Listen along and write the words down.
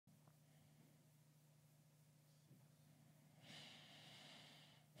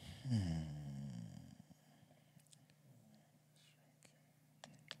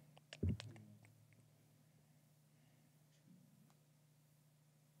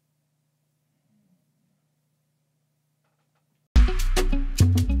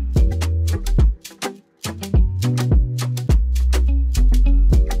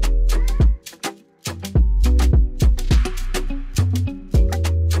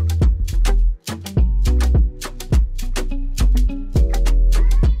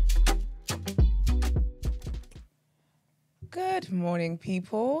Good morning,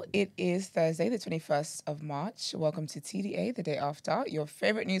 people. It is Thursday, the 21st of March. Welcome to TDA, the day after, your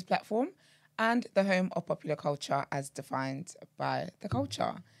favorite news platform and the home of popular culture as defined by the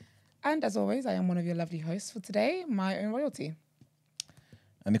culture. And as always, I am one of your lovely hosts for today, my own royalty.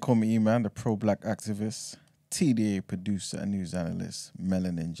 And they call me E-Man, the pro-black activist, TDA producer and news analyst,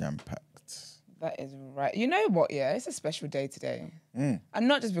 melanin jam-packed. That is right. You know what, yeah? It's a special day today. And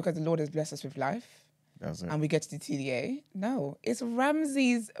not just because the Lord has blessed us with life. That's it. And we get to do TDA. No, it's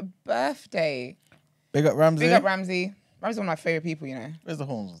Ramsey's birthday. Big up Ramsey. Big up Ramsey. Ramsey's one of my favourite people, you know. Where's the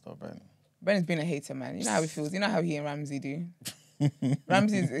horns and stuff, Ben? Ben's been a hater, man. You know how he feels. You know how he and Ramsey do.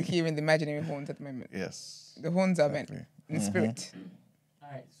 Ramsey's hearing the imaginary horns at the moment. Yes. The horns are bent in spirit.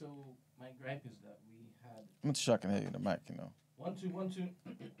 All right, so my gripe is that we had... I'm not sure I can hear you in the mic, you know. 1, 2, 1, 2.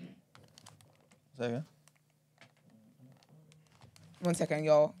 Say again? 1 second,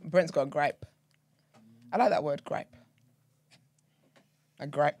 y'all. Brent's got a gripe. I like that word, gripe. A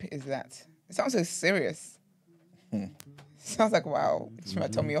gripe is that. It sounds so serious. Sounds like, wow, it's trying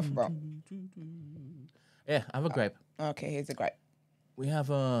to tell me off about. Yeah, I have a gripe. Okay, here's a gripe. We have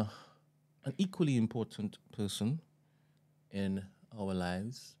an equally important person in our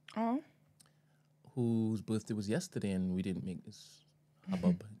lives Oh. whose birthday was yesterday and we didn't make this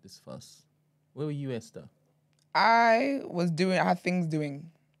hubbub, this fuss. Where were you, Esther? I had things doing.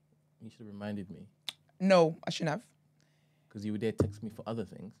 You should have reminded me. No, I shouldn't have. Because you were there to text me for other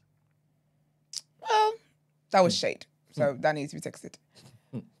things. Well, that was shade. So that needs to be texted.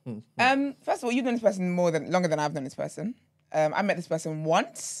 First of all, you've known this person longer than I've known this person. I met this person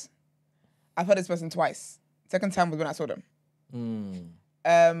once. I've heard this person twice. Second time was when I saw them.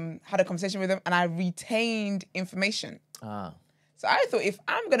 Had a conversation with them and I retained information. So I thought if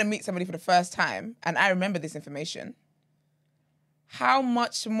I'm going to meet somebody for the first time and I remember this information, how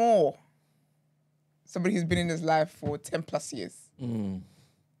much more somebody who's been in his life for 10 plus years?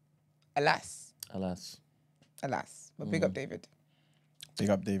 Alas. But big up David. Big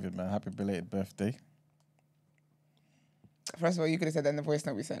up David, man. Happy belated birthday. First of all, you could have said that in the voice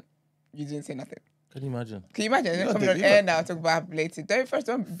note we sent. You didn't say nothing. Can you imagine? Can you imagine? No, Coming on air now, talk about belated.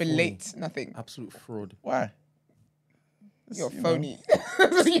 Don't belate nothing. Absolute fraud. Why? You're phony.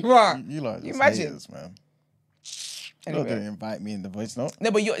 You are. You like You imagine. haters, man. Anyway. You're not going to invite me in the voice note. No,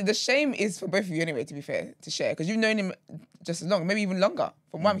 but the shame is for both of you anyway, to be fair, to share. Because you've known him just as long, maybe even longer.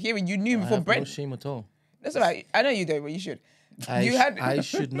 From what I'm hearing, you knew him I before have Brent. no shame at all. That's all right. I know you do, but you should. I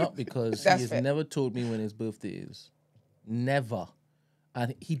should not because he That's has fair. never told me when his birthday is. Never.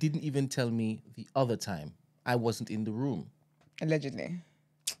 And he didn't even tell me the other time. I wasn't in the room. Allegedly.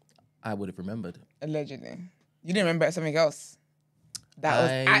 I would have remembered. Allegedly. You didn't remember something else. That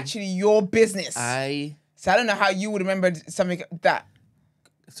was I- actually your business. So I don't know how you would remember something that.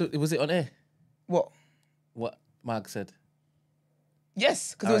 So was it on air? What? What Mark said?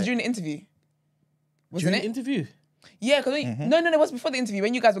 Yes, because it was during the interview. Wasn't During it? the interview? Yeah, because no, it was before the interview.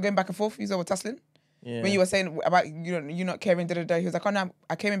 When you guys were going back and forth, you were tussling. Yeah. When you were saying about you not caring, He was like, oh no,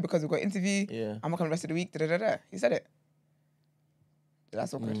 I came in because we've got an interview. Yeah. I'm not coming the rest of the week, He said it.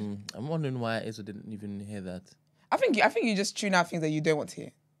 That's awkward. I'm wondering why Ezra didn't even hear that. I think you just tune out things that you don't want to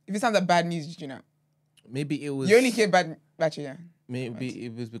hear. If it sounds like bad news, you tune out. Maybe it was... You only hear bad you, yeah. Maybe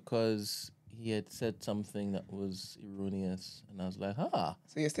it was because he had said something that was erroneous. And I was like, So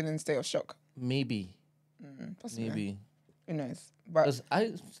you're still in a state of shock. maybe. Possibly. Maybe. Who knows? But Because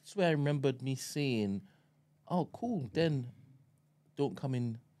I swear I remembered me saying, oh, cool, then don't come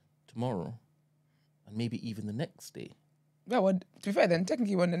in tomorrow. And maybe even the next day. yeah, well, to be fair, then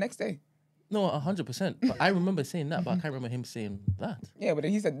technically we're on the next day. No, 100%. But I remember saying that, but I can't remember him saying that. Yeah, but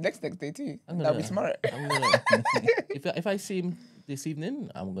then he said next day too. I'm That'll gonna- be tomorrow. I'm gonna, if I see him this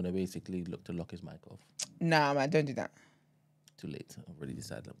evening, I'm going to basically look to lock his mic off. Nah, man, don't do that. Too late. I've already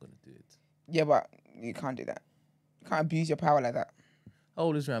decided I'm going to do it. Yeah, but you can't do that. You can't abuse your power like that. How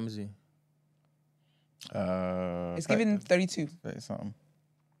old is Ramsey? It's given 32. Something.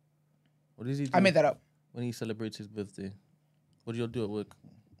 What does he do I made that up. when he celebrates his birthday? What do you all do at work?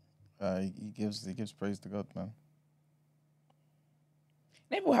 He gives praise to God, man.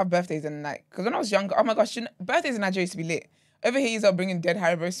 People have birthdays and like, because when I was younger, oh my gosh, birthdays in Nigeria used to be lit. Over here, you're bringing dead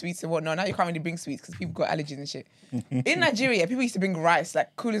Haribo sweets and whatnot. Now you can't really bring sweets because people got allergies and shit. In Nigeria, people used to bring rice,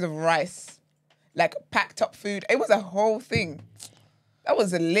 like coolers of rice, like packed up food. It was a whole thing. That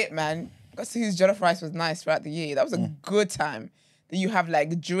was a lit, man. Got to see whose jollof rice was nice throughout the year. That was a good time. Then you have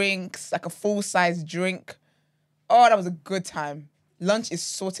like drinks, like a full-size drink. Oh, that was a good time. Lunch is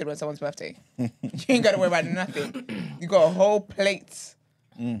sorted when someone's birthday. You ain't got to worry about nothing. You got a whole plate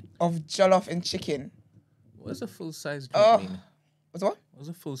of jollof and chicken. What does a full-size drink mean? What's what? What does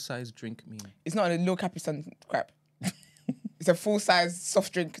a full-size drink mean? It's not a little Capri Sun crap. It's a full-size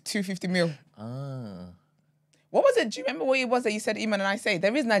soft drink, 250ml. Ah. What was it? Do you remember what it was that you said, Iman and I say?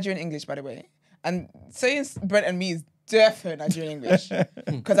 There is Nigerian English, by the way. And saying Brent and me is definitely Nigerian English.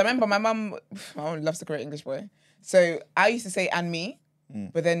 Because I remember my mum loves the great English boy. So I used to say and me,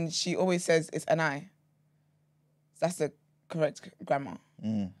 but then she always says it's and I. That's the correct grammar.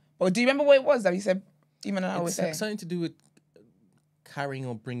 But do you remember what it was that you said, Iman and I always say? Something to do with carrying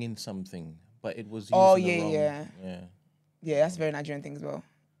or bringing something, but it was used Oh, in the wrong... yeah. Yeah, that's a very Nigerian thing as well.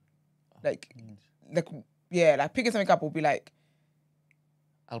 Like picking something up will be like,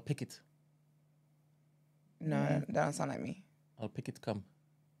 I'll pick it. no, that don't sound like me. I'll pick it, come.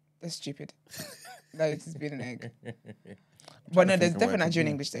 That's stupid. That is just being an egg. But no, there's definitely Nigerian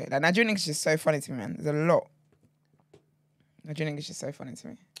English there. Like Nigerian English is so funny to me, man. There's a lot. Nigerian English is so funny to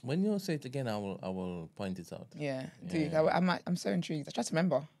me. When you say it again, I will point it out. Yeah, dude. I'm so intrigued. I try to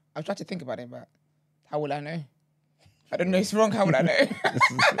remember. I try to think about it, but how will I know? I don't know. It's wrong. How would I know?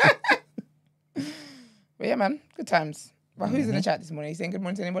 But yeah, man, good times. But who's in the chat this morning? Are you saying good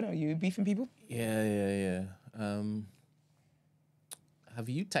morning to anybody? Are you beefing people? Yeah. Have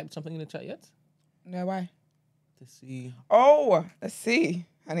you typed something in the chat yet? No, why? To see. Oh, let's see,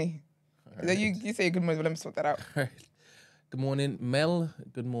 honey. Right. You say good morning, but let me sort that out. Right. Good morning, Mel.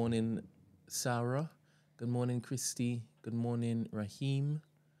 Good morning, Sarah. Good morning, Christy. Good morning, Raheem.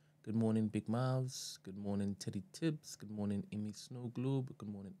 Good morning, Big Mouths. Good morning, Teddy Tibbs. Good morning, Amy Snow Globe. Good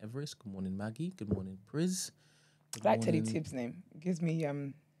morning, Everest. Good morning, Maggie. Good morning, Priz. Good I like morning. Teddy Tibbs' name. It gives me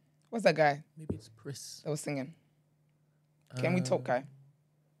what's that guy Maybe it's Priz. that was singing? Can we talk, guy?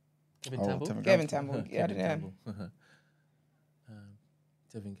 Kevin Oh, Campbell. Kevin Kevin Campbell. Yeah, I Kevin didn't know. Campbell.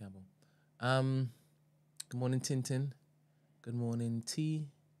 Kevin Campbell. Good morning, Tintin. Good morning, T.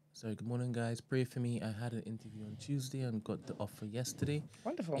 Sorry, good morning, guys. Pray for me. I had an interview on Tuesday and got the offer yesterday.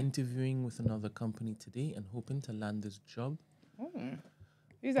 Wonderful. Interviewing with another company today and hoping to land this job.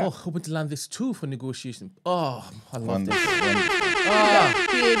 Who's that? Oh, hoping to land this too for negotiation. Oh, I love Wonderful. this. Oh,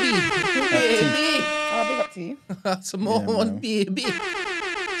 baby. Oh, big up to you. Some more Yeah, on man. baby.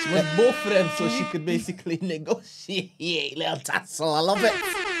 She was both friends so she could basically negotiate. Little tassel. I love it.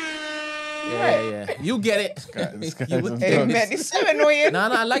 Yeah. You get it. You would Hey, get man, it. it's so annoying. Nah,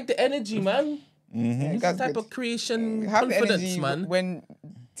 I like the energy, man. Yeah, This that's type good. of creation Have the confidence, energy man. when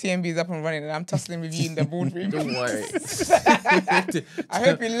TMB is up and running and I'm tussling with you in the boardroom. Don't worry. I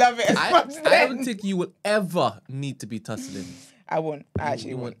hope you love it as much I then. don't think you will ever need to be tussling. I won't. I actually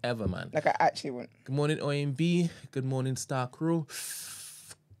You won't. won't ever, man. Like, I actually won't. Good morning, OMB. Good morning, Star Crew.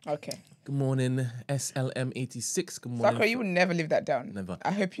 Okay. Good morning, SLM86. Good morning. Sakura, you would never live that down. Never.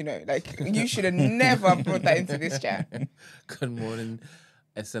 I hope you know. Like, you should have never brought that into this chat. Good morning,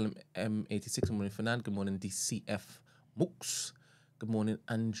 SLM86. Good morning, Fernand. Good morning, DCF Mooks. Good morning,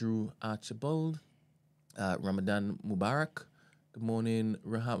 Andrew Archibald. Ramadan Mubarak. Good morning,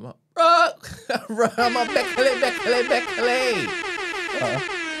 Rahama. Rahama Bekele.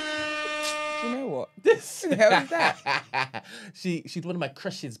 Do you know what? This the hell is that? She's one of my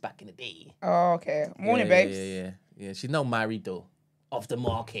crushes back in the day. Oh, okay. Morning, Yeah, babes. Yeah. She's now married though. Off the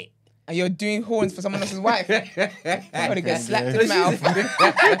market. And you're doing horns for someone else's wife. I'm gonna get slapped in the mouth.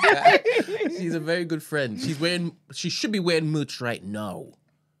 She's a very good friend. She should be wearing merch right now.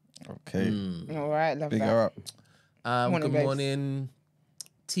 Okay. All right, love Big that. her up. Morning, Good babes. morning,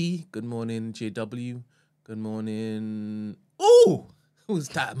 T. Good morning, JW. Good morning. Ooh! Who's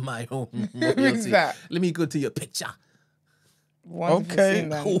that? My home. Who's that? Let me go to your picture. Wonderful Okay. scene,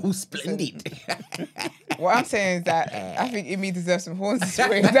 man. Oh, splendid. What I'm saying is that I think Imi deserves some horns this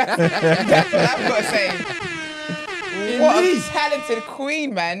way. That's what I've got to say. What a talented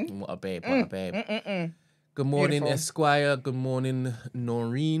queen, man. What a babe, what a babe. Good morning, Beautiful. Esquire. Good morning,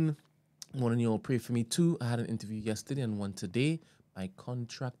 Noreen. Morning, you all pray for me too. I had an interview yesterday and one today. My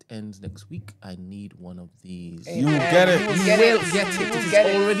contract ends next week. I need one of these. You will get it. You will You get will it. get You it. will It's get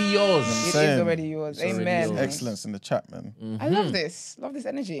it. already yours. It is Same. already yours. It's already Amen. yours. Excellence in the chat, man. I love this. Love this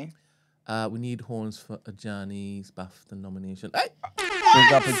energy. We need horns for Ajani's BAFTA nomination. Hey!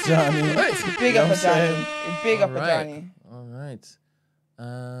 Big up a Johnny. Big up what a I'm saying? Johnny. Big up a Johnny. All right.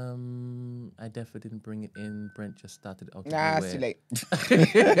 I definitely didn't bring it in. Brent just started out. Nah, it's too late.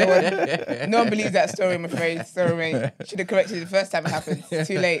 no one believes that story, I'm afraid. Sorry, mate. Should have corrected it the first time it happened. It's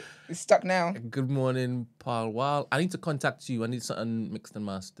too late. It's stuck now. Good morning, Paul. Well, I need to contact you. I need something mixed and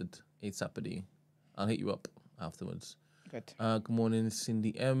mastered ASAP. I'll hit you up afterwards. Good. Good morning,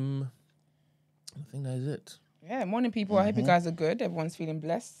 Cindy M. I think that is it. Yeah, morning, people. I hope you guys are good. Everyone's feeling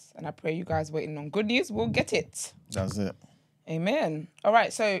blessed. And I pray you guys waiting on good news. We'll get it. That's it. Amen. All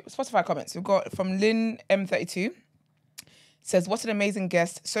right, so Spotify comments. We've got from Lynn M32. Says, what an amazing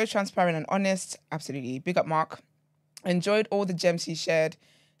guest. So transparent and honest. Absolutely. Big up, Mark. Enjoyed all the gems he shared.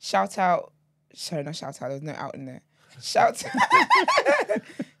 Shout out. Sorry, not shout out. There's no out in there. Shout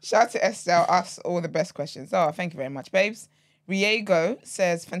to Estelle. Ask all the best questions. Oh, thank you very much, babes. Riego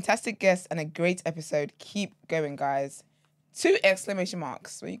says, fantastic guest and a great episode. Keep going, guys. 2 exclamation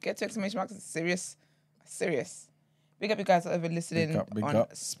marks. When you get 2 exclamation marks, it's serious. Serious. Big up you guys over listening Big on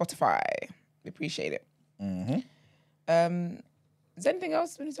up. Spotify. We appreciate it. Mm-hmm. Is there anything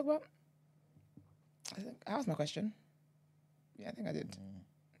else we need to talk about? That was my question. Yeah, I think I did.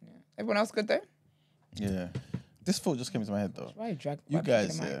 Yeah. Everyone else good though? Yeah. This thought just came into my head though. Why You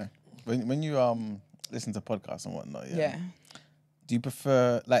guys, yeah. When you listen to podcasts and whatnot, Yeah. Do you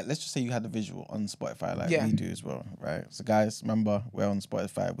prefer, like, let's just say you had the visual on Spotify, like we do as well, right? So guys, remember, we're on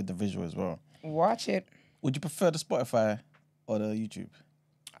Spotify with the visual as well. Watch it. Would you prefer the Spotify or the YouTube?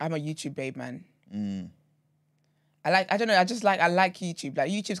 I'm a YouTube babe, man. I like YouTube. Like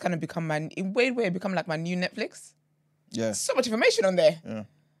YouTube's kind of become in weird way, become like my new Netflix. Yeah. So much information on there. Yeah.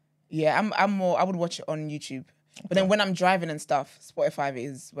 Yeah, I'm more, I would watch it on YouTube. But then when I'm driving and stuff, Spotify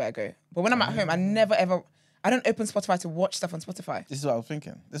is where I go. But when I'm at home, I don't open Spotify to watch stuff on Spotify. This is what I was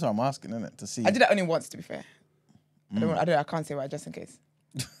thinking. This is what I'm asking, isn't it? To see. I did that only once, to be fair. I can't say why, just in case.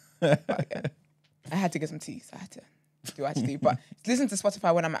 But, yeah. I had to get some tea, so I had to do what I had to do. But listening to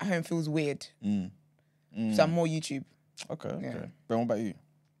Spotify when I'm at home feels weird. So I'm more YouTube. Okay. Yeah. Ben, what about you?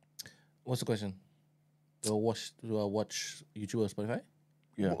 What's the question? Do I watch YouTube or Spotify?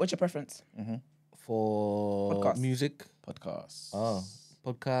 Yeah. What's your preference? For Podcasts. music? Podcasts. Oh,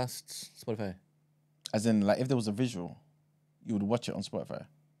 podcasts, Spotify. As in, like, if there was a visual, you would watch it on Spotify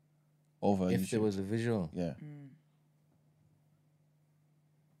over YouTube. If there was a visual? Yeah.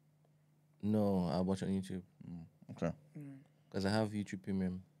 No, I'll watch it on YouTube. Okay. Because I have YouTube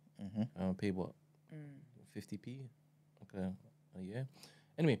Premium. I pay what? 50p? Okay. A year.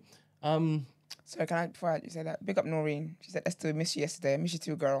 Anyway. Sorry, can I, before you say that, big up Noreen. She said, Esther, miss you yesterday. I miss you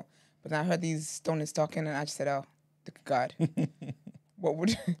too, girl. But then I heard these stoners talking and I just said, oh, look at God. what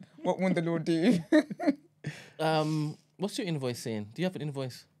would the Lord do? What's your invoice saying? Do you have an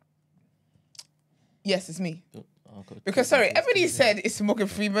invoice? Yes, it's me. Oh, God. Because, sorry, everybody said it's Morgan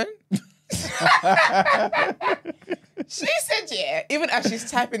Freeman. She said, yeah. Even as she's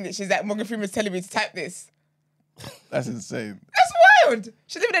typing it, she's like, Morgan Freeman's telling me to type this. That's insane. That's wild.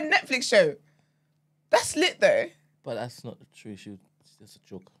 She's living a Netflix show. That's lit, though. But that's not true. It's just a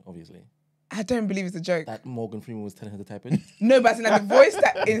joke, obviously. I don't believe it's a joke. That Morgan Freeman was telling her to type it. No, but the voice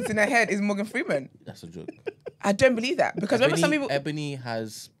that is in her head is Morgan Freeman. That's a joke. I don't believe that. Because remember some people... Ebony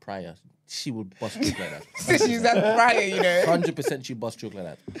has prior. She would bust joke like that. So she's that prior, you know. 100% she bust joke like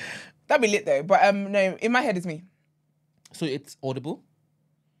that. That'd be lit, though. But no, in my head, it's me. So it's audible?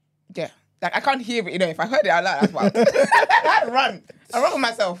 Yeah. Like, I can't hear it, you know. If I heard it out loud, that's wild. I'd run. I run with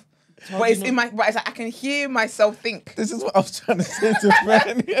myself. But it's in my... But it's like, I can hear myself think. This is what I was trying to say to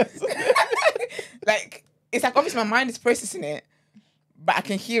Fran. Yes. Like, it's like, obviously, my mind is processing it, but I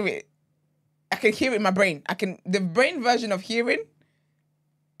can hear it. I can hear it in my brain. The brain version of hearing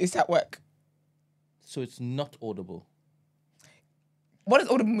is at work. So it's not audible? What does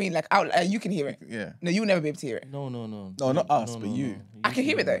audible mean? Like, you can hear it. Yeah. No, you'll never be able to hear it. No. No, not us, but you. I can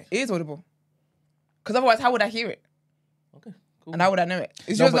hear it, though. It is audible. Because otherwise, how would I hear it? Okay, cool. And how would I know it?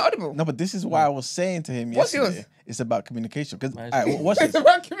 Is yours not audible? No, but this is why I was saying to him What's yesterday. yours? It's about communication. Because It's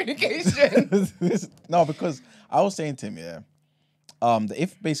about communication. No, because I was saying to him, that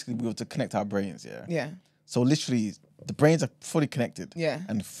if basically we were to connect our brains, Yeah. So literally, the brains are fully connected. Yeah.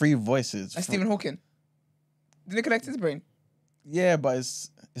 And 3 voices. Like Stephen Hawking. Did it connect his brain? Yeah, but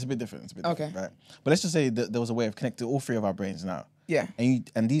it's a bit different. It's a bit different, right? But let's just say that there was a way of connecting all 3 of our brains now. Yeah.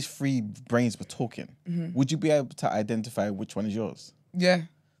 And these 3 brains were talking. Would you be able to identify which one is yours? Yeah.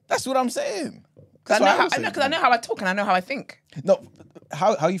 That's what I'm saying. Because I know how I talk and I know how I think. No,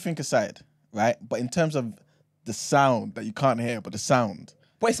 how you think aside, right? But in terms of the sound that you can't hear, but the sound.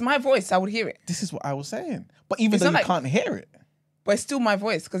 But it's my voice. I would hear it. This is what I was saying. But even It's though not you like- can't hear it. But it's still my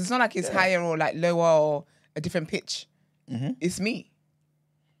voice. Because it's not like it's higher or like lower or a different pitch. It's me.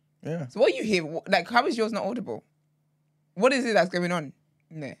 Yeah. So what you hear, like, how is yours not audible? What is it that's going on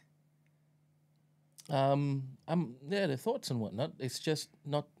in there? The thoughts and whatnot. It's just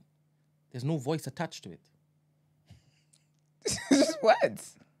not. There's no voice attached to it. It's just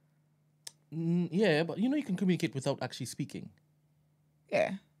words. Yeah, but you can communicate without actually speaking.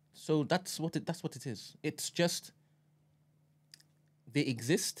 Yeah. So that's what it is. It's just they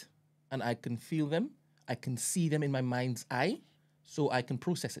exist, and I can feel them. I can see them in my mind's eye, so I can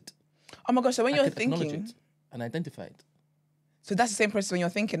process it. Oh my gosh! So when you're I can acknowledge thinking, it and identify it. so that's the same process when you're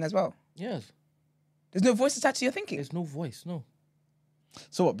thinking as well. Yes. There's no voice attached to your thinking. There's no voice. No.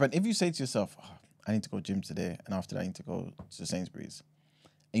 So what, Brent, if you say to yourself, oh, I need to go gym today, and after that I need to go to Sainsbury's,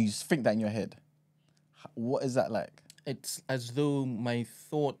 and you just think that in your head, what is that like? It's as though my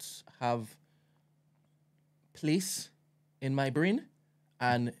thoughts have place in my brain,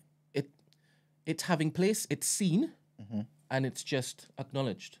 and it's having place, it's seen, and it's just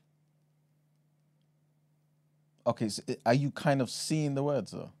acknowledged. Okay, so are you kind of seeing the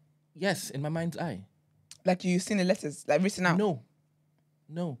words though? Yes, in my mind's eye. Like you've seen the letters, like written out.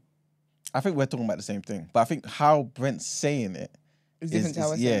 No. I think we're talking about the same thing, but I think how Brent's saying it It's different to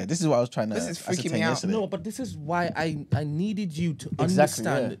how I say it. this is what I was trying to. This is freaking ascertain me out. yesterday. No, but this is why I needed you to Exactly,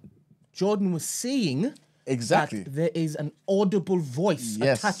 understand. yeah. Jordan was saying Exactly. that there is an audible voice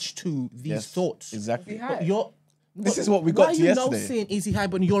Yes. attached to these Yes, thoughts. Exactly. Yeah. But you're. This is what we got Why to are you now yesterday. saying easy high,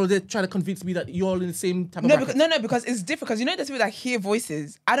 but you're there trying to convince me that you're all in the same type of No, bracket? because it's different. Because there's people that hear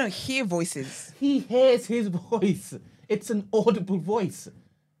voices. I don't hear voices. He hears his voice. It's an audible voice.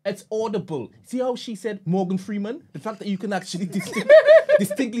 It's audible. See how she said Morgan Freeman? The fact that you can actually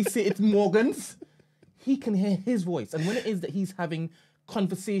distinctly say it's Morgan's. He can hear his voice. And when it is that he's having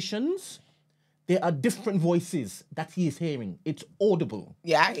conversations, there are different voices that he is hearing. It's audible.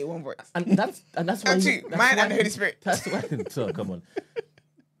 Yeah, I hear one voice. And that's why Two, mine and the Holy Spirit. That's why so come on.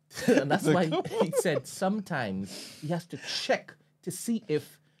 And that's why he said sometimes he has to check to see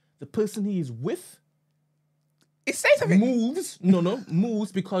if the person he is with It's say something.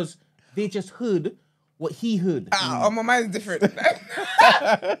 moves because they just heard what he heard. Oh, my mind's different.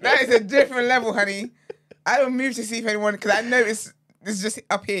 That is a different level, honey. I don't move to see if anyone, because I know it's just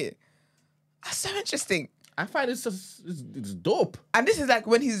up here. That's so interesting. I find it's dope. And this is like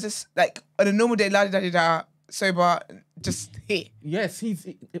when he's just like on a normal day, la da da da, sober, just here. Yes, he's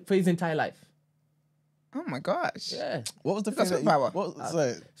for his entire life. Oh my gosh. Yeah. What was the That's thing?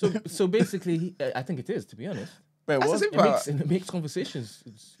 superpower. So basically, I think it is, to be honest. Wait, That's what? a superpower. It makes conversations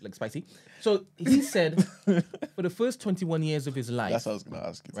like spicy. So he said for the first 21 years of his life, That's what I was going to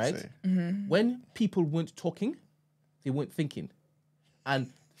ask you to right? say. When people weren't talking, they weren't thinking. And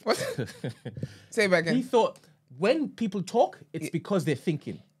What? Say it back he again. thought when people talk, it's because they're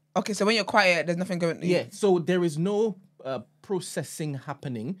thinking. Okay, so when you're quiet, there's nothing going on. Yeah, so there is no processing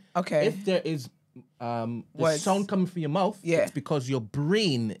happening. Okay. If there is the Words. sound coming from your mouth, Yeah. it's because your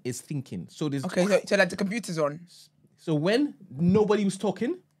brain is thinking. So there's Okay, so like the computer's on. so when nobody was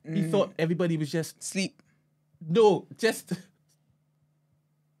talking, he thought everybody was just Sleep. just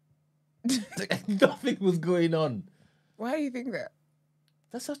nothing was going on. Why do you think that?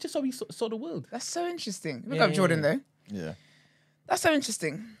 That's just how he saw the world. That's so interesting. Look Yeah, up Jordan, yeah. though. Yeah. That's so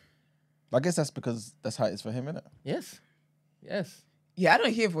interesting. I guess that's because that's how it is for him, innit? Yes. Yeah, I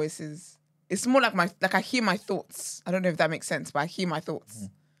don't hear voices. It's more like I hear my thoughts. I don't know if that makes sense, but I hear my thoughts.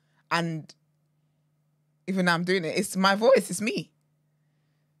 And even now I'm doing it, it's my voice, it's me.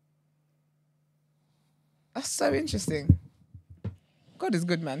 That's so interesting. God is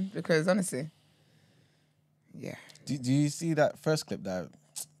good, man, because honestly, yeah. Do you see that first clip that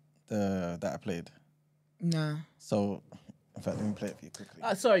I played? Nah. So, in fact, let me play it for you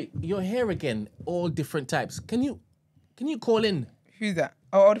quickly. Sorry, your hair again, all different types. Can you call in? Who's that?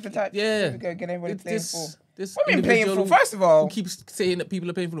 Oh, all different types? Yeah. Here we go, get everybody It's playing this- full. this What do you mean playing individual full? First of all, Who keeps saying that people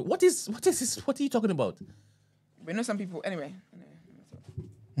are paying for it? What is this? What are you talking about? we know some people. Anyway.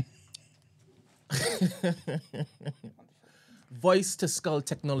 Voice to skull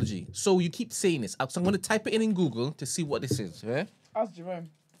technology. So you keep saying this. So I'm going to type it in Google to see what this is. Yeah? Ask Jerome.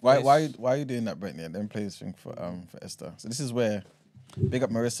 Why are you doing that, Brent? Yeah, let me play this thing for Esther. So this is where, big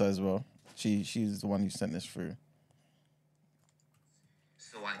up Marissa as well. She's the one who sent this through.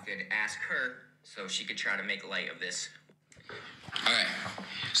 So I could ask her so she could try to make light of this. All right.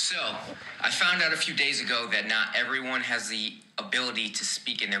 So I found out a few days ago that not everyone has the ability to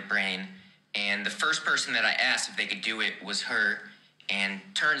speak in their brain. And the first person that I asked if they could do it was her. And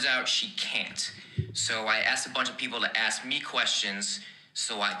turns out she can't. So I asked a bunch of people to ask me questions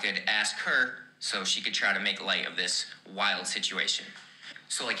so I could ask her so she could try to make light of this wild situation.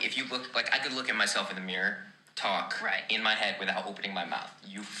 So like if you look, like I could look at myself in the mirror, talk in my head without opening my mouth.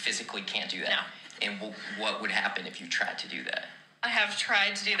 You physically can't do that. And what would happen if you tried to do that? I have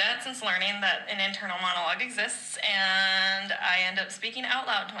tried to do that since learning that an internal monologue exists, and I end up speaking out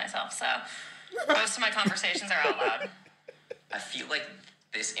loud to myself. So most of my conversations are out loud. I feel like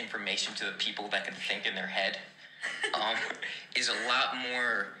this information to the people that can think in their head is a lot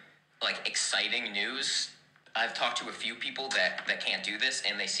more like exciting news. I've talked to a few people that can't do this,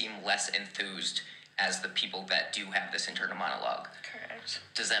 and they seem less enthused as the people that do have this internal monologue. Correct.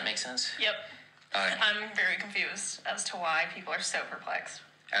 Does that make sense? Yep. I'm very confused as to why people are so perplexed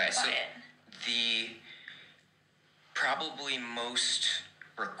by it. The probably most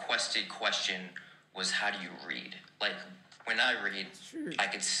requested question was, how do you read? Like, when I read, I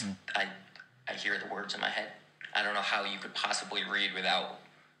could I hear the words in my head. I don't know how you could possibly read without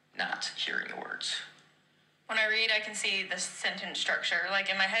not hearing the words. When I read, I can see the sentence structure. Like,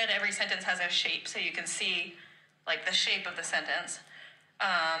 in my head, every sentence has a shape, so you can see, like, the shape of the sentence.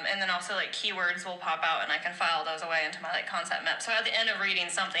 And then also, like, keywords will pop out, and I can file those away into my, like, concept map. So at the end of reading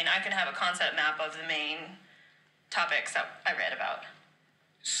something, I can have a concept map of the main topics that I read about.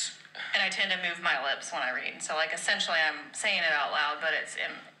 And I tend to move my lips when I read. So, like, essentially, I'm saying it out loud, but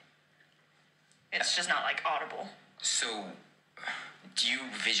it's just not, like, audible. So, do you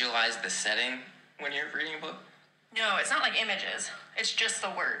visualize the setting when you're reading a book? No, it's not like images. It's just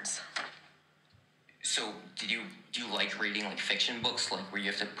the words. So, do you like reading like fiction books, like where you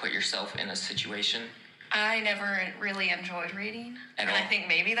have to put yourself in a situation? I never really enjoyed reading, At and all? I think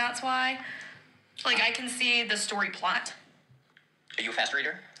maybe that's why. Like, I can see the story plot. Are you a fast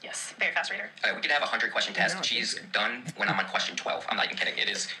reader? Yes, very fast reader. All right, we could have a 100-question test. No, She's done when I'm on question 12. I'm not even kidding. It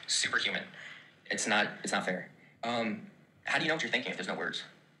is superhuman. It's not fair. How do you know what you're thinking if there's no words?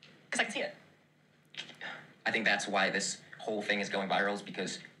 Because I can see it. I think that's why this whole thing is going viral, is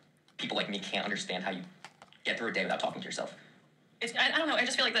because people like me can't understand how you get through a day without talking to yourself. I don't know. I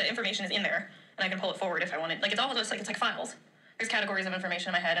just feel like the information is in there, and I can pull it forward if I want it. Like, it's all just like, it's like files. There's categories of information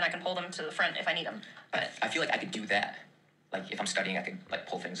in my head, and I can pull them to the front if I need them. But I feel like I could do that. Like, if I'm studying, I could like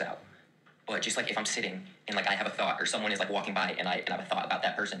pull things out. But just like if I'm sitting and like I have a thought, or someone is like walking by and I have a thought about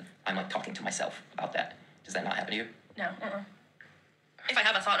that person, I'm like talking to myself about that. Does that not happen to you? no. If I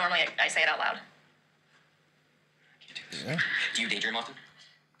have a thought, normally I say it out loud. Yeah. Do you daydream often?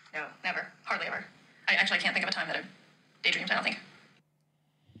 No, never. Hardly ever. I can't think of a time that I've daydreamed, I don't think.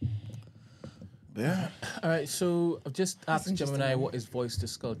 Yeah. All right, so I've just asked interesting. Gemini what is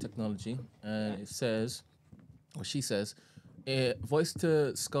voice-to-skull technology, and it says, or she says,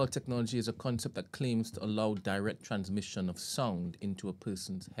 voice-to-skull technology is a concept that claims to allow direct transmission of sound into a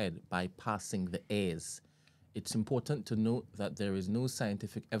person's head by passing the ears. It's important to note that there is no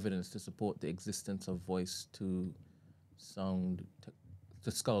scientific evidence to support the existence of voice-to-skull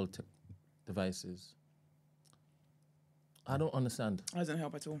devices. I don't understand. That doesn't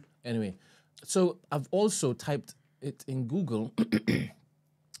help at all. Anyway, so I've also typed it in Google,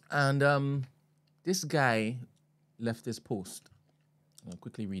 and this guy left this post. I'll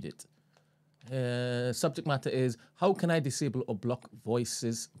quickly read it. Subject matter is, how can I disable or block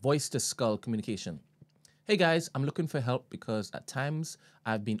voice-to-skull communication? Hey guys, I'm looking for help because at times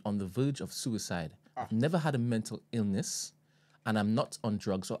I've been on the verge of suicide. I've never had a mental illness, and I'm not on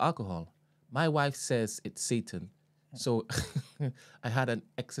drugs or alcohol. My wife says it's Satan, so I had an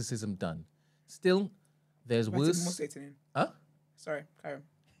exorcism done. Still, there's More worse. Satan in. Huh? Sorry, carry on.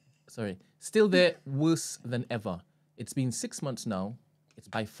 Sorry. Still there, worse than ever. It's been 6 months now. It's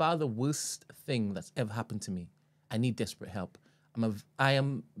by far the worst thing that's ever happened to me. I need desperate help. I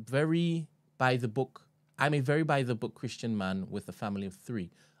am very by the book. I'm a very by the book Christian man with a family of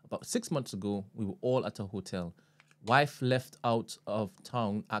 3. About 6 months ago, we were all at a hotel. Wife left out of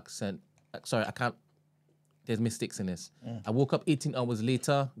town accent. Sorry, I can't. There's mistakes in this. I woke up 18 hours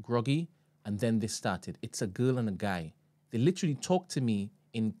later, groggy, and then this started. It's a girl and a guy. They literally talk to me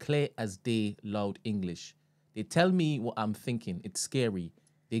in clear as day, loud English. They tell me what I'm thinking. It's scary.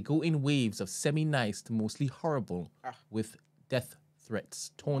 They go in waves of semi-nice to mostly horrible with death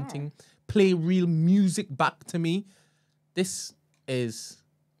threats, taunting, play real music back to me. This is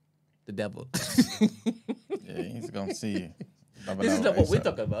the devil. Yeah, he's gonna see you. This is not what we're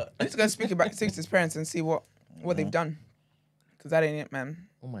talking about. I'm just gonna speak to his parents and see what they've done, because that ain't it, man.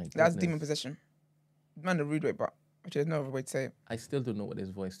 Oh my god. That's demon possession. Man, the rude way, but there's no other way to say it. I still don't know what this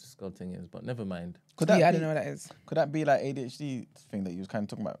voice to skull thing is, but never mind. Could that Yeah, I be, don't know what that is. Could that be like ADHD thing that you was kind of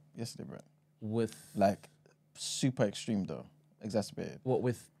talking about yesterday, bro? With Like super extreme though, exacerbated. what,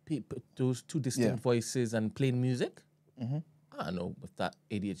 with people, those two distinct Yeah. voices and playing music? I don't know if that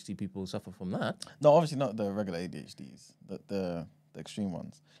ADHD people suffer from that. No, obviously not the regular ADHDs, the extreme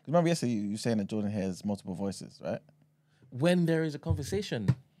ones. 'Cause remember yesterday you were saying that Jordan hears multiple voices, right? When there is a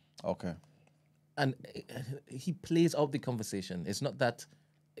conversation, Okay. and he plays out the conversation. It's not that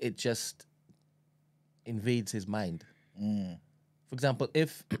it just invades his mind. For example,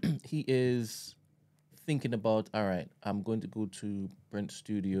 if he is thinking about, all right, I'm going to go to Brent's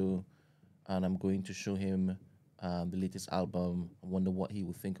studio and I'm going to show him the latest album. I wonder what he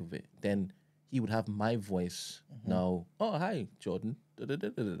would think of it. Then he would have my voice now. Oh, hi, Jordan.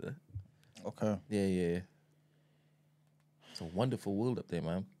 Da-da-da-da-da-da. Okay. Yeah. It's a wonderful world up there,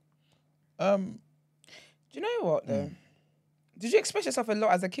 man. Do you know what though? Did you express yourself a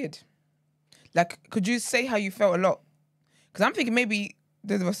lot as a kid? Like, could you say how you felt a lot? Because I'm thinking maybe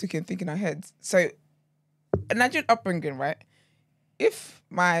those of us who can think in our heads. So, a Nigerian upbringing, right? If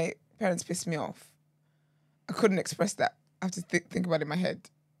my parents pissed me off, I couldn't express that. I have to think about it in my head.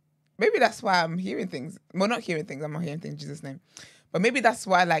 Maybe that's why I'm hearing things. Well, not hearing things. I'm not hearing things in Jesus' name. But maybe that's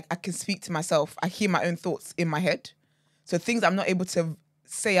why, like, I can speak to myself. I hear my own thoughts in my head. So things I'm not able to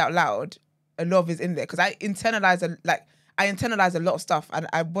say out loud, a lot of is in there. Because I internalize a lot of stuff. And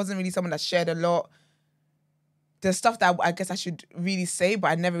I wasn't really someone that shared a lot. There's stuff that I guess I should really say, but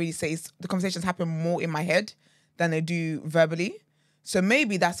I never really say. The conversations happen more in my head than they do verbally. So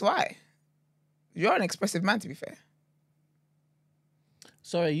maybe that's why. You're an expressive man, to be fair.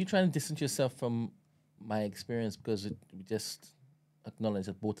 Sorry, are you trying to distance yourself from my experience because we just acknowledge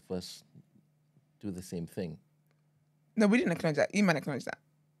that both of us do the same thing? No, we didn't acknowledge that. You might acknowledge that.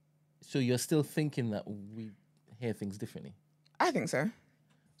 So you're still thinking that we hear things differently? I think so.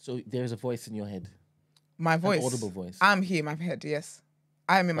 So there's a voice in your head? My voice. An audible voice? I'm here in my head, yes.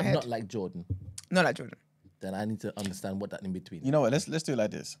 I am in my head. Not like Jordan? Not like Jordan. Then I need to understand what that in between. You know what? Let's do it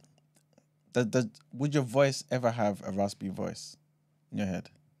like this. Would your voice ever have a raspy voice in your head?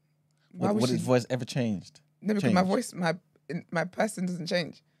 Would his voice ever changed? No, because my voice, my person doesn't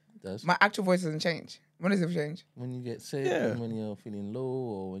change. It does. My actual voice doesn't change. When does it change? When you get sick, Yeah. and when you're feeling low,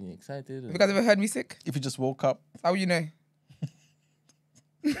 or when you're excited. Have you guys ever heard me sick? If you just woke up. How would you know?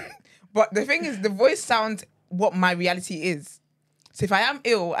 But the thing is, the voice sounds what my reality is. So if I am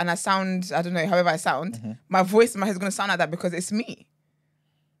ill and I sound, I don't know, however I sound, my voice in my head is going to sound like that because it's me.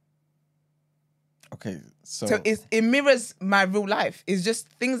 Okay, so it mirrors my real life. It's just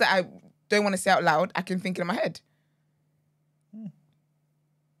things that I don't want to say out loud, I can think in my head.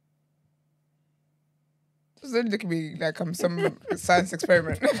 Just don't look at me like I'm some science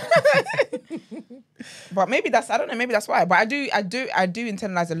experiment. But maybe that's, I don't know, maybe that's why. But I do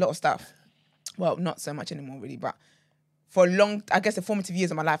internalize a lot of stuff. Well, not so much anymore really, but for I guess the formative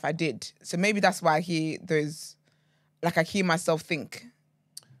years of my life I did. So maybe that's why I hear those, like I hear myself think.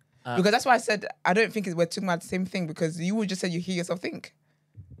 Because that's why I said I don't think we're talking about the same thing, because you would just say you hear yourself think.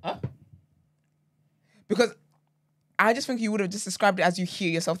 Because I just think you would have just described it as you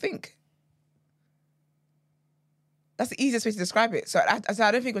hear yourself think. That's the easiest way to describe it. So I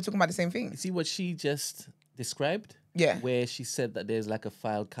don't think we're talking about the same thing. You see what she just described? Yeah. Where she said that there's like a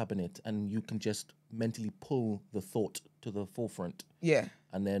file cabinet and you can just mentally pull the thought to the forefront. Yeah.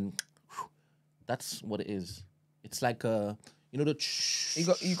 And then that's what it is. It's like a, you know,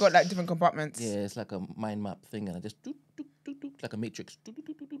 you got like different compartments. Yeah, it's like a mind map thing, and I just like a matrix.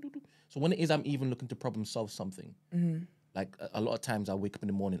 So when it is, I'm even looking to problem solve something. Like a lot of times, I wake up in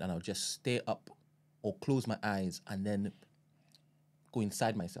the morning and I'll just stay up or close my eyes and then go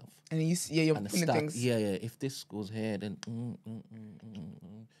inside myself. And you're feeling things. Yeah. If this goes here, then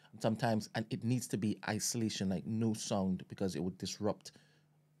And sometimes, and it needs to be isolation, like no sound, because it would disrupt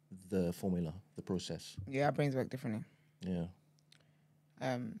the formula, the process. Yeah, our brains work differently. Yeah.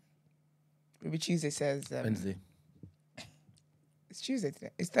 Ruby Tuesday says Wednesday. It's Tuesday today.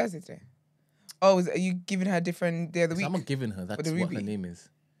 It's Thursday today. Oh, are you giving her a different day of the week? I'm not giving her. That's what her name is.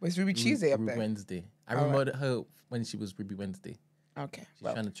 Well, it's Ruby Tuesday up Ruby there. Wednesday. I remember her when she was Ruby Wednesday. Okay.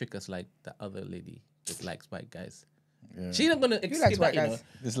 She's trying to trick us like that other lady that likes white guys. Yeah. She's not gonna escape that, you know.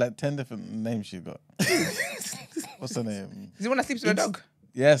 There's like 10 different names she's got. What's her name? Is it one that sleeps with a dog?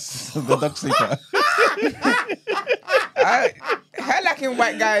 Yes, the dog sleeper. Her liking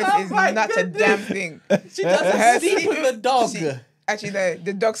white guys is not a damn thing. She doesn't sleep with a dog. Actually,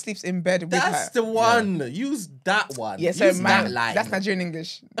 the dog sleeps in bed with her. That's the one. Yeah. Use that one. Yeah, so use that line. That's Nigerian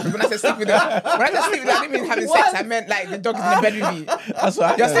English. When I said sleep with her, I didn't mean having sex. I meant like the dog is in the bed with you. That's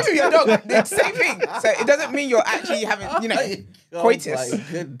what you're sleeping with your dog. The same thing. So it doesn't mean you're actually having, coitus.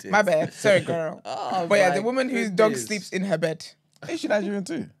 My bad. Sorry, girl. But yeah, the woman whose dog sleeps in her bed. Is she Nigerian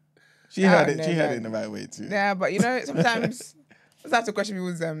too? She heard it. She heard it in the right way too. Yeah, but sometimes I have to question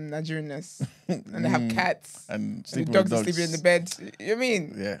people's Nigerianness, and they have cats and the dogs are sleeping in the bed. You know what I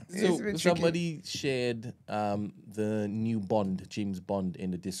mean? Yeah. So somebody shared the new Bond, James Bond,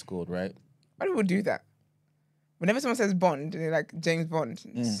 in the Discord, right? Why do people do that? Whenever someone says Bond, they're like James Bond.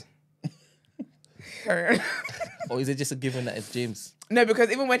 Carry on. Or is it just a given that it's James? No,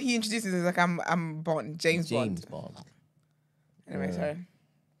 because even when he introduces it, it's like I'm Bond, James Bond. Anyway, sorry.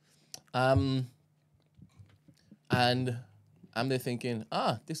 And I'm there thinking,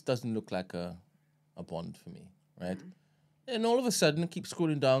 this doesn't look like a Bond for me, right? And all of a sudden, I keep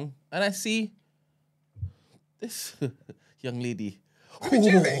scrolling down, and I see this young lady.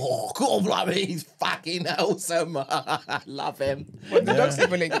 Oh, God, blimey, he's fucking awesome. I love him. What, the dog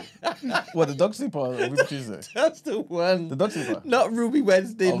sleeper lady? What, the dog sleeper or Ruby Tuesday? That's the one. The dog sleeper? Not Ruby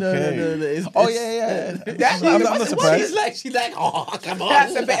Wednesday. No. Okay. It's, Yeah. I'm not surprised. She's like, oh, come on.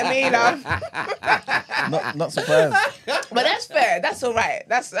 That's a bit of me, love. Not surprised. But that's fair. That's all right.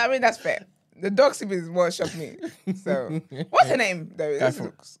 That's fair. The dog sleeper is what shocked me. So, what's her name though? Guy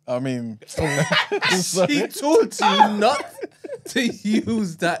Fawkes. I mean, She told you not to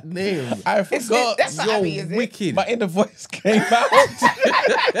use that name. I forgot. That's not You're Abby, is it? wicked. My inner voice came out.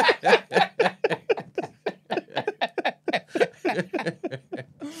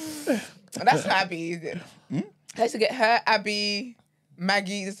 That's not Abby, is it? I used to get her, Abby,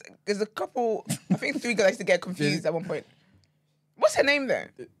 Maggie. There's a couple. I think 3 girls I used to get confused at one point. What's her name then?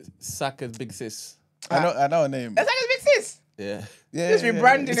 Saka's big sis. I know her name. That's like a big sis. Yeah. Just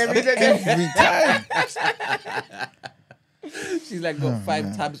rebranding everything. Every time. She's like got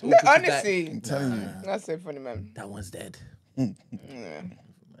 5 tabs. No, open to honestly, I'm telling you. that's so funny, man. that one's dead. Yeah.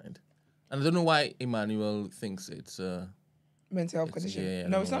 Mind. And I don't know why Emmanuel thinks it's Mental health condition. yeah, I No,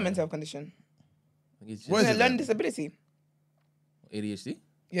 don't it's know not why. mental health condition. it's What is It's it a learning then? disability. ADHD.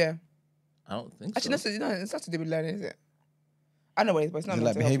 Yeah. I don't think Actually, so. no, it's not to do with learning, is it? I know what it is, but it's not Is it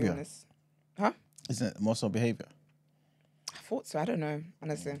like mental health behaviour? illness. Huh? Isn't it more so behavior? I thought so. I don't know,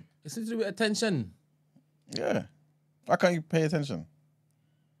 honestly. It's to do with attention. Yeah. Why can't you pay attention?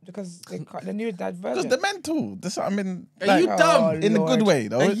 Because they knew that Because version. they're mental. This, I mean, Are like, you dumb? in a good Lord. way,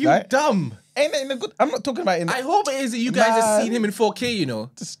 though. Are you right? dumb? Ain't it in a good? I'm not talking about in. I hope it is that you guys have Man. seen him in 4K, you know.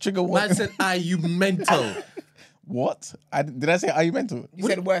 Just trigger one. Man said, are you mental? What? Did I say, are you mental? You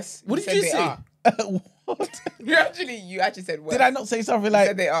said worse. what did said you they say? are. What? You actually said worse. Did I not say something You like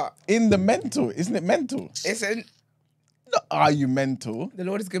said they are. in the mental? Isn't it mental? It's a, No, are you mental? the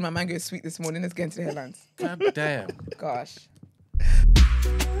Lord is good. My mango is sweet this morning. Let's get into the headlines. God damn. Gosh.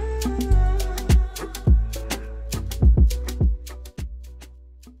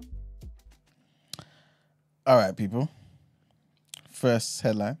 All right, people. First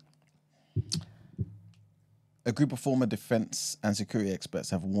headline. A group of former defence and security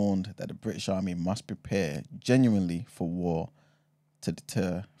experts have warned that the British Army must prepare genuinely for war to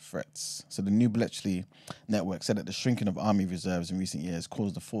deter threats. So the New Bletchley network said that the shrinking of army reserves in recent years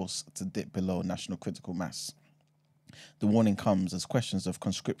caused the force to dip below national critical mass. The warning comes as questions of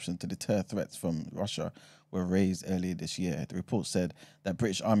conscription to deter threats from Russia were raised earlier this year. The report said that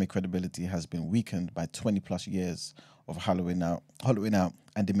British Army credibility has been weakened by 20 plus years of hollowing out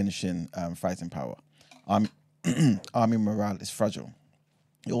and diminishing fighting power. Army morale is fragile.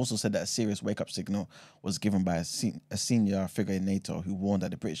 It also said that a serious wake-up signal was given by a senior figure in NATO who warned that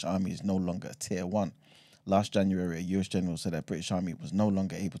the British Army is no longer a tier 1. Last January, a US general said that the British Army was no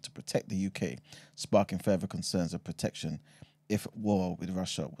longer able to protect the UK, sparking further concerns of protection if war with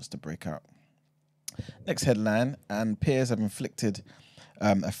Russia was to break out. Next headline, and peers have inflicted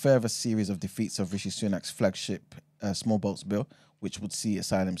a further series of defeats of Rishi Sunak's flagship small boats bill, which would see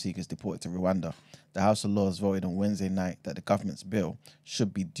asylum seekers deported to Rwanda. The House of Lords voted on Wednesday night that the government's bill should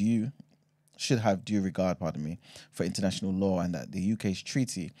have due regard, for international law, and that the UK's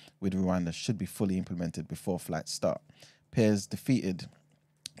treaty with Rwanda should be fully implemented before flights start. Peers defeated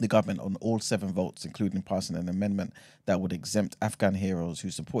the government on all 7 votes, including passing an amendment that would exempt Afghan heroes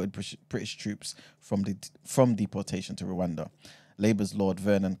who supported British troops from deportation to Rwanda. Labour's Lord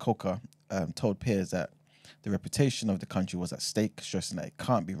Vernon Coker told peers that the reputation of the country was at stake, stressing that it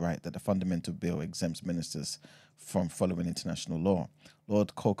can't be right that the fundamental bill exempts ministers from following international law.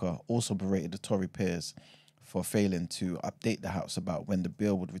 Lord Coker also berated the Tory peers for failing to update the House about when the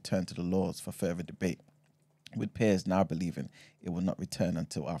bill would return to the Lords for further debate, with peers now believing it will not return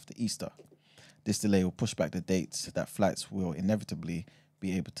until after Easter. This delay will push back the dates that flights will inevitably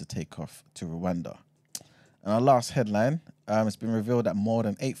be able to take off to Rwanda. And our last headline, it's been revealed that more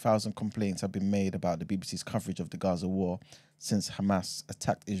than 8,000 complaints have been made about the BBC's coverage of the Gaza war since Hamas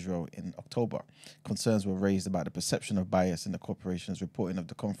attacked Israel in October. Concerns were raised about the perception of bias in the corporation's reporting of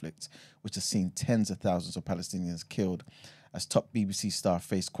the conflict, which has seen tens of thousands of Palestinians killed, as top BBC staff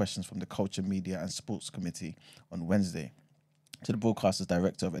faced questions from the Culture, Media and Sports Committee on Wednesday. To the broadcaster's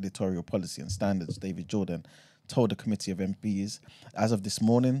director of editorial policy and standards, David Jordan, told the committee of MPs, as of this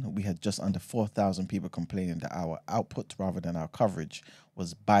morning, we had just under 4,000 people complaining that our output rather than our coverage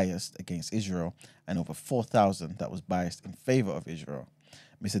was biased against Israel, and over 4,000 that was biased in favour of Israel.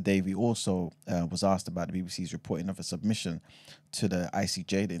 Mr. Davey also was asked about the BBC's reporting of a submission to the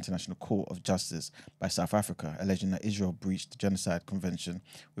ICJ, the International Court of Justice, by South Africa, alleging that Israel breached the Genocide Convention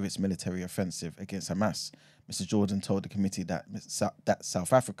with its military offensive against Hamas. Mr. Jordan told the committee that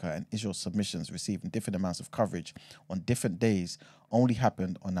South Africa and Israel's submissions receiving different amounts of coverage on different days only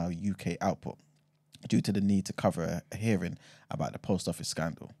happened on our UK output due to the need to cover a hearing about the post office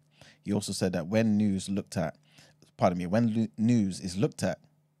scandal. He also said that when news is looked at,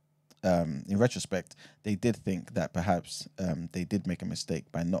 in retrospect, they did think that perhaps they did make a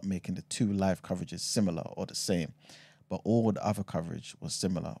mistake by not making the two live coverages similar or the same, but all the other coverage was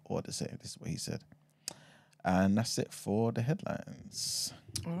similar or the same. This is what he said. And that's it for the headlines.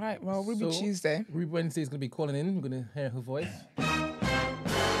 All right, well, Ruby Tuesday. Ruby Wednesday is going to be calling in. We're going to hear her voice.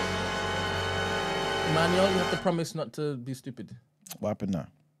 Emmanuel, you have to promise not to be stupid. What happened now?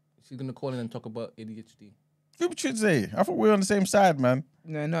 She's going to call in and talk about ADHD. Ruby Tuesday. I thought we were on the same side, man.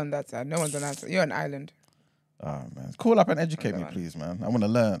 No, not on that side. No one's on that side. You're an island. Oh, man. Call up and educate me, please, man. I want to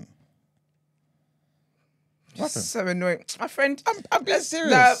learn. So annoying. My friend. I'm being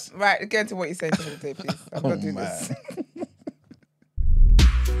serious. No, right, get into what you're saying today, please. I'm not doing this.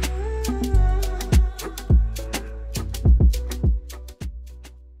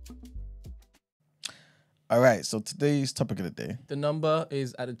 All right, so today's topic of the day. The number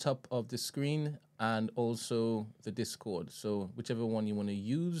is at the top of the screen and also the Discord. So whichever one you want to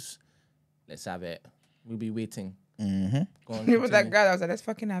use, let's have it. We'll be waiting. Mm-hmm. Go on, Remember that guy that was like, let's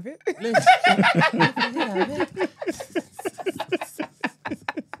fucking have it?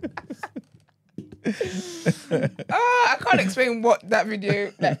 I can't explain what that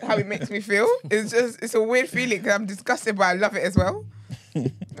video, like how it makes me feel. It's a weird feeling because I'm disgusted, but I love it as well.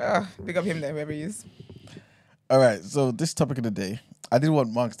 Big up him there, wherever he is. All right, so this topic of the day, I didn't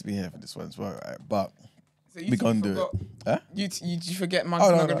want Marks to be here for this one as well, right? But So we're going to do it. Huh? You forget Mark's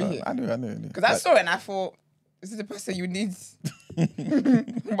not going to be here? I knew. Because I saw it and I thought, this is the person you need.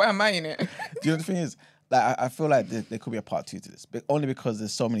 Why am I in it? Do you know the thing is? Like, I feel like there could be a part 2 to this, but only because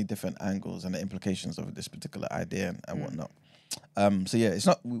there's so many different angles and the implications of this particular idea and whatnot. So yeah, it's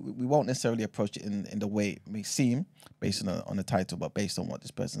not. We won't necessarily approach it in the way it may seem based on the title, but based on what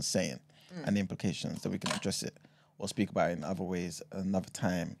this person's saying and the implications, that we can address it or speak about it in other ways another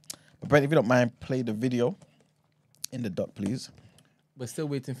time. But Brent, if you don't mind, play the video in the dot, please. We're still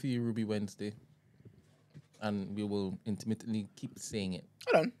waiting for you, Ruby Wednesday, and we will intermittently keep saying it.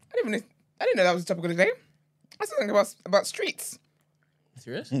 Hold on, I didn't know that was the topic of the day. I was talking about streets.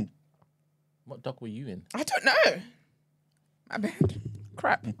 Serious? What doc were you in? I don't know. My bad.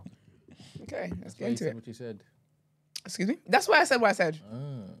 Crap. Okay, let's get into it. What you said. Excuse me? That's why I said what I said. I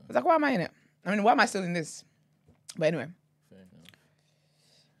was like, why am I in it? I mean, why am I still in this? But anyway. Fair enough.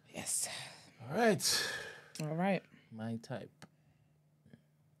 Yes. All right. My type.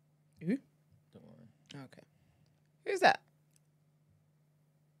 Who? Don't worry. Okay. Who's that?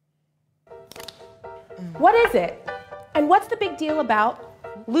 What is it? And what's the big deal about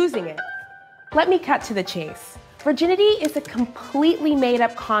losing it? Let me cut to the chase. Virginity is a completely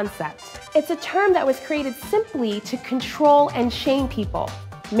made-up concept. It's a term that was created simply to control and shame people,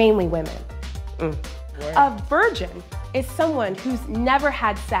 mainly women. A virgin is someone who's never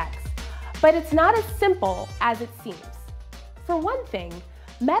had sex, but it's not as simple as it seems. For one thing,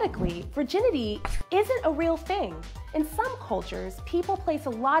 medically, virginity isn't a real thing. In some cultures, people place a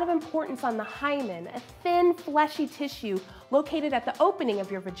lot of importance on the hymen, a thin, fleshy tissue located at the opening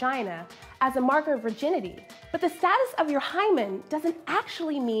of your vagina, as a marker of virginity. But the status of your hymen doesn't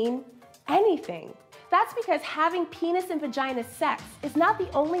actually mean anything. That's because having penis and vagina sex is not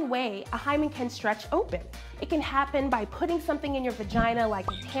the only way a hymen can stretch open. It can happen by putting something in your vagina like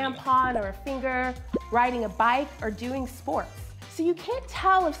a tampon or a finger, riding a bike, or doing sports. So you can't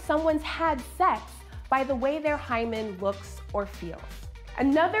tell if someone's had sex by the way their hymen looks or feels.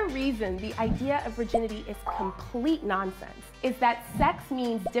 Another reason the idea of virginity is complete nonsense is that sex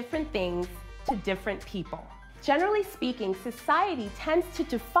means different things to different people. Generally speaking, society tends to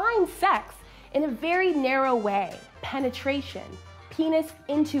define sex in a very narrow way: penetration, penis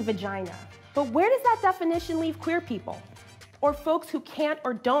into vagina. But where does that definition leave queer people, or folks who can't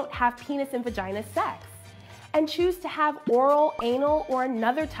or don't have penis and vagina sex, and choose to have oral, anal, or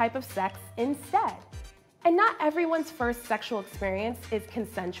another type of sex instead? And not everyone's first sexual experience is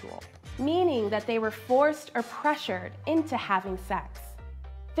consensual, meaning that they were forced or pressured into having sex.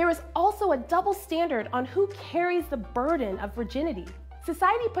 There is also a double standard on who carries the burden of virginity.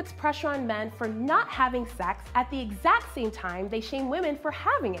 Society puts pressure on men for not having sex at the exact same time they shame women for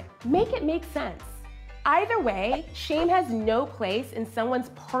having it. Make it make sense. Either way, shame has no place in someone's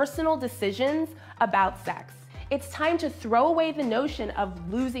personal decisions about sex. It's time to throw away the notion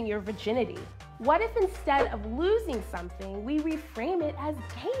of losing your virginity. What if instead of losing something, we reframe it as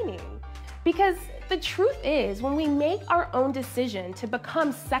gaining? Because the truth is, when we make our own decision to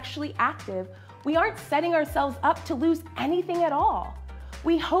become sexually active, we aren't setting ourselves up to lose anything at all.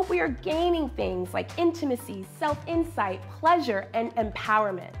 We hope we are gaining things like intimacy, self-insight, pleasure, and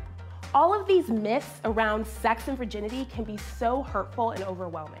empowerment. All of these myths around sex and virginity can be so hurtful and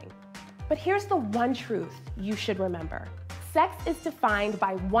overwhelming. But here's the one truth you should remember. Sex is defined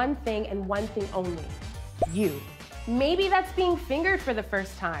by one thing and one thing only: you. Maybe that's being fingered for the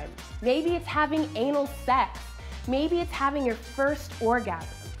first time. Maybe it's having anal sex. Maybe it's having your first orgasm.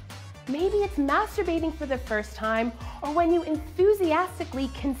 Maybe it's masturbating for the first time, or when you enthusiastically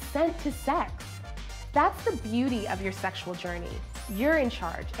consent to sex. That's the beauty of your sexual journey. You're in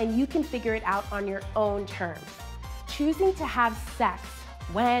charge, and you can figure it out on your own terms. Choosing to have sex,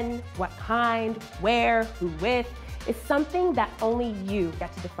 when, what kind, where, who with, is something that only you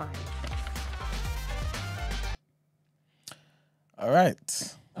get to define. All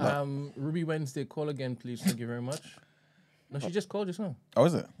right. Ruby Wednesday, call again, please. Thank you very much. No, she just called just now. Oh,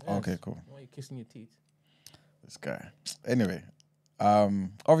 is it? Yes. Okay, cool. Why are you kissing your teeth? This guy. Anyway,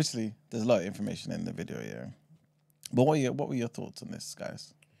 obviously, there's a lot of information in the video, yeah. But what were your thoughts on this,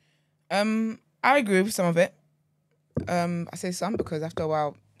 guys? I agree with some of it. I say some because after a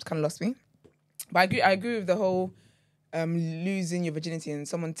while, it's kind of lost me. But I agree with the whole losing your virginity and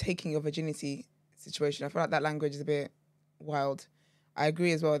someone taking your virginity situation. I feel like that language is a bit wild. I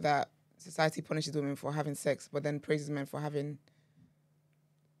agree as well that society punishes women for having sex, but then praises men for having...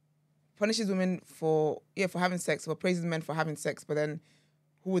 Punishes women for having sex, or praises men for having sex, but then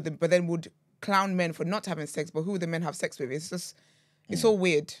would clown men for not having sex, but who would the men have sex with? It's just... It's all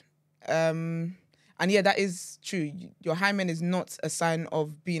weird. And yeah, that is true. Your hymen is not a sign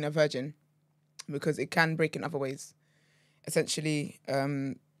of being a virgin because it can break in other ways. Essentially,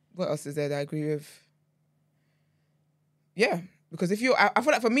 what else is there that I agree with? Yeah, because if you... I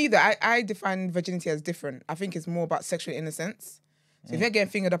feel like for me, that I define virginity as different. I think it's more about sexual innocence. So if you're getting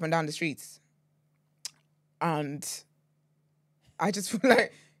fingered up and down the streets, and I just feel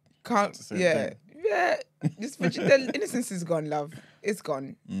like can't... Yeah, just the innocence is gone, love. It's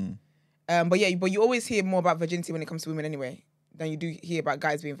gone. But you always hear more about virginity when it comes to women anyway than you do hear about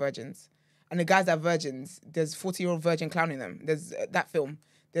guys being virgins. And the guys that are virgins, there's 40-year-old virgin clowning them. There's that film.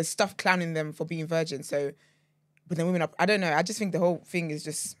 There's stuff clowning them for being virgins. So, but then women are... I don't know. I just think the whole thing is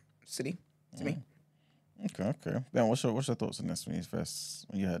just silly to me. Okay. Ben, what's your thoughts on this when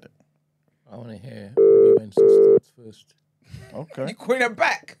you heard it? I want to hear Ruby Wednesday's thoughts first. Okay. You calling her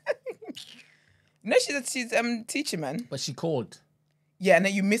back? No, she's teacher, man. But she called. Yeah, and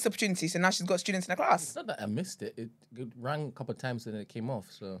then you missed opportunity, so now she's got students in the class. It's not that I missed it. It rang a couple of times and then it came off.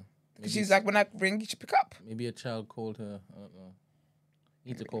 So She's like, when I ring, you should pick up. maybe a child called her. I don't know.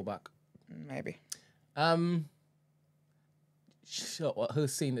 Need to call back. Maybe. Sure, her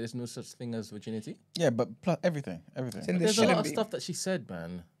saying that there's no such thing as virginity. Yeah, but plus everything. Then But there there's a lot shouldn't of be. stuff that she said,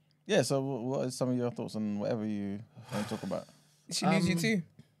 man. Yeah, so what are some of your thoughts on whatever you want to talk about? She lose you too.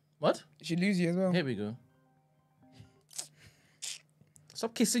 What? She lose you as well. Here we go.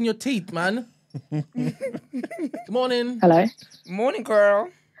 Stop kissing your teeth, man. Good morning. Hello. Morning, girl.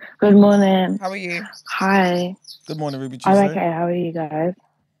 Good morning. How are you? Hi. Good morning, Ruby I'm Tuesday. okay. How are you guys?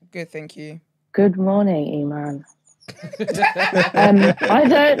 Good, thank you. Good morning, Iman. I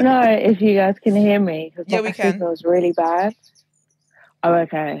don't know if you guys can hear me because Yeah, we can. signal is really bad. Oh,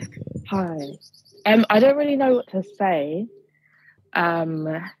 okay. Hi. I don't really know what to say.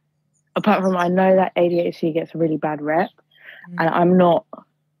 Apart from I know that ADHD gets a really bad rep, and I'm not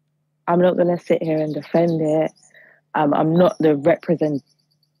going to sit here and defend it. I'm not the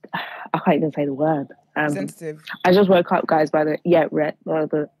I can't even say the word. Representative. I just woke up, guys, by that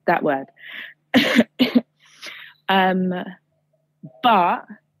word. But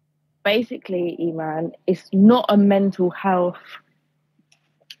basically, Iman, it's not a mental health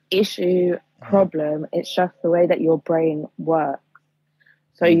issue problem. It's just the way that your brain works.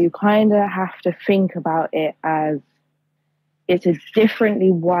 So you kind of have to think about it as it's a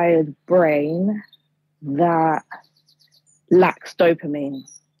differently wired brain that lacks dopamine.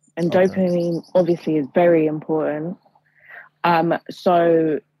 And dopamine obviously is very important.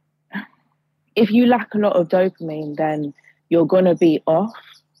 So if you lack a lot of dopamine, then you're going to be off.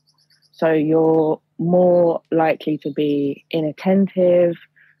 So you're more likely to be inattentive.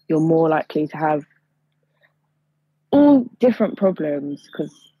 You're more likely to have all different problems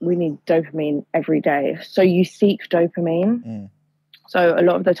because we need dopamine every day. So you seek dopamine. So a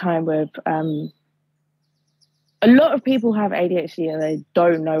lot of the time with a lot of people have ADHD and they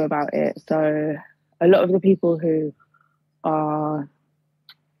don't know about it. So a lot of the people who are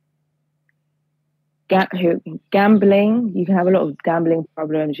gambling, you can have a lot of gambling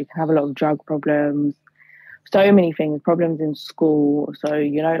problems, you can have a lot of drug problems, so many things, problems in school. So,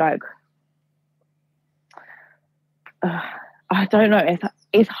 you know, like, I don't know,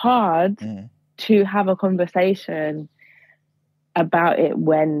 it's hard to have a conversation about it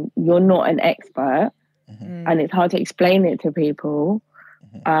when you're not an expert. And it's hard to explain it to people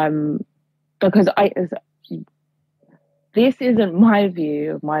because this isn't my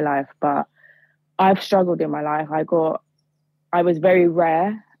view of my life, but I've struggled in my life. I was very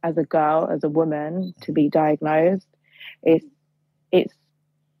rare as a girl, as a woman, to be diagnosed. It's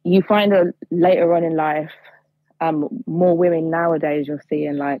you find later on in life, more women nowadays you're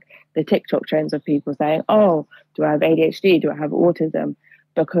seeing like the TikTok trends of people saying, "Oh, do I have ADHD? Do I have autism?"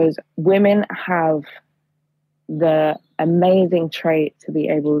 Because women have the amazing trait to be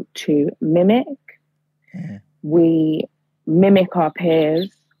able to mimic. We mimic our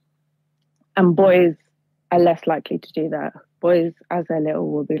peers, and boys are less likely to do that. Boys, as they're little,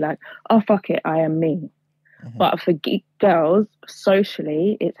 will be like, "Oh, fuck it, I am me." But for girls,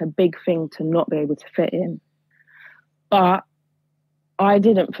 socially, it's a big thing to not be able to fit in. But I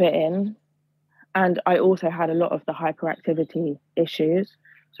didn't fit in, and I also had a lot of the hyperactivity issues,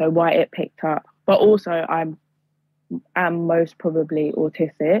 so why it picked up. But also, I'm most probably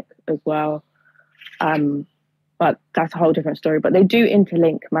autistic as well. But that's a whole different story. But they do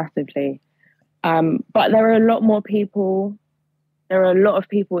interlink massively. But there are a lot of people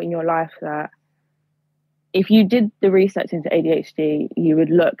in your life that if you did the research into ADHD, you would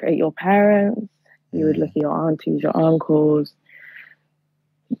look at your parents, you would look at your aunties, your uncles,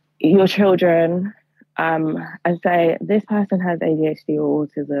 your children, and say, this person has ADHD or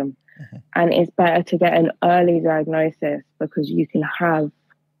autism. And it's better to get an early diagnosis because you can have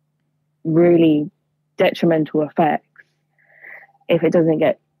really detrimental effects if it doesn't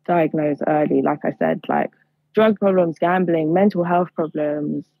get diagnosed early. Like I said, like drug problems, gambling, mental health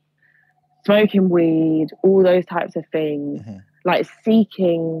problems, smoking weed, all those types of things, like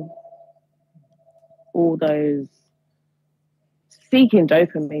seeking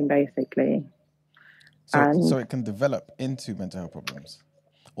dopamine basically. So it can develop into mental health problems?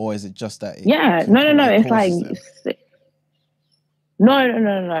 Or is it just that? No. It's like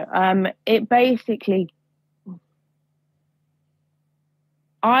no. It basically,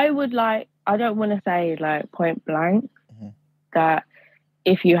 I don't want to say like point blank that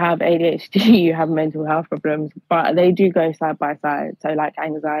if you have ADHD, you have mental health problems, but they do go side by side. So like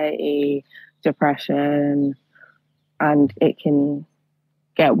anxiety, depression, and it can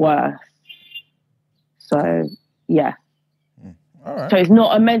get worse. So yeah. All right. So it's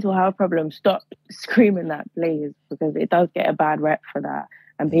not a mental health problem. Stop screaming that, please, because it does get a bad rep for that.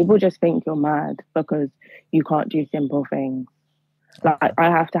 And people just think you're mad because you can't do simple things. Like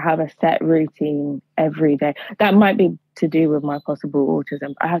I have to have a set routine every day. That might be to do with my possible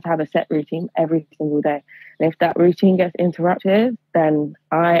autism. I have to have a set routine every single day. And if that routine gets interrupted, then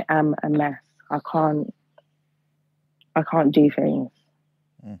I am a mess. I can't do things.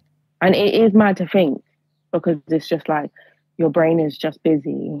 And it is mad to think because it's just like, your brain is just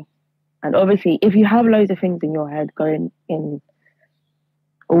busy. And obviously, if you have loads of things in your head going in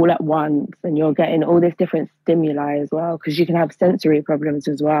all at once and you're getting all this different stimuli as well, because you can have sensory problems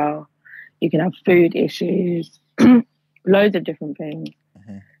as well. You can have food issues, loads of different things.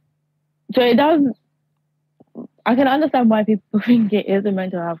 So it does, I can understand why people think it is a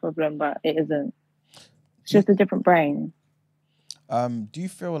mental health problem, but it isn't. It's just a different brain. Do you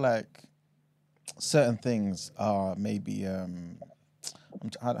feel like certain things are maybe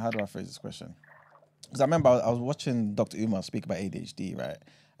how do I phrase this question? Because I remember I was watching Dr. Umar speak about ADHD, right?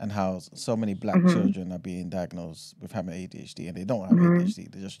 And how so many black children are being diagnosed with having ADHD and they don't have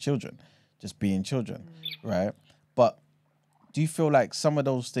ADHD. They're just children, just being children, right? But do you feel like some of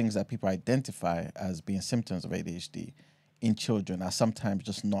those things that people identify as being symptoms of ADHD in children are sometimes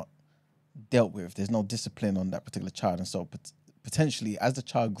just not dealt with? There's no discipline on that particular child. And so potentially as the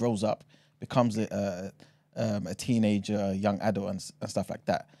child grows up, becomes a teenager, a young adult and stuff like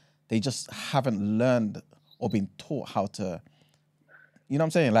that, they just haven't learned or been taught how to, you know what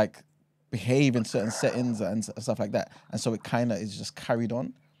I'm saying, like behave in certain settings and stuff like that. And so it kind of is just carried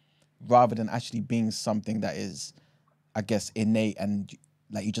on rather than actually being something that is, I guess, innate and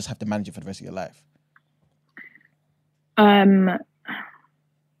like you just have to manage it for the rest of your life.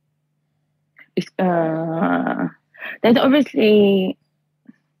 There's obviously,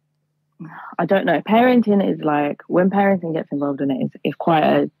 I don't know, parenting is like, when parenting gets involved in it, it's quite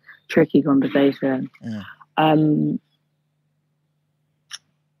a tricky conversation.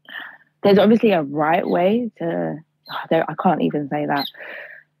 There's obviously a right way to, I can't even say that.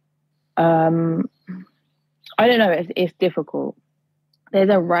 I don't know, it's difficult. There's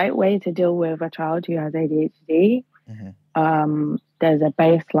a right way to deal with a child who has ADHD. There's a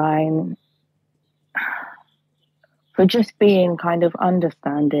baseline for just being kind of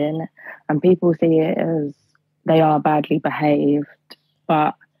understanding, and people see it as they are badly behaved,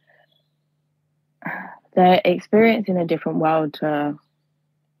 but they're experiencing a different world to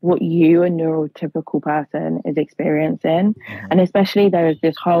what you, a neurotypical person, is experiencing. And especially there is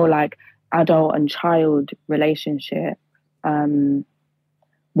this whole like adult and child relationship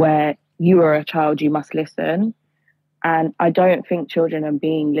where you are a child, you must listen. And I don't think children are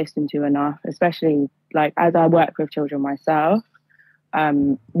being listened to enough, especially like as I work with children myself.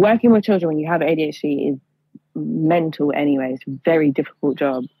 Working with children when you have ADHD is mental anyway. It's a very difficult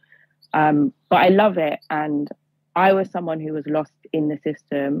job. But I love it. And I was someone who was lost in the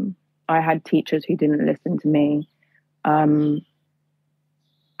system. I had teachers who didn't listen to me. And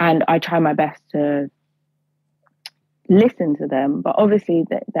I try my best to listen to them. But obviously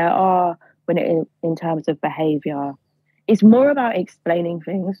there are, in terms of behavior, it's more about explaining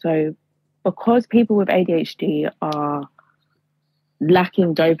things. So because people with ADHD are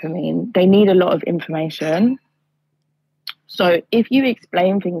lacking dopamine, they need a lot of information. So if you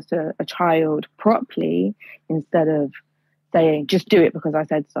explain things to a child properly, instead of saying, just do it because I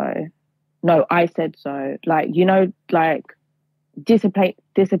said so. No, I said so. Like, you know, like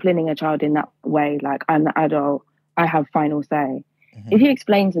disciplining a child in that way, like I'm the adult, I have final say. If you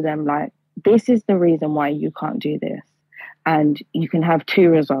explain to them, like, this is the reason why you can't do this, and you can have two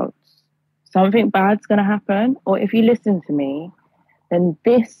results. Something bad's going to happen, or if you listen to me, then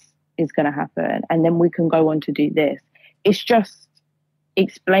this is going to happen, and then we can go on to do this. It's just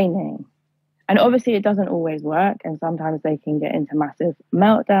explaining. And obviously it doesn't always work, and sometimes they can get into massive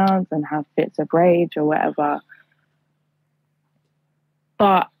meltdowns and have fits of rage or whatever.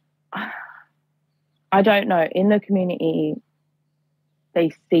 But I don't know, in the community,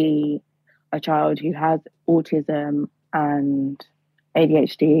 they see a child who has autism and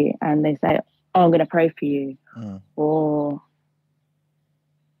ADHD and they say, oh, I'm going to pray for you. Or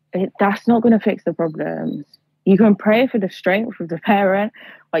that's not going to fix the problems. You can pray for the strength of the parent,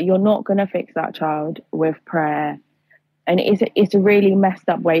 but you're not going to fix that child with prayer. And it's a really messed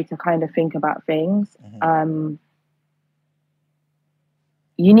up way to kind of think about things.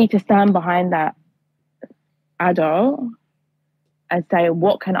 You need to stand behind that adult and say,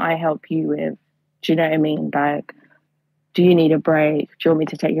 what can I help you with? Do you know what I mean? Like, do you need a break? Do you want me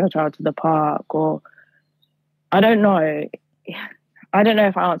to take your child to the park? Or I don't know. I don't know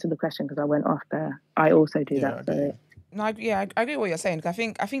if I answered the question because I went off there. I also do that. So. No, I agree with what you're saying. I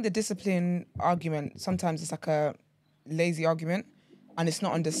think the discipline argument, sometimes it's like a lazy argument, and it's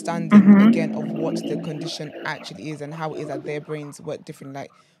not understanding again of what the condition actually is and how it is that their brains work differently.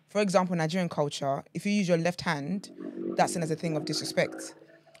 Like, for example, Nigerian culture, if you use your left hand, that's seen as a thing of disrespect.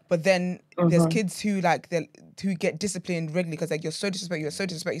 But then there's kids who who get disciplined regularly because like you're so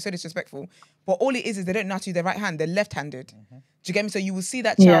disrespectful. But all it is they don't know how to use their right hand, they're left-handed. Do you get me? So you will see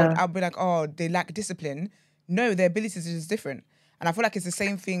that child, I'll be like, oh, they lack discipline. No, their abilities are just different. And I feel like it's the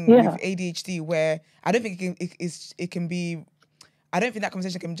same thing with ADHD, where I don't think it can be. I don't think that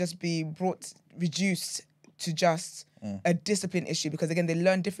conversation can just be reduced to just a discipline issue, because again, they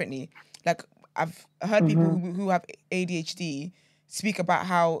learn differently. Like I've heard people who have ADHD speak about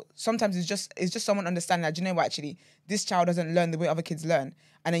how sometimes it's just someone understanding that, you know what, actually, this child doesn't learn the way other kids learn.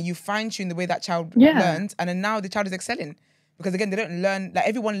 And then you fine tune the way that child learns, and then now the child is excelling. Because again, they don't learn, like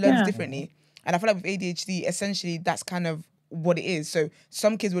everyone learns differently. And I feel like with ADHD, essentially, that's kind of what it is. So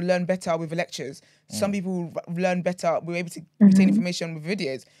some kids will learn better with lectures. Some people learn better, we're able to retain information with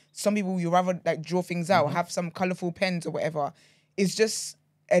videos. Some people, you rather like draw things out, have some colourful pens or whatever. It's just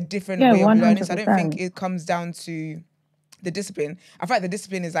a different way of 100%. Learning. So I don't think it comes down to the discipline. I feel like the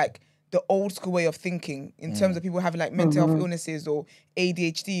discipline is like the old school way of thinking in terms of people having like mental health illnesses or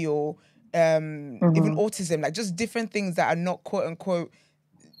ADHD or even autism, like just different things that are not quote unquote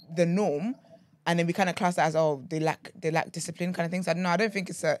the norm. And then we kind of class that as, oh, they lack discipline kind of things. I don't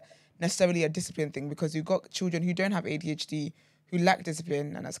think it's necessarily a discipline thing, because you've got children who don't have ADHD who lack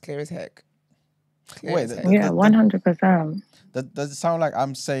discipline, and that's clear as heck. Wait, 100%. Does it sound like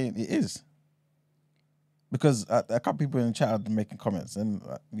I'm saying it is? Because a couple people in the chat are making comments, and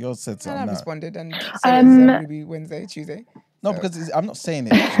yours said something. And I responded and said it's maybe Wednesday, Tuesday. No, because I'm not saying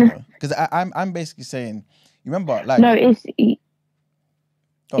it. Because I'm basically saying You remember, like No, it's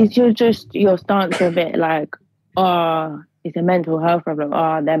go on. your stance a bit like, oh, it's a mental health problem.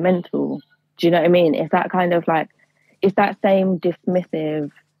 Oh, they're mental. Do you know what I mean? It's that kind of like, it's that same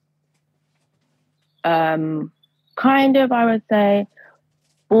dismissive, kind of, I would say,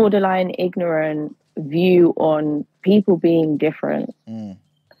 borderline ignorant view on people being different.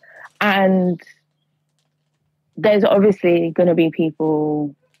 And there's obviously going to be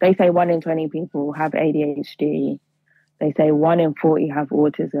people, they say 1 in 20 people have ADHD. They say 1 in 40 have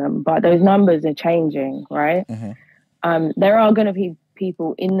autism, but those numbers are changing, right? There are going to be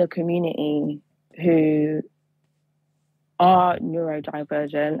people in the community who are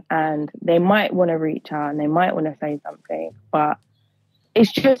neurodivergent and they might want to reach out and they might want to say something, but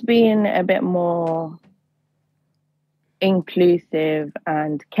it's just being a bit more inclusive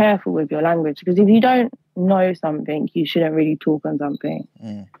and careful with your language, because if you don't know something, you shouldn't really talk on something.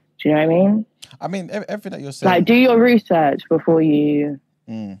 Do you know what I mean? I mean, everything that you're saying. Like, do your research before you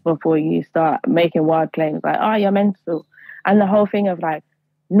start making wild claims like, oh, you're mental. And the whole thing of like,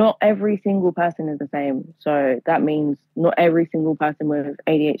 not every single person is the same. So that means not every single person with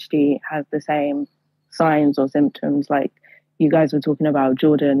ADHD has the same signs or symptoms. Like you guys were talking about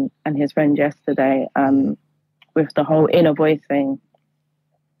Jordan and his friend yesterday, with the whole inner voice thing.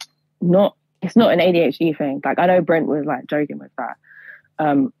 It's not an ADHD thing. Like I know Brent was like joking with that.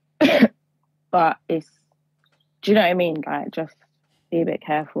 But do you know what I mean? Like just be a bit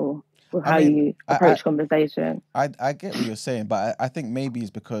careful with how you approach conversation. I get what you're saying, but I think maybe it's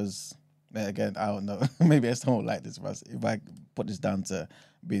because, again, I don't know. Maybe I don't like this if I put this down to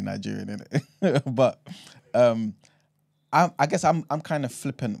being Nigerian, innit? But I guess I'm kind of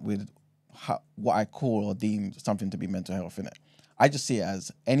flippant with what I call or deem something to be mental health, innit? I just see it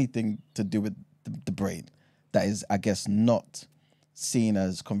as anything to do with the brain that is, I guess, not seen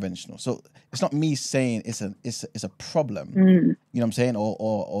as conventional. So it's not me saying it's a problem, you know what I'm saying,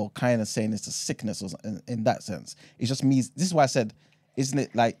 or kind of saying it's a sickness or in that sense. It's just me. This is why I said, isn't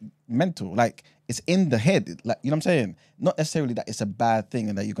it like mental? Like it's in the head, like, you know what I'm saying? Not necessarily that it's a bad thing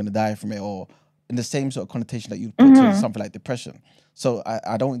and that you're gonna die from it, or in the same sort of connotation that you put to something like depression. So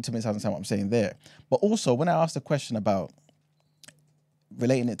I don't want to misunderstand what I'm saying there. But also when I asked the question about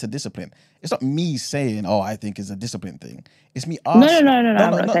relating it to discipline, it's not me saying, oh, I think it's a discipline thing. It's me asking. No, I'm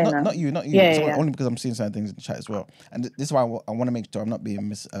not saying that. Not you. Yeah. Only because I'm seeing certain things in the chat as well. And this is why I want to make sure I'm not being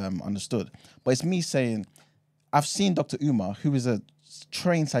misunderstood. But it's me saying, I've seen Dr. Umar, who is a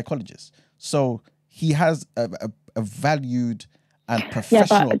trained psychologist. So he has a valued and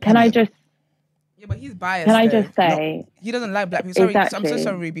professional Yeah, but can I just... Yeah, but he's biased. Can I just say... He doesn't like black people. Sorry, exactly. I'm so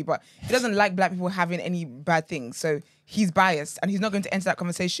sorry, Ruby, but he doesn't like black people having any bad things. So he's biased, and he's not going to enter that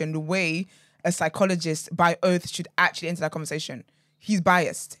conversation the way a psychologist by oath should actually enter that conversation. He's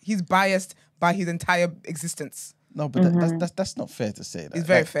biased. He's biased by his entire existence. No, but that's not fair to say that. It's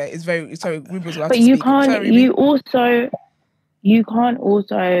very fair. It's very... Sorry, Ruby was allowed but to you speak. can't... Sorry, you can't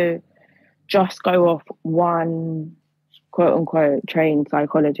also just go off one quote-unquote trained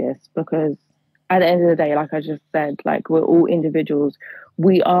psychologist, because at the end of the day, like I just said, like we're all individuals.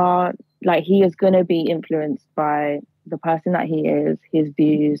 We are, like, he is going to be influenced by the person that he is, his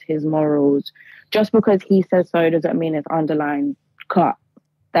views, his morals. Just because he says so doesn't mean it's underlined cut.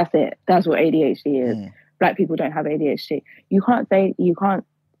 That's it. That's what ADHD is. Black people don't have ADHD. You can't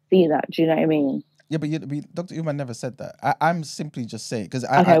see that. Do you know what I mean? Yeah, but Dr. Umar never said that. I'm simply just saying, because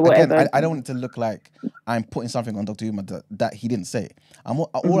Okay, I don't want it to look like I'm putting something on Dr. Umar that he didn't say.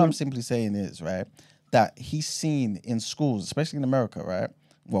 All I'm simply saying is, right, that he's seen in schools, especially in America, right?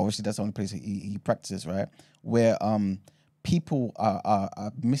 Well, obviously that's the only place he practices, right? Where people are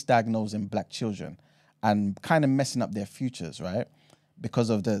misdiagnosing black children and kind of messing up their futures, right? Because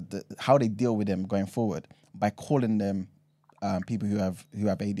of the how they deal with them going forward by calling them people who have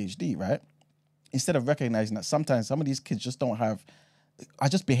ADHD, right? Instead of recognizing that sometimes some of these kids just are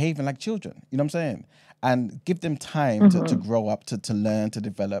just behaving like children, you know what I'm saying? And give them time to grow up, to learn, to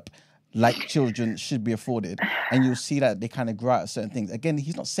develop like children should be afforded. And you'll see that they kind of grow out of certain things. Again,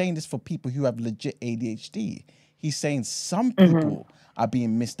 he's not saying this for people who have legit ADHD. He's saying some people are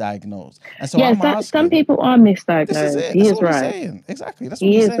being misdiagnosed. And so I'm asking, some people are misdiagnosed. This is it. He That's is what right. he's saying. Exactly. That's what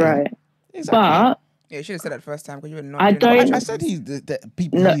He he's is saying. right. Exactly. But yeah, you should have said that the first time, because you were not. I don't. I said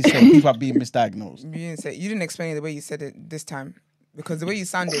people are being misdiagnosed. You didn't explain it the way you said it this time, because the way you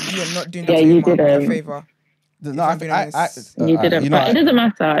sounded, you were not doing Yeah, Dr. you Umar a didn't. favor. No, you didn't. But it doesn't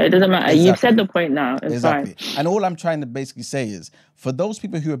matter. It doesn't matter. Exactly. You've said the point now. It's fine. And all I'm trying to basically say is, for those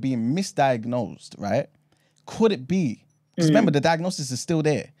people who are being misdiagnosed, right? Could it be? Because remember, the diagnosis is still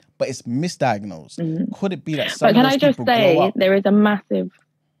there, but it's misdiagnosed. Could it be that some But can of those I just people grow say up? there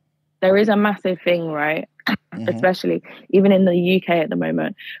is a massive thing, right? especially even in the UK at the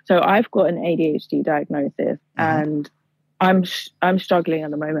moment. So I've got an ADHD diagnosis, and I'm struggling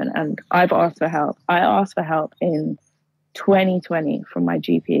at the moment, and I've asked for help. I asked for help in 2020 from my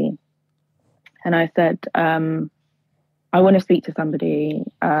GP, and I said, I want to speak to somebody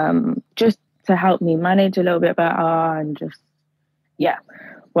just to help me manage a little bit better and just,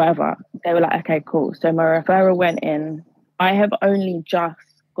 whatever. They were like, okay, cool. So my referral went in. I have only just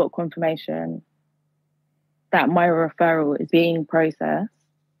got confirmation that my referral is being processed.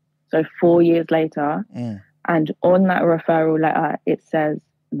 So 4 years later, and on that referral letter, it says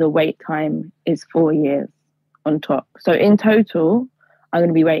the wait time is 4 years on top. So in total, I'm going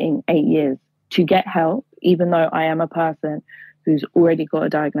to be waiting 8 years to get help, even though I am a person who's already got a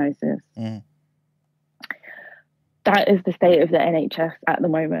diagnosis. That is the state of the NHS at the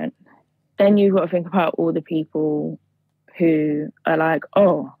moment. Then you've got to think about all the people who are like,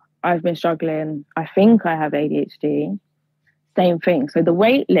 oh, I've been struggling. I think I have ADHD. Same thing. So the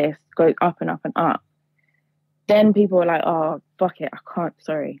wait list goes up and up and up. Then people are like, oh, fuck it. I can't,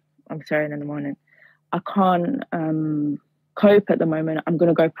 I'm sorry in the morning. I can't cope at the moment. I'm going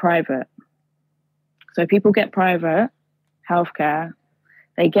to go private. So people get private healthcare.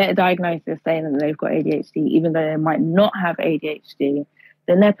 They get a diagnosis saying that they've got ADHD, even though they might not have ADHD.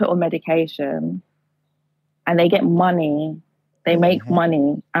 Then they're put on medication and they get money. They make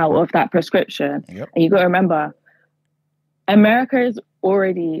money out of that prescription. And you've got to remember, America is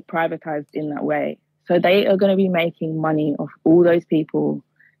already privatized in that way. So they are going to be making money off all those people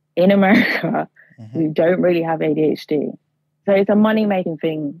in America who don't really have ADHD. So it's a money-making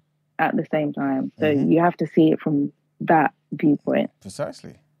thing at the same time. So you have to see it from that viewpoint.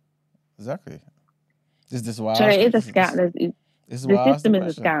 Precisely. Exactly. This is why. So it is a scam. The system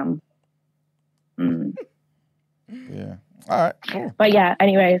is a scam. Yeah. All right. Cool. But yeah.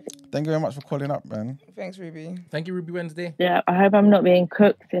 Anyways. Thank you very much for calling up, man. Thanks, Ruby. Thank you, Ruby Wednesday. Yeah. I hope I'm not being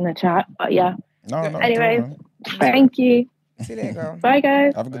cooked in the chat. But yeah. No. Anyways. Thank you. See you later, girl. Bye,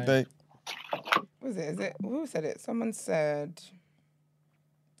 guys. Have a good day. What was it? Is it? Who said it? Someone said.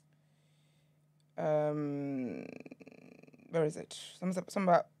 Where is it? Something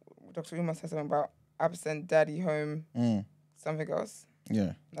about Dr. Umar said something about absent daddy home. Something else.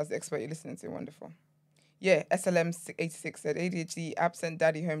 Yeah. That's the expert you're listening to. Wonderful. Yeah, SLM86 said ADHD absent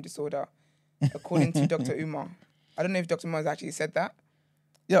daddy home disorder, according to Dr. Umar. I don't know if Dr. Umar has actually said that.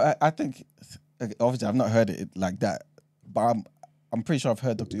 Yeah, I think obviously I've not heard it like that, but I'm pretty sure I've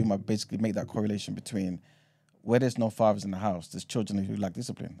heard Dr. Umar basically make that correlation between where there's no fathers in the house, there's children who lack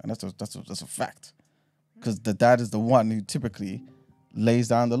discipline, and that's a fact. Because the dad is the one who typically lays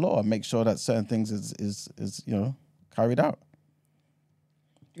down the law and makes sure that certain things is carried out.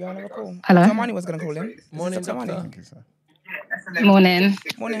 Do you want to have a call? Hello. Somebody was going to call him. Morning, Dr. doctor. Thank you, sir. Morning.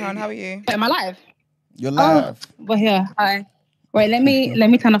 Morning, Han. How are you? Am I live? You're live. Oh, we're here. Hi. Wait, let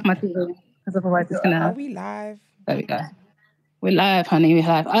me turn off my TV because otherwise it's Are gonna. we live? There we go. We're live, honey. We're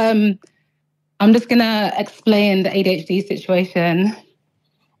live. I'm just gonna explain the ADHD situation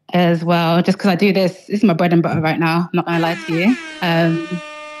as well, just because I do this. This is my bread and butter right now. I'm not gonna lie to you.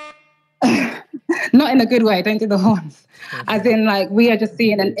 Not in a good way. Don't do the horns. As in, like, we are just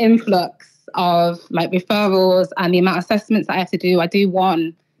seeing an influx of like referrals and the amount of assessments that I have to do. I do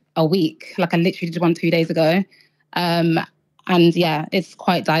one a week. Like I literally did one 2 days ago. And yeah, it's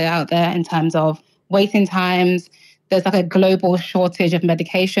quite dire out there in terms of waiting times. There's like a global shortage of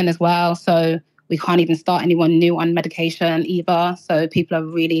medication as well. So we can't even start anyone new on medication either. So people are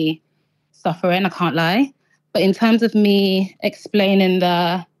really suffering, I can't lie. But in terms of me explaining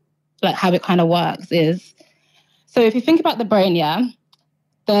how it kind of works is, so if you think about the brain,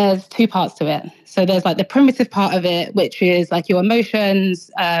 there's two parts to it. So there's like the primitive part of it, which is like your emotions,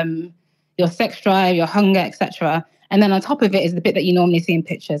 your sex drive, your hunger, etc. And then on top of it is the bit that you normally see in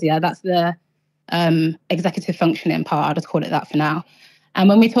pictures. Yeah, that's the executive functioning part. I'll just call it that for now. And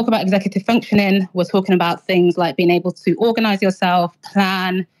when we talk about executive functioning, we're talking about things like being able to organize yourself,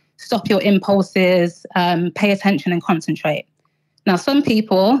 plan, stop your impulses, pay attention and concentrate. Now, some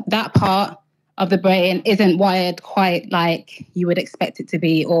people, that part of the brain isn't wired quite like you would expect it to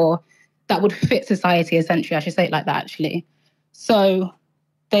be, or that would fit society, essentially. I should say it like that, actually. So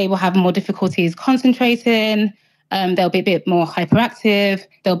they will have more difficulties concentrating. They'll be a bit more hyperactive.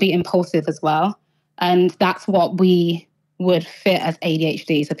 They'll be impulsive as well. And that's what we would fit as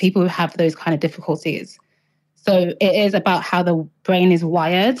ADHD. So people who have those kind of difficulties. So it is about how the brain is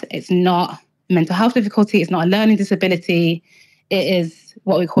wired. It's not mental health difficulty. It's not a learning disability. It is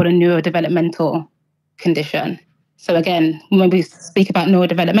what we call a neurodevelopmental condition. So again, when we speak about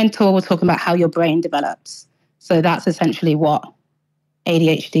neurodevelopmental, we're talking about how your brain develops. So that's essentially what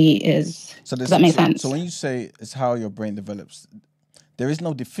ADHD is. Does that make sense? So when you say it's how your brain develops, there is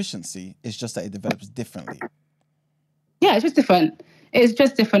no deficiency. It's just that it develops differently. Yeah, it's just different. It's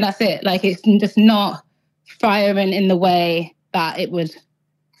just different. That's it. Like, it's just not firing in the way that it would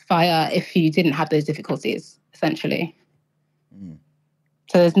fire if you didn't have those difficulties, essentially.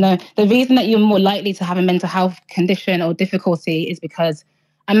 So the reason that you're more likely to have a mental health condition or difficulty is because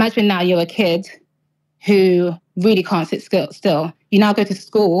imagine now you're a kid who really can't sit still. You now go to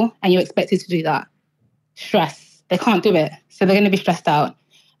school and you're expected to do that. Stress. They can't do it. So they're going to be stressed out.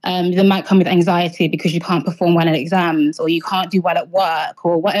 They might come with anxiety because you can't perform well in exams or you can't do well at work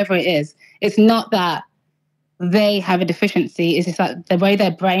or whatever it is. It's not that they have a deficiency. It's just that the way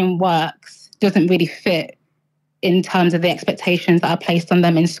their brain works doesn't really fit in terms of the expectations that are placed on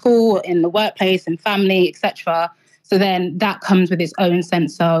them in school, in the workplace, in family, etc. So then that comes with its own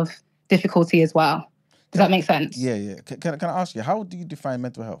sense of difficulty as well. Does that make sense? Yeah. Can I ask you, how do you define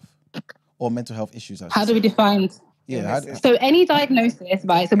mental health or mental health issues? How do we define? Yeah. So any diagnosis,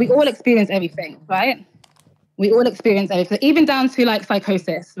 right? So we all experience everything, right? We all experience everything, even down to like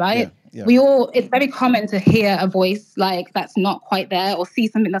psychosis, right? Yeah. It's very common to hear a voice like that's not quite there or see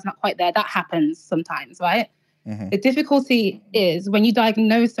something that's not quite there. That happens sometimes, right? Mm-hmm. The difficulty is when you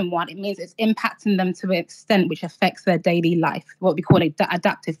diagnose someone, it means it's impacting them to an extent which affects their daily life, what we call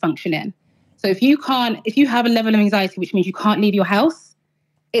adaptive functioning. So if you have a level of anxiety, which means you can't leave your house,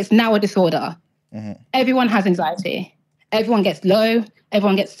 it's now a disorder. Mm-hmm. Everyone has anxiety. Everyone gets low.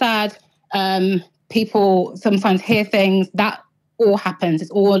 Everyone gets sad. People sometimes hear things. That all happens.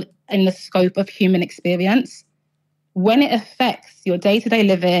 It's all in the scope of human experience. When it affects your day-to-day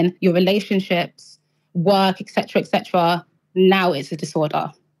living, your relationships, work, etc., now it's a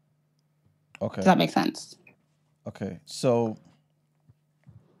disorder. Okay. Does that make sense? Okay. So,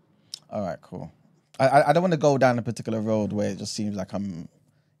 all right, cool. I don't want to go down a particular road where it just seems like I'm,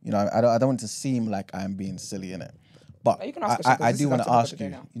 I don't want to seem like I'm being silly in it. But you can ask I do want to ask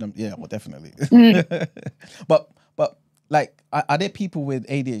you, yeah, well, definitely. But like, are there people with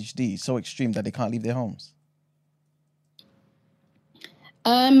ADHD so extreme that they can't leave their homes?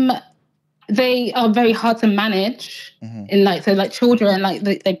 They are very hard to manage. In like children, like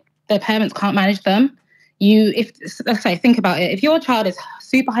their parents can't manage them. Think about it. If your child is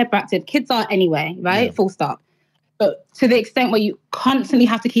super hyperactive, kids are anyway, right? Yeah. Full stop. But to the extent where you constantly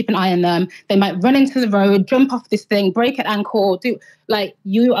have to keep an eye on them, they might run into the road, jump off this thing, break an ankle,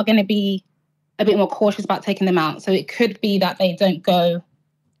 you are going to be a bit more cautious about taking them out. So it could be that they don't go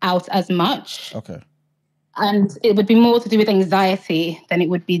out as much. Okay. And it would be more to do with anxiety than it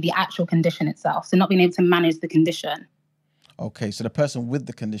would be the actual condition itself. So not being able to manage the condition. Okay, so the person with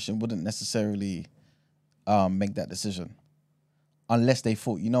the condition wouldn't necessarily make that decision unless they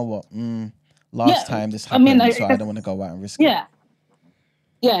thought, you know what, last time this happened, so I don't want to go out and risk it.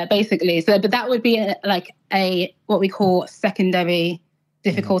 Yeah, basically. So, but that would be a what we call secondary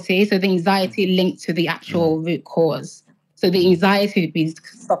difficulty. So the anxiety linked to the actual root cause. So the anxiety would be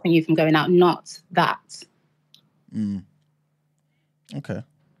stopping you from going out, not that. Okay,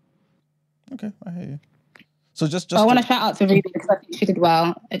 I hear you. So just I want to shout out to Ruby because I think she did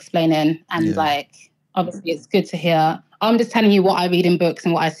well explaining, and obviously it's good to hear. I'm just telling you what I read in books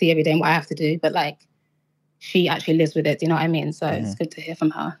and what I see every day and what I have to do, but she actually lives with it. Do you know what I mean? So it's good to hear from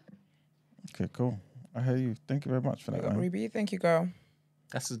her. Okay, cool. I hear you. Thank you very much for that, man. Ruby, thank you, girl.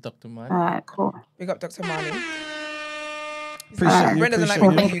 That's Dr. Mani. All right, cool. Big up, Dr. Mani. Appreciate you. Brenda doesn't like me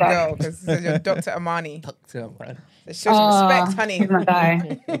calling you girl because you're Dr. Amani. Dr. Amani. It shows respect, honey. He's my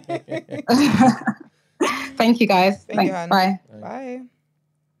guy. Thank you, guys. Thank you, Bye. Bye.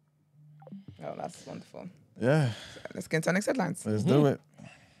 Oh, that's wonderful. Yeah. So let's get into our next headlines. Let's do it.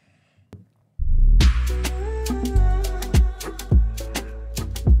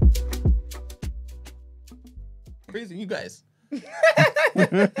 Praising you guys.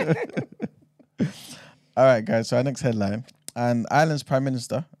 All right, guys. So our next headline. And Ireland's Prime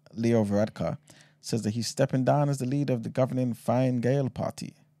Minister, Leo Varadkar, says that he's stepping down as the leader of the governing Fine Gael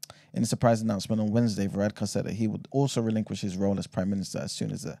party. In a surprise announcement on Wednesday, Varadkar said that he would also relinquish his role as Prime Minister as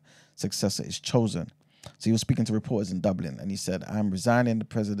soon as a successor is chosen. So he was speaking to reporters in Dublin, and he said, "I'm resigning the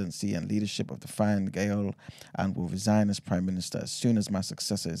presidency and leadership of the Fine Gael and will resign as Prime Minister as soon as my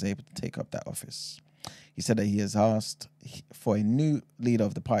successor is able to take up that office." He said that he has asked for a new leader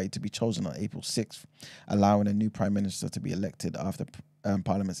of the party to be chosen on April 6th, allowing a new Prime Minister to be elected after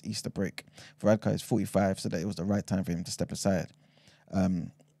Parliament's Easter break. Varadkar is 45, so that it was the right time for him to step aside.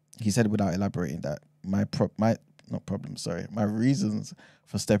 He said without elaborating that my not problems, sorry. My reasons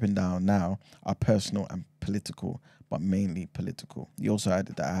for stepping down now are personal and political, but mainly political. He also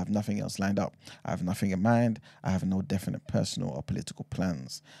added that I have nothing else lined up. I have nothing in mind. I have no definite personal or political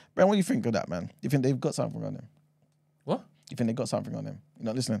plans. Brent, what do you think of that, man? Do you think they've got something on him? What? Do you think they got something on him? You're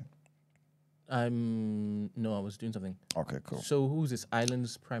not listening? No, I was doing something. Okay, cool. So who's this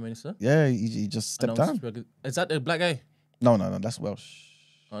island's prime minister? Yeah, he just stepped down. Is that the black guy? No, that's Welsh.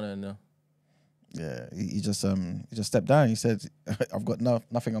 Oh no. Yeah, he just stepped down. He said, "I've got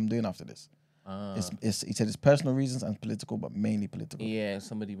nothing I'm doing after this." He said it's personal reasons and political, but mainly political. Yeah,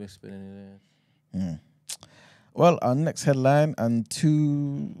 somebody whispered in there. Well, our next headline and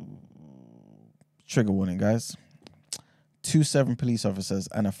 2 trigger warning, guys. 2 Severn police officers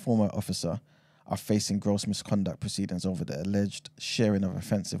and a former officer are facing gross misconduct proceedings over the alleged sharing of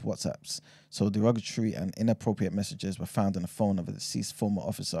offensive WhatsApps. So derogatory and inappropriate messages were found on the phone of a deceased former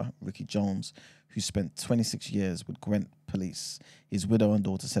officer, Ricky Jones, who spent 26 years with Gwent Police. His widow and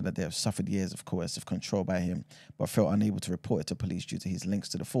daughter said that they have suffered years of coercive control by him, but felt unable to report it to police due to his links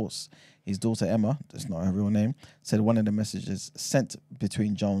to the force. His daughter Emma, that's not her real name, said one of the messages sent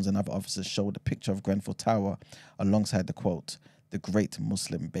between Jones and other officers showed a picture of Grenfell Tower alongside the quote, "The Great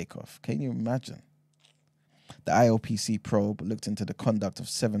Muslim Bake-Off." Can you imagine? The IOPC probe looked into the conduct of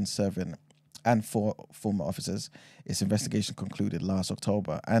 7 Severn and 4 former officers. Its investigation concluded last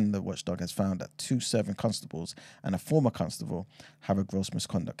October, and the watchdog has found that 2 Severn constables and a former constable have a gross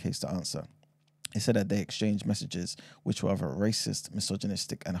misconduct case to answer. It said that they exchanged messages which were of a racist,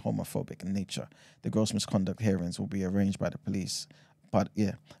 misogynistic, and homophobic nature. The gross misconduct hearings will be arranged by the police,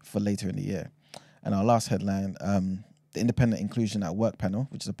 for later in the year. And our last headline, the Independent Inclusion at Work panel,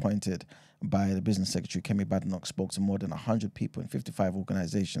 which is appointed by the Business Secretary, Kemi Badenoch, spoke to more than 100 people in 55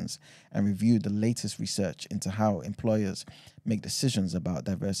 organizations and reviewed the latest research into how employers make decisions about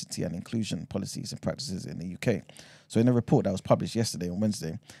diversity and inclusion policies and practices in the UK. So in a report that was published yesterday on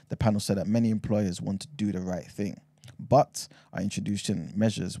Wednesday, the panel said that many employers want to do the right thing, but are introducing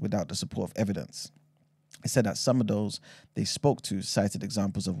measures without the support of evidence. It said that some of those they spoke to cited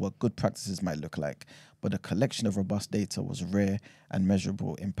examples of what good practices might look like, but the collection of robust data was rare and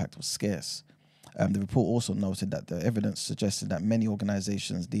measurable impact was scarce. The report also noted that the evidence suggested that many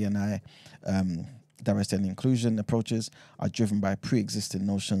organizations, D&I, diversity and inclusion approaches are driven by pre-existing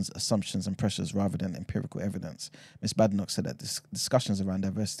notions, assumptions and pressures rather than empirical evidence. Ms. Badenoch said that discussions around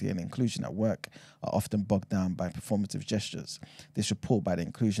diversity and inclusion at work are often bogged down by performative gestures. This report by the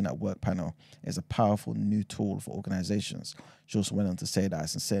Inclusion at Work panel is a powerful new tool for organizations. She also went on to say that I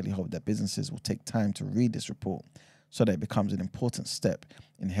sincerely hope that businesses will take time to read this report so that it becomes an important step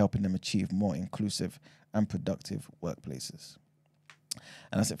in helping them achieve more inclusive and productive workplaces.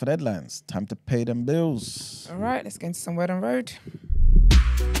 And that's it for the headlines. Time to pay them bills. All right, let's get into some word on road.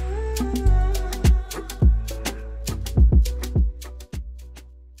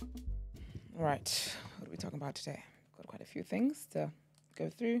 All right, what are we talking about today? Got quite a few things to go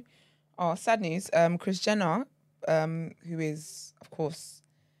through. Oh, sad news. Kris Jenner, who is, of course,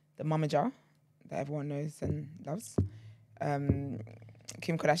 the momager that everyone knows and loves,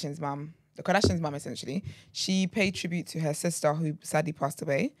 Kim Kardashian's mum, the Kardashians' mum, essentially, she paid tribute to her sister who sadly passed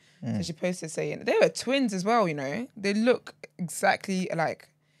away. So she posted saying, they were twins as well, you know. They look exactly alike.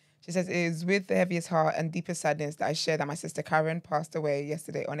 She says, it is with the heaviest heart and deepest sadness that I share that my sister Karen passed away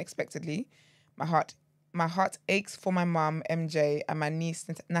yesterday unexpectedly. My heart aches for my mum, MJ, and my niece,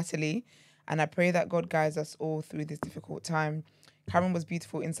 Natalie, and I pray that God guides us all through this difficult time. Karen was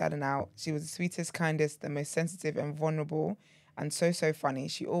beautiful inside and out. She was the sweetest, kindest, the most sensitive and vulnerable, and so funny.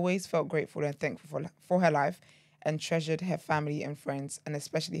 She always felt grateful and thankful for her life and treasured her family and friends, and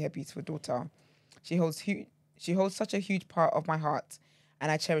especially her beautiful daughter. She holds such a huge part of my heart,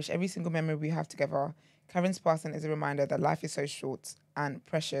 and I cherish every single memory we have together. Karen's passing is a reminder that life is so short and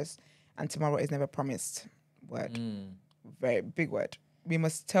precious, and tomorrow is never promised. Word. Very big word. We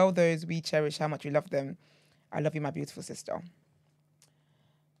must tell those we cherish how much we love them. I love you, my beautiful sister.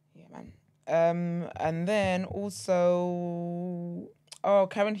 Yeah, man. And then also,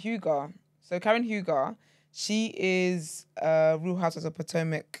 Karen Huger. So Karen Huger, she is Real Housewives of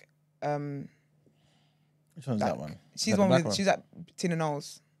Potomac. Which one's that one? She's one. She's at Tina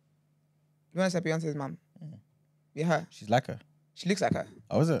Knowles. You want to say Beyonce's mum? Yeah, her. She's like her. She looks like her.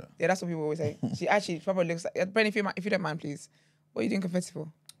 Oh, is it? Yeah, that's what people always say. She actually probably looks like. Brenny, if you don't mind, please. What are you doing confetti for?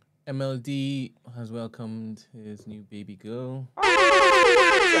 MLD has welcomed his new baby girl.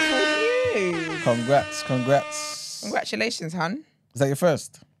 Congrats. Congratulations, hun. Is that your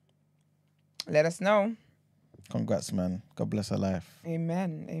first? Let us know. Congrats, man. God bless her life.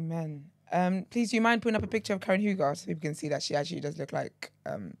 Amen. Please, do you mind putting up a picture of Karen Huger so people can see that she actually does look like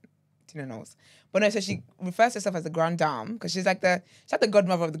Tina Knowles. But no, so she refers to herself as the Grande Dame because she's like the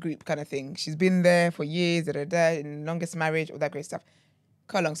godmother of the group kind of thing. She's been there for years, in longest marriage, all that great stuff.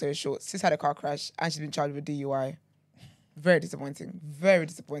 Cut long story short, she's had a car crash and she's been charged with DUI. Very disappointing. Very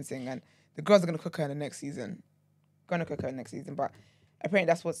disappointing. And the girls are going to cook her in the next season. But apparently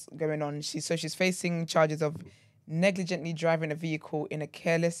that's what's going on. She's facing charges of negligently driving a vehicle in a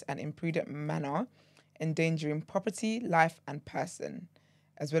careless and imprudent manner, endangering property, life, and person,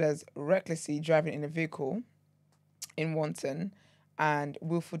 as well as recklessly driving in a vehicle in wanton and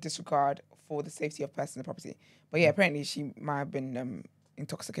willful disregard for the safety of person and property. But yeah, apparently she might have been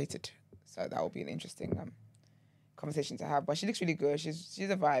intoxicated. So that will be an interesting conversation to have. But she looks really good. She's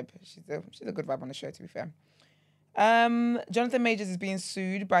a vibe. She's a good vibe on the show, to be fair. Jonathan Majors is being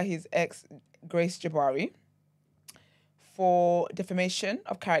sued by his ex, Grace Jabari, for defamation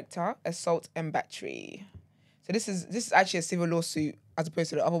of character, assault, and battery. So this is actually a civil lawsuit as opposed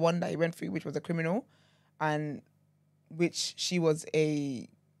to the other one that he went through, which was a criminal, and which she was a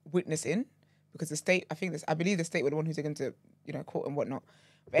witness in, because the state, I believe the state were the one who's taken to court and whatnot.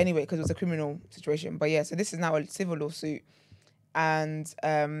 But anyway, because it was a criminal situation. But yeah, so this is now a civil lawsuit, and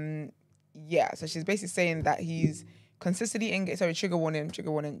so she's basically saying that he's consistently engaged. Sorry, trigger warning,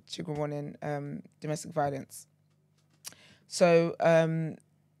 domestic violence. So the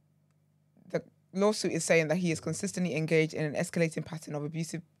lawsuit is saying that he is consistently engaged in an escalating pattern of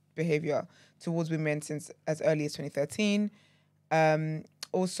abusive behavior towards women since as early as 2013.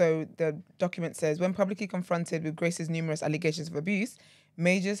 Also, the document says, when publicly confronted with Grace's numerous allegations of abuse,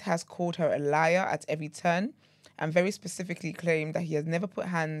 Majors has called her a liar at every turn and very specifically claimed that he has never put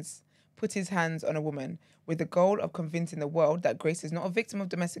his hands on a woman with the goal of convincing the world that Grace is not a victim of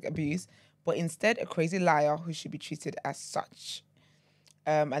domestic abuse, but instead a crazy liar who should be treated as such.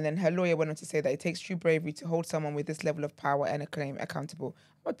 And then her lawyer went on to say that it takes true bravery to hold someone with this level of power and acclaim accountable.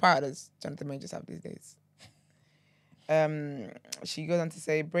 What power does Jonathan Majors have these days? She goes on to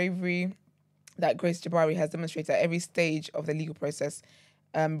say bravery that Grace Jabari has demonstrated at every stage of the legal process.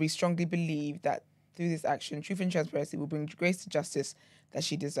 We strongly believe that through this action, truth and transparency will bring Grace to justice that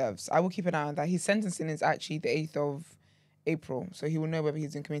she deserves. I will keep an eye on that. His sentencing is actually the 8th of April, so he will know whether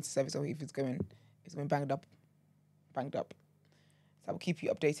he's in community service or if he's going banged up. So I will keep you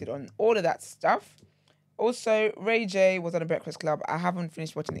updated on all of that stuff. Also, Ray J was on a Breakfast Club. I haven't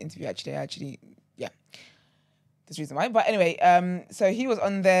finished watching the interview actually. Yeah. There's a reason why. But anyway, so he was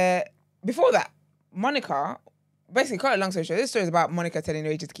on there. Before that, Monica, basically, quite a long story short, this story is about Monica telling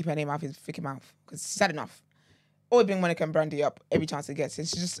Ray J to keep her name out of his freaking mouth because she's had enough. Always bring Monica and Brandy up every chance he gets, and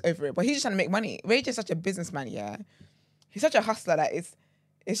she's just over it. But he's just trying to make money. Ray J's such a businessman, yeah. He's such a hustler that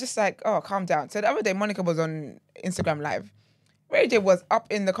it's just like, oh, calm down. So the other day, Monica was on Instagram Live. Ray J was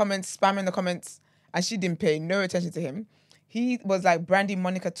up in the comments, spamming the comments, and she didn't pay no attention to him. He was like, Brandy,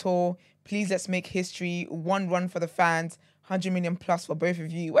 Monica tour, please let's make history. One run for the fans, 100 million plus for both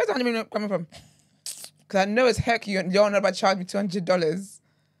of you. Where's the 100 million coming from? Because I know as heck you're not about to charge me $200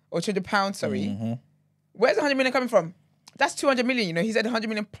 or £200, sorry. Mm-hmm. Where's the 100 million coming from? That's 200 million, He said 100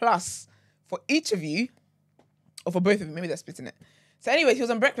 million plus for each of you, or for both of you. Maybe they're splitting it. So anyway, he was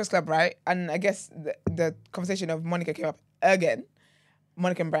on Breakfast Club, right? And I guess the conversation of Monica came up again,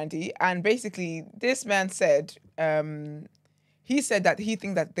 Monica and Brandy. And basically, this man said, he said that he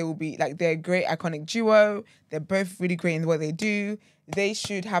thinks that they will be, like, they're a great iconic duo. They're both really great in what they do. They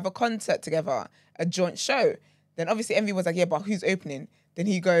should have a concert together, a joint show. Then obviously Envy was like, yeah, but who's opening? Then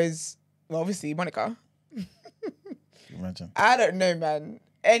he goes, well, obviously Monica. Imagine. I don't know, man.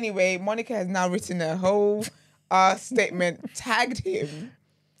 Anyway, Monica has now written a whole statement, tagged him,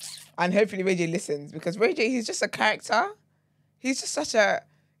 and hopefully Ray J listens, because Ray J, he's just a character. He's just such a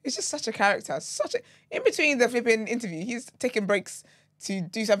character. In between the flipping interview, he's taking breaks to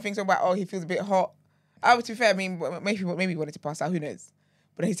do something so about, oh, he feels a bit hot. To be fair, I mean, maybe he wanted to pass out, who knows?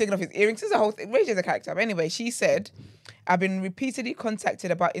 But he's taking off his earrings. This is a whole thing. Ray J's a character. But anyway, she said, I've been repeatedly contacted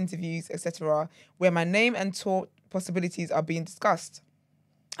about interviews, etc., where my name and tour possibilities are being discussed.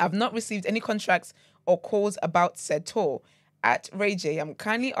 I've not received any contracts or calls about said tour. At Ray J, I'm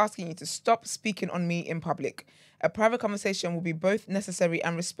kindly asking you to stop speaking on me in public. A private conversation will be both necessary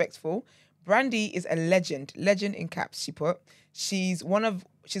and respectful. Brandy is a legend in caps, she put. She's one of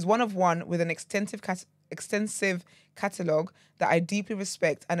one with an extensive catalogue that I deeply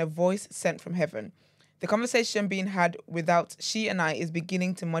respect and a voice sent from heaven. The conversation being had without she and I is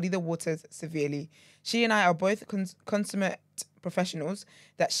beginning to muddy the waters severely. She and I are both consummate professionals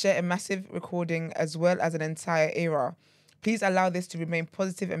that share a massive recording as well as an entire era. Please allow this to remain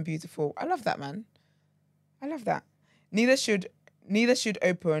positive and beautiful. I love that, man. I love that. Neither should neither should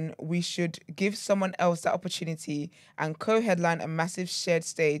open. We should give someone else that opportunity and co-headline a massive shared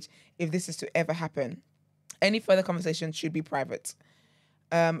stage if this is to ever happen. Any further conversation should be private.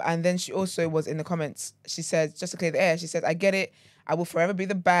 And then she also was in the comments. She said, just to clear the air, she said, I get it. I will forever be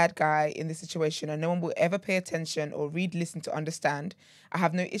the bad guy in this situation and no one will ever pay attention or read, listen to understand. I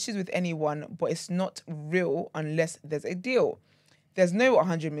have no issues with anyone, but it's not real unless there's a deal. There's no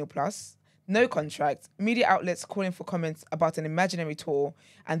 100 mil plus, no contract, media outlets calling for comments about an imaginary tour,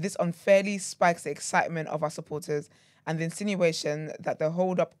 and this unfairly spikes the excitement of our supporters and the insinuation that the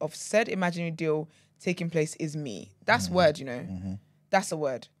hold-up of said imaginary deal taking place is me. That's word, you know. That's a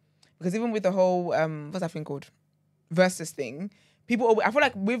word. Because even with the whole, what's that thing called? Versus thing, I feel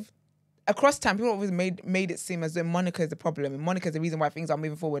like across time, people always made it seem as though Monica is the problem and Monica is the reason why things are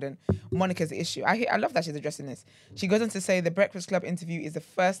moving forward and Monica is the issue. I love that she's addressing this. She goes on to say, the Breakfast Club interview is the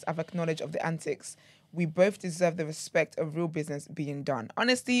first I've acknowledged of the antics. We both deserve the respect of real business being done.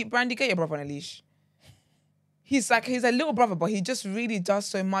 Honestly, Brandy, get your brother on a leash. He's a little brother, but he just really does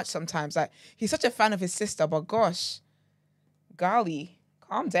so much sometimes. Like, he's such a fan of his sister, but gosh, golly,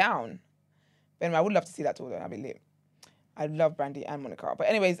 calm down. But anyway, I would love to see that tour though. That'd be lit. I love Brandy and Monica. But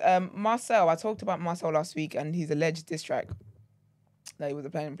anyways, Marcel, I talked about Marcel last week and his alleged diss track that he was a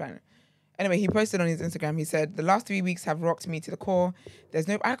planning. Anyway, he posted on his Instagram, he said, the last 3 weeks have rocked me to the core.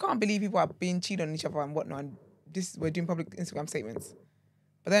 I can't believe people are being cheated on each other and whatnot. And we're doing public Instagram statements.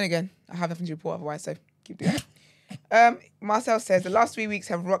 But then again, I have nothing to report otherwise, so keep doing it. Marcel says, the last 3 weeks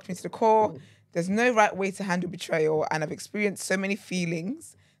have rocked me to the core. There's no right way to handle betrayal, and I've experienced so many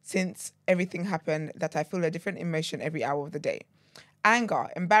feelings since everything happened that I feel a different emotion every hour of the day. Anger,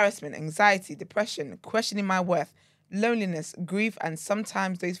 embarrassment, anxiety, depression, questioning my worth, loneliness, grief, and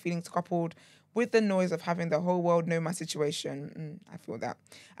sometimes those feelings coupled with the noise of having the whole world know my situation. I feel that.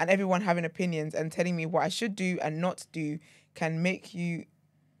 And everyone having opinions and telling me what I should do and not do can make you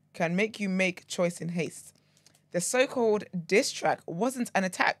make choice in haste. The so-called diss track wasn't an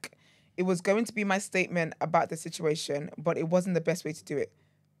attack. It was going to be my statement about the situation, but it wasn't the best way to do it.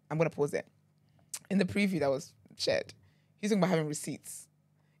 I'm going to pause it. In the preview that was shared, he's talking about having receipts.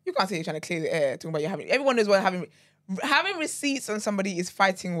 You can't say you're trying to clear the air, talking about everyone knows what having receipts on somebody is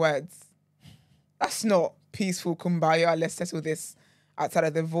fighting words. That's not peaceful kumbaya. Let's settle this outside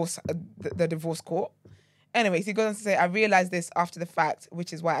of the divorce court. Anyways, he goes on to say, I realized this after the fact,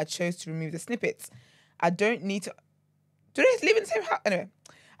 which is why I chose to remove the snippets. I don't need to... Do they live in the same house? Anyway,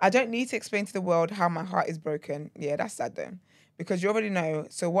 I don't need to explain to the world how my heart is broken. Yeah, that's sad though. Because you already know.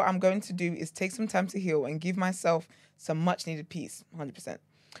 So what I'm going to do is take some time to heal and give myself some much needed peace. 100%.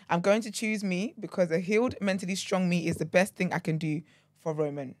 I'm going to choose me because a healed, mentally strong me is the best thing I can do for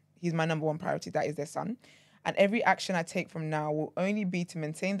Roman. He's my number one priority. That is their son. And every action I take from now will only be to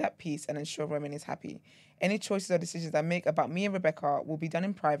maintain that peace and ensure Roman is happy. Any choices or decisions I make about me and Rebecca will be done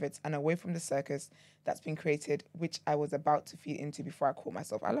in private and away from the circus that's been created, which I was about to feed into before I caught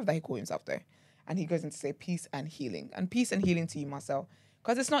myself. I love that he called himself though. And he goes in to say peace and healing. And peace and healing to you, Marcel.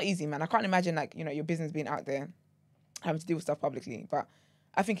 Because it's not easy, man. I can't imagine your business being out there having to deal with stuff publicly. But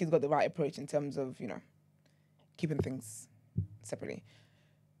I think he's got the right approach in terms of, keeping things separately.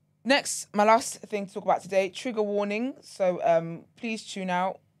 Next, my last thing to talk about today, trigger warning. So please tune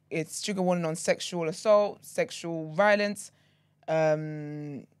out. It's trigger warning on sexual assault, sexual violence,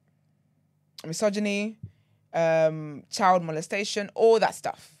 misogyny, child molestation, all that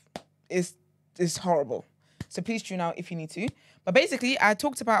stuff is horrible. So please tune out if you need to. But basically, I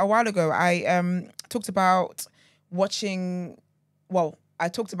talked about a while ago, I talked about I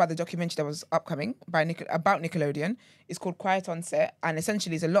talked about the documentary that was upcoming about Nickelodeon. It's called Quiet on Set. And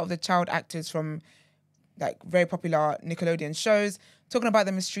essentially, it's a lot of the child actors from very popular Nickelodeon shows, talking about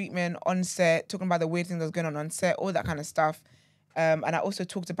the mistreatment on set, talking about the weird things that was going on set, all that kind of stuff. And I also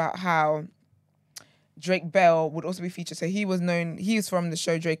talked about how Drake Bell would also be featured. So he's from the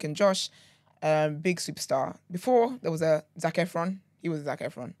show Drake and Josh, big superstar. Before, there was a Zac Efron. He was Zac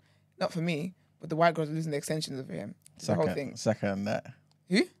Efron. Not for me, but the white girls were losing the extensions of him. The whole thing. Saka and that.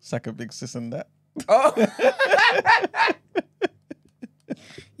 Who? Saka Big Sis and that. Oh.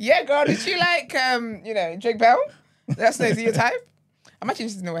 Yeah, girl, did you like, Drake Bell? Let us know, is he your type? I'm actually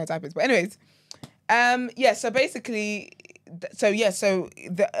interested to know what her type is. But anyways, so basically,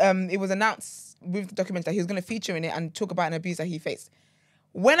 it was announced with the documentary that he was going to feature in it and talk about an abuse that he faced.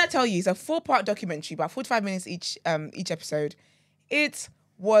 When I tell you, it's a 4-part documentary, about 45 minutes each episode. It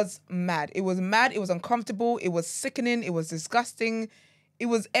was mad. It was mad. It was uncomfortable. It was sickening. It was disgusting. It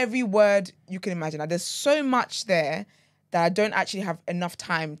was every word you can imagine. Like, there's so much there that I don't actually have enough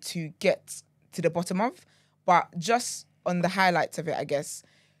time to get to the bottom of. But just on the highlights of it, I guess.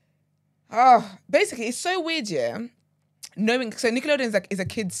 Basically, it's so weird, yeah. knowing, so Nickelodeon is a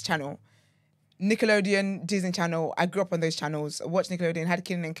kids channel. Nickelodeon, Disney Channel. I grew up on those channels. I watched Nickelodeon, had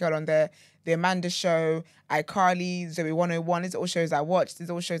Kenan and Kel on there. The Amanda Show, iCarly, Zoe 101. These are all shows I watched. These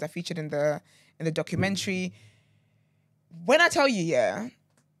are all shows I featured in the documentary. When I tell you, yeah,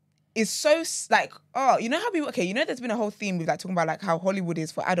 it's so like, oh, you know how people, okay, you know there's been a whole theme with like talking about like how Hollywood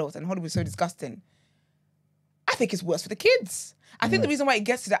is for adults and Hollywood is so disgusting. I think it's worse for the kids. I think the reason why it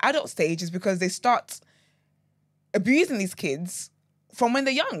gets to the adult stage is because they start abusing these kids from when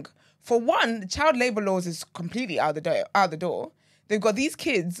they're young. For one, child labor laws is completely out the door. They've got these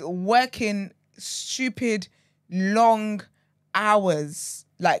kids working stupid long hours,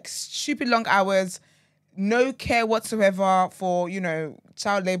 no care whatsoever for, you know,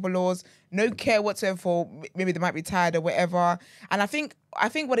 child labor laws, no care whatsoever for maybe they might be tired or whatever. And I think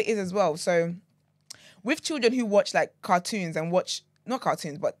what it is as well, so with children who watch like cartoons and watch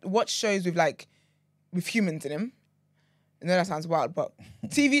shows with humans in them. I know that sounds wild, but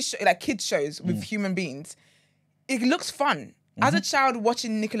kids shows with human beings, it looks fun. As a child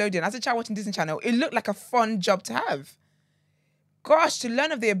watching Nickelodeon, as a child watching Disney Channel, it looked like a fun job to have. Gosh, to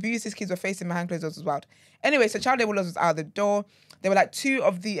learn of the abuse these kids were facing behind closed doors was wild. Anyway, so child labor laws was out the door. There were like two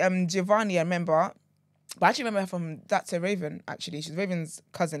of the Giovanni, I remember, but I actually remember her from That's a Raven, actually. She's Raven's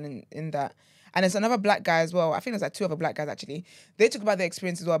cousin in that. And there's another black guy as well. I think there's like two other black guys actually. They talk about their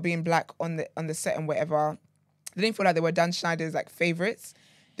experience as well, being black on the set and whatever. They didn't feel like they were Dan Schneider's like favorites.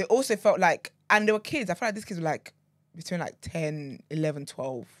 They also felt like, and they were kids. I felt like these kids were like between like 10, 11,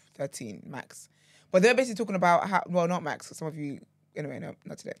 12, 13 max. But they were basically talking about how, well, not max. Some of you, anyway, no,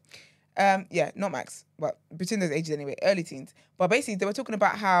 not today. Yeah, not max, but between those ages anyway, early teens. But basically they were talking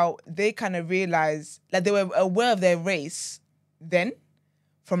about how they kind of realized, like they were aware of their race then,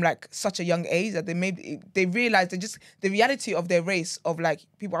 from like such a young age, that they realized the reality of their race, of like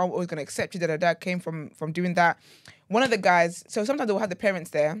people aren't always going to accept you, that came from doing that. One of the guys, so sometimes they'll have the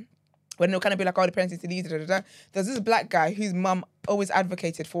parents there, when they'll kind of be like, oh, the parents need to leave, There's this black guy whose mum always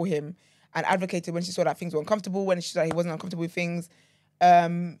advocated for him and advocated when she saw that things were uncomfortable, when she saw that he wasn't uncomfortable with things.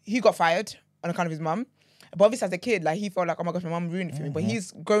 He got fired on account of his mum. But obviously as a kid, like he felt like, oh my gosh, my mum ruined it for me. But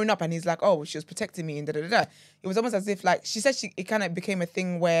he's grown up and he's like, oh, she was protecting me and It was almost as if like, she said it kind of became a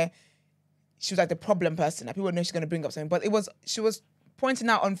thing where she was like the problem person. Like people know she's going to bring up something. But she was pointing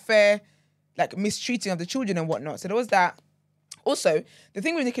out unfair, like mistreating of the children and whatnot. So there was that. Also, the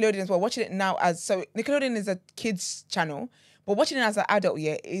thing with Nickelodeon as well, watching it now so Nickelodeon is a kids channel, but watching it as an adult,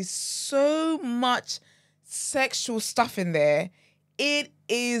 yeah, is so much sexual stuff in there. It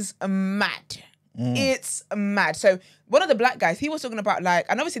is mad. It's mad. So one of the black guys, he was talking about like,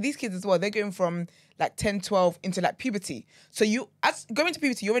 and obviously these kids as well, they're going from like 10, 12 into like puberty. So as going to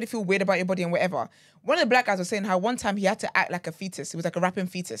puberty, you already feel weird about your body and whatever. One of the black guys was saying how one time he had to act like a fetus. It was like a rapping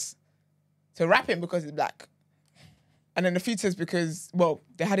fetus. So rapping because he's black. And then the fetus because, well,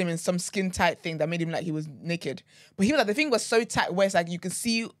 they had him in some skin tight thing that made him like he was naked. But he was like, the thing was so tight where it's like you can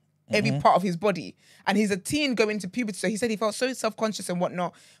see every part of his body. And he's a teen going into puberty. So he said he felt so self-conscious and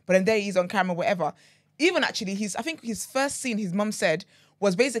whatnot. But then there he's on camera, whatever. Even actually, I think his first scene, his mum said,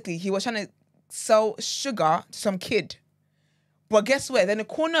 was basically he was trying to sell sugar to some kid. But guess what? They're in the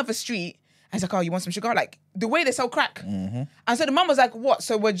corner of a street. And he's like, oh, you want some sugar? Like, the way they sell crack. And so the mum was like, what?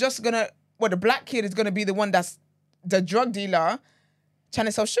 So we're just going to, the black kid is going to be the one that's the drug dealer trying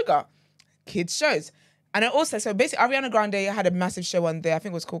to sell sugar. Kids shows. And then also, so basically Ariana Grande had a massive show on there. I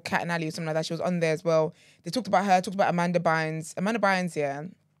think it was called Cat and Alley or something like that. She was on there as well. They talked about her, talked about Amanda Bynes. Amanda Bynes, yeah,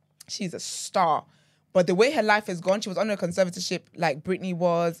 she's a star. But the way her life has gone, she was under a conservatorship like Britney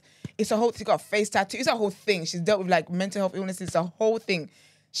was. It's a whole, she got a face tattoo. It's a whole thing. She's dealt with like mental health illnesses. It's a whole thing.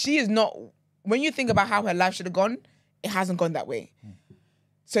 She is not, when you think about how her life should have gone, it hasn't gone that way.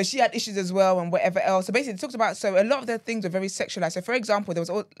 So she had issues as well and whatever else. So basically it talks about, so a lot of their things were very sexualized. So for example, there was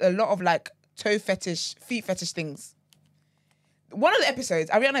a lot of like toe fetish, feet fetish things. One of the episodes,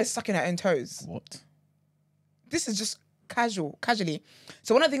 Ariana is sucking her own toes. What? This is just casually.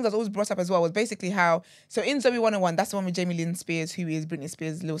 So one of the things that was always brought up as well was basically how, so in Zoe 101, that's the one with Jamie Lynn Spears, who is Britney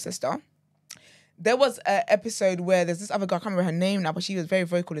Spears' little sister. There was an episode where there's this other girl, I can't remember her name now, but she was very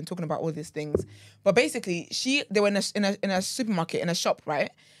vocal in talking about all these things. But basically, they were in a supermarket, in a shop,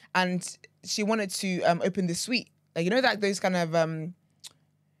 right? And she wanted to open this sweet. Like, you know that those kind of,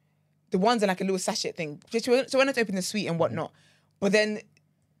 the ones in like a little sachet thing. So she wanted to open the sweet and whatnot. But then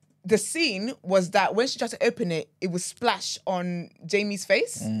the scene was that when she tried to open it, it would splash on Jamie's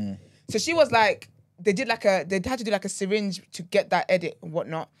face. So she was like, they had to do like a syringe to get that edit and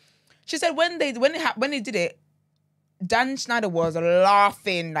whatnot. She said when they did it, Dan Schneider was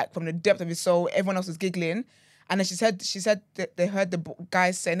laughing like from the depth of his soul. Everyone else was giggling, and then she said that they heard the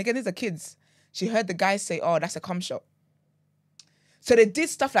guys say, and again these are kids. She heard the guys say, "Oh, that's a cum shot." So they did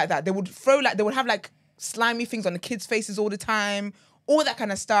stuff like that. They would have like slimy things on the kids' faces all the time, all that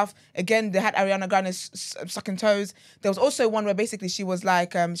kind of stuff. Again, they had Ariana Grande sucking toes. There was also one where basically she was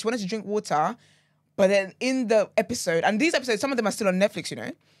like, she wanted to drink water, but then in the episode, and these episodes, some of them are still on Netflix, you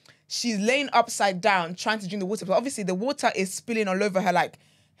know, she's laying upside down trying to drink the water, but obviously the water is spilling all over her, like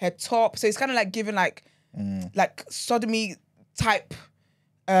her top. So it's kind of like giving like sodomy type,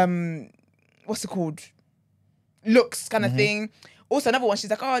 what's it called? Looks kind of thing. Also, another one, she's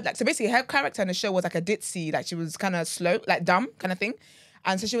like, oh, like, so basically her character in the show was like a ditzy, like she was kind of slow, like dumb kind of thing.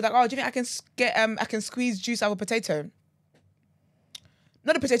 And so she was like, oh, do you think I can squeeze juice out of a potato?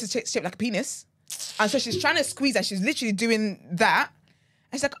 Not a potato shaped like a penis. And so she's trying to squeeze and she's literally doing that.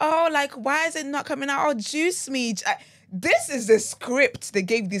 And she's like, oh, like, why is it not coming out? Oh, juice me. This is the script they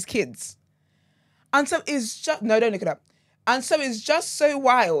gave these kids. And so it's just, no, don't look it up. And so it's just so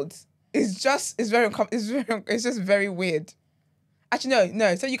wild. It's just very weird. Actually,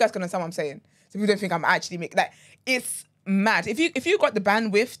 no. So you guys can understand what I'm saying. So people don't think I'm actually making like it's mad. If you got the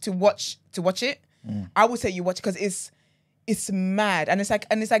bandwidth to watch it, I would say you watch it because it's mad. And it's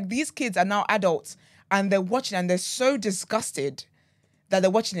like these kids are now adults and they're watching and they're so disgusted that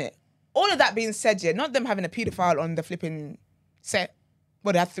they're watching it. All of that being said, yeah, not them having a paedophile on the flipping set.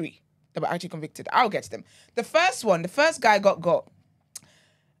 Well, they had 3 that were actually convicted. I'll get to them. The first guy got.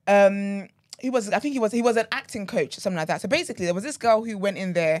 He was an acting coach or something like that. So basically, there was this girl who went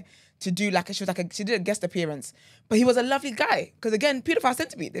in there to do she did a guest appearance, but he was a lovely guy. Because again, pedophiles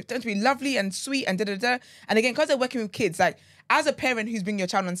tend to be lovely and sweet and da-da-da. And again, because they're working with kids, like as a parent who's bringing your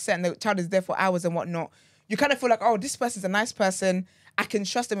child on set and the child is there for hours and whatnot, you kind of feel like, oh, this person's a nice person. I can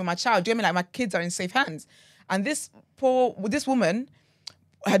trust them with my child. Do you know what I mean? Like my kids are in safe hands. And this woman,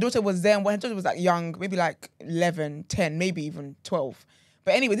 her daughter was there, and her daughter was like young, maybe like 11, 10, maybe even 12.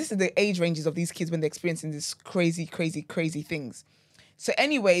 But anyway, this is the age ranges of these kids when they're experiencing this crazy, crazy, crazy things. So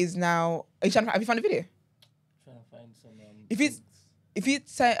anyways, now, have you found the video? Trying to find some. If you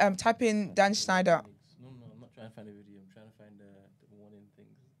type in Dan Schneider. No, I'm not trying to find the video. I'm trying to find the warning things.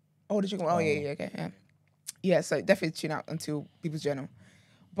 Oh, did you go? Oh, yeah, okay, yeah. Yeah, so definitely tune out until People's Journal.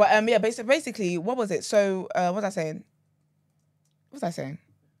 But yeah, basically, what was it? So, what was I saying?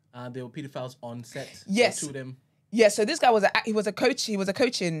 There were pedophiles on set. Yes. So 2 of them. Yeah, so this guy was a coach. He was a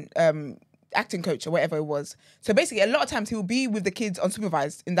coaching acting coach or whatever it was. So basically, a lot of times he would be with the kids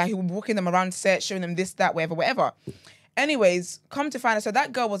unsupervised in that he would be walking them around set, showing them this, that, whatever. Anyways, come to find out, so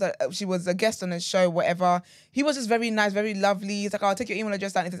that girl was a guest on the show, whatever. He was just very nice, very lovely. He's like, oh, I'll take your email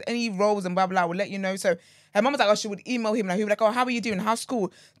address down. If there's any roles and blah, blah, I will let you know. So her mum was like, oh, she would email him. Like, he would be like, oh, how are you doing? How's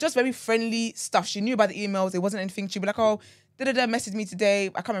school? Just very friendly stuff. She knew about the emails. It wasn't anything. She'd be like, oh, message me today.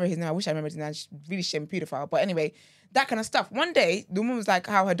 I can't remember his name. I wish I remembered his name. She's really shame pedophile. But anyway, that kind of stuff. One day, the woman was like,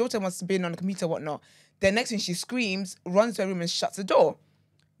 how her daughter must have been on the computer or whatnot. Then next thing she screams, runs to her room and shuts the door.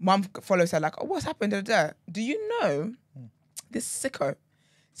 Mum follows her like, oh, what's happened? Do you know this sicko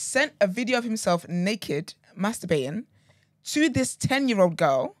sent a video of himself naked, masturbating, to this 10-year-old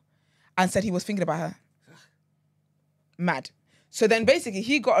girl and said he was thinking about her? Mad. So then basically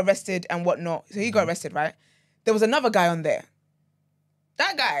he got arrested and whatnot. So he got arrested, right? There was another guy on there.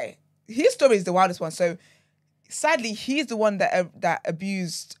 That guy, his story is the wildest one. So sadly, he's the one that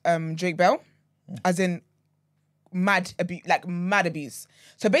abused Drake Bell, as in mad abuse.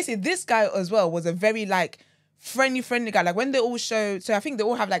 So basically, this guy as well was a very like friendly guy. Like when they all show, so I think they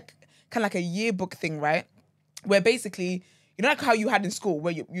all have like kind of like a yearbook thing, right? Where basically, you know, like how you had in school,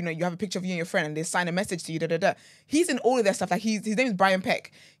 where you have a picture of you and your friend, and they sign a message to you. He's in all of their stuff. Like his name is Brian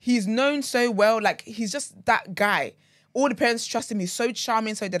Peck. He's known so well. Like he's just that guy. All the parents trust him. He's so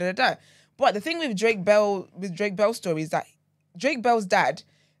charming. So But the thing with Drake Bell's story is that Drake Bell's dad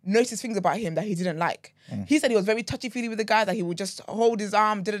noticed things about him that he didn't like. He said he was very touchy-feely with the guy, that he would just hold his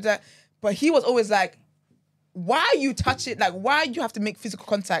arm, But he was always like, why you touch it? Like, why you have to make physical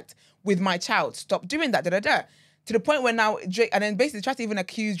contact with my child? Stop doing that, To the point where now Drake, and then basically tried to even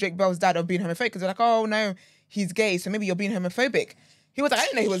accuse Drake Bell's dad of being homophobic, because they're like, oh no, he's gay, so maybe you're being homophobic. He was like, I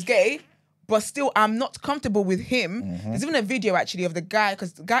didn't know he was gay, but still, I'm not comfortable with him. There's even a video actually of the guy,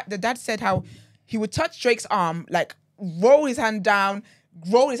 because the dad said how he would touch Drake's arm, like roll his hand down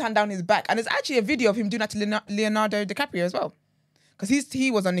his back. And there's actually a video of him doing that to Leonardo DiCaprio as well. Because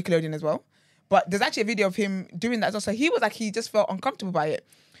he was on Nickelodeon as well. But there's actually a video of him doing that as well. So he was like, he just felt uncomfortable by it.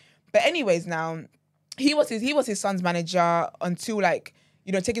 But anyways, now, he was his son's manager until like,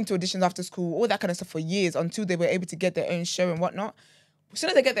 taking to auditions after school, all that kind of stuff for years, until they were able to get their own show and whatnot. As soon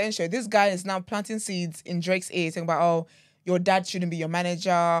as they get their own show, this guy is now planting seeds in Drake's ear, saying about, oh, your dad shouldn't be your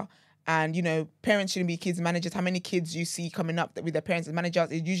manager, and, parents shouldn't be kids' managers. How many kids you see coming up with their parents as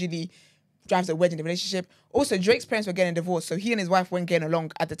managers is usually drives a wedge in the relationship. Also, Drake's parents were getting divorced, so he and his wife weren't getting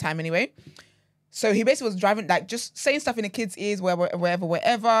along at the time anyway. So he basically was driving, like, just saying stuff in the kids' ears,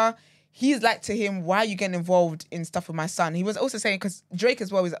 wherever. He's like to him, why are you getting involved in stuff with my son? He was also saying, because Drake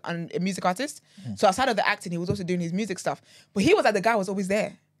as well is a music artist. So outside of the acting, he was also doing his music stuff. But he was like, the guy was always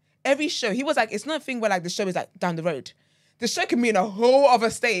there. Every show, he was like, it's not a thing where like the show is like down the road. The show can be in a whole other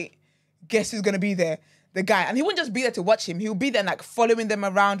state. Guess who's going to be there? The guy. And he wouldn't just be there to watch him. He would be there and like following them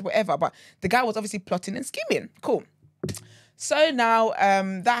around, whatever. But the guy was obviously plotting and scheming. Cool. So now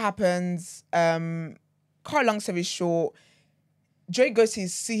that happens. Cut a long story short, Drake goes to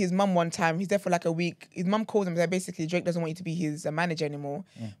see his mum one time. He's there for like a week. His mum calls him and says, basically, Drake doesn't want you to be his manager anymore.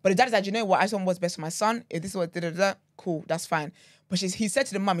 But his dad is like, you know what? I just want what's best for my son. If this is what, cool, that's fine. But he said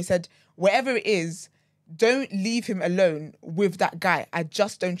to the mum, he said, wherever it is, don't leave him alone with that guy. I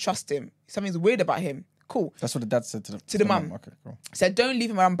just don't trust him. Something's weird about him. Cool. That's what the dad said to the mum. Okay, cool. Said, don't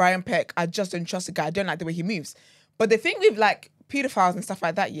leave him around Brian Peck. I just don't trust the guy. I don't like the way he moves. But the thing with like pedophiles and stuff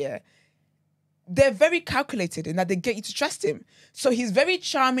like that, yeah, they're very calculated in that they get you to trust him. So he's very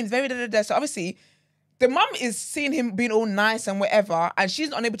charming, very da-da-da. So obviously, the mum is seeing him being all nice and whatever, and she's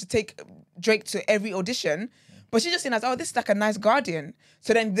not unable to take Drake to every audition, but she's just seen as, oh, this is like a nice guardian.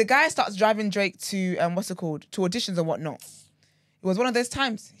 So then the guy starts driving Drake to, to auditions and whatnot. It was one of those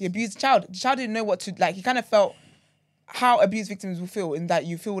times. He abused the child. The child didn't know what to, like, he kind of felt how abused victims will feel, in that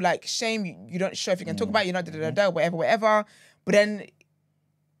you feel like shame, you don't sure if you can talk about it, you're not da-da-da-da, whatever. But then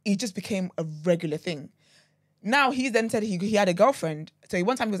it just became a regular thing. Now he then said he had a girlfriend. So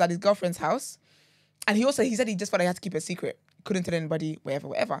one time he was at his girlfriend's house, and he said he just felt like he had to keep it a secret. Couldn't tell anybody,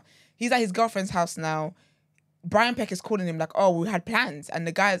 whatever. He's at his girlfriend's house now. Brian Peck is calling him like, oh, we had plans. And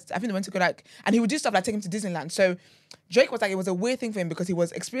the guys, I think they went to go like, and he would do stuff like take him to Disneyland. So Drake was like, it was a weird thing for him because he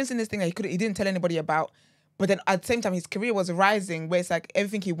was experiencing this thing that he didn't tell anybody about. But then at the same time, his career was rising, where it's like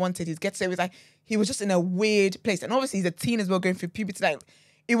everything he wanted, he'd get to. It was like, he was just in a weird place. And obviously he's a teen as well, going through puberty. Like,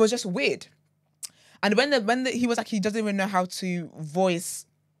 it was just weird. And when he was like, he doesn't even know how to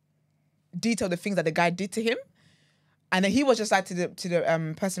detail the things that the guy did to him. And then he was just like to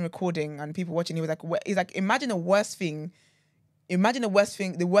the person recording and people watching, he was like, he's like, imagine the worst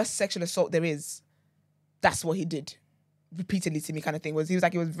sexual assault there is. That's what he did repeatedly to me, kind of thing. He was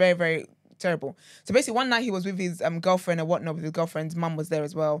like, it was very, very terrible. So basically one night he was with his girlfriend and whatnot, with his girlfriend's mum was there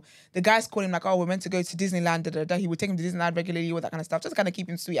as well. The guys called him like, oh, we're meant to go to Disneyland, da-da-da. He would take him to Disneyland regularly, all that kind of stuff, just kind of keep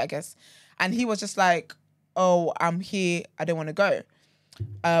him sweet, I guess. And he was just like, oh, I'm here, I don't want to go.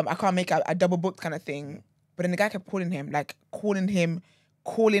 I can't make a double booked kind of thing. But then the guy kept calling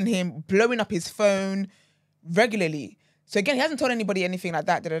him, blowing up his phone regularly. So again, he hasn't told anybody anything like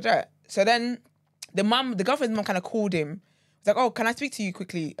that, da-da-da. So then the girlfriend's mom kind of called him. It's like, oh, can I speak to you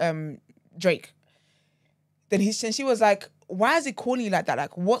quickly, Drake? Then she was like, why is he calling you like that?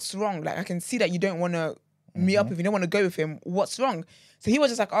 Like, what's wrong? Like, I can see that you don't want to meet up with him, you don't want to go with him. What's wrong? So he was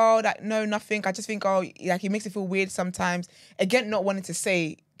just like, oh, no, nothing. I just think, oh, like, he makes it feel weird sometimes. Again, not wanting to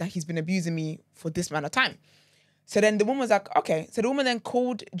say that he's been abusing me for this amount of time. So then the woman was like, okay. So the woman then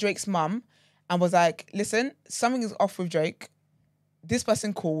called Drake's mum and was like, listen, something is off with Drake. This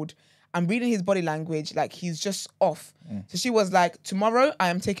person called. I'm reading his body language, like he's just off. So she was like, tomorrow I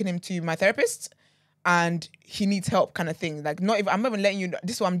am taking him to my therapist and he needs help, kind of thing. Like, I'm not even letting you know,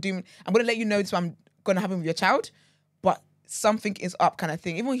 this is what I'm doing. I'm going to let you know this is what I'm going to happen with your child, but something is up, kind of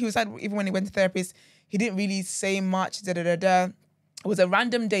thing. Even when he went to therapist, he didn't really say much, da-da-da-da. It was a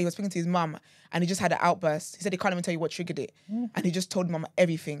random day, he was speaking to his mum and he just had an outburst. He said he can't even tell you what triggered it. And he just told mum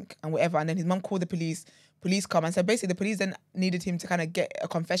everything and whatever. And then his mum called the police come, and so basically the police then needed him to kind of get a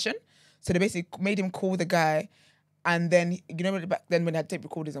confession. So they basically made him call the guy, and then, you know, back then when they had tape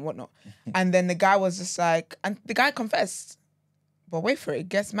recorders and whatnot. And then the guy was just like, and the guy confessed. But wait for it, it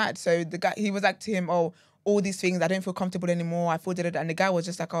gets mad. So the guy, he was like to him, oh, all these things, I don't feel comfortable anymore. I feel that, and the guy was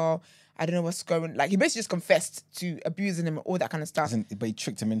just like, oh, I don't know what's going. Like, he basically just confessed to abusing him and all that kind of stuff. But he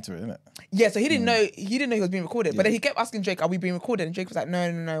tricked him into it, innit? Yeah, so he didn't know he was being recorded. Yeah. But then he kept asking Drake, are we being recorded? And Drake was like,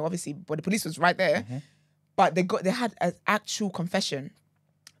 no, obviously. But the police was right there. But they had an actual confession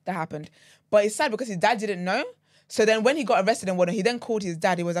that happened. But it's sad because his dad didn't know. So then when he got arrested and whatnot, he then called his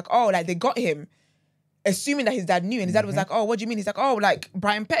dad. He was like, oh, like they got him, assuming that his dad knew. And his dad was like, oh, what do you mean? He's like, oh, like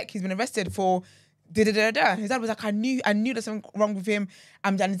Brian Peck, he's been arrested for da-da-da-da. His dad was like, I knew there's something wrong with him.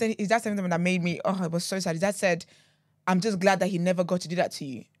 And his dad said something that made me, oh, it was so sad. His dad said, I'm just glad that he never got to do that to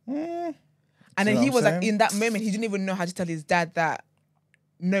you. And then he was like, in that moment, he didn't even know how to tell his dad that,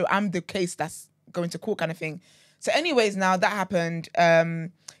 no, I'm the case that's going to court, kind of thing. So anyways, now that happened.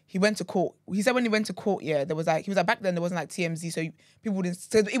 He went to court. He said when he went to court, yeah, there was like, he was like, back then there wasn't like TMZ, so people wouldn't,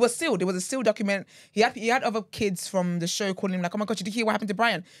 so it was sealed. It was a sealed document. He had other kids from the show calling him like, oh my God, did you hear what happened to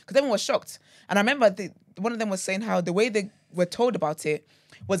Brian? Because everyone was shocked. And I remember one of them was saying how the way they were told about it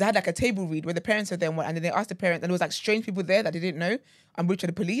was they had like a table read where the parents were there and then they asked the parents, and there was like strange people there that they didn't know and reached to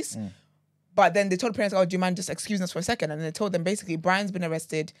the police. But then they told the parents, oh, do you mind just excusing us for a second? And then they told them basically Brian's been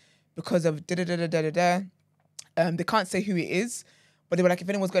arrested because of da-da-da-da-da-da. They can't say who it is. But they were like, if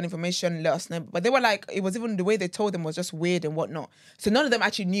anyone's got information, let us know. But they were like, it was even the way they told them was just weird and whatnot. So none of them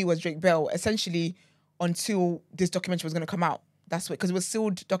actually knew it was Drake Bell, essentially, until this documentary was going to come out. That's what, because it was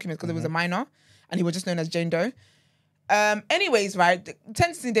sealed documents, because it was a minor, and he was just known as Jane Doe. Anyways, right, the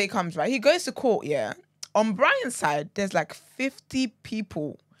sentencing day comes, right? He goes to court, yeah. On Brian's side, there's like 50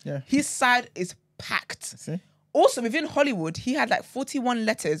 people. Yeah. His side is packed. See? Also, within Hollywood, he had like 41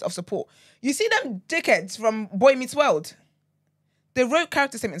 letters of support. You see them dickheads from Boy Meets World? They wrote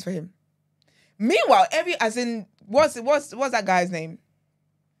character statements for him. Meanwhile, what's that guy's name?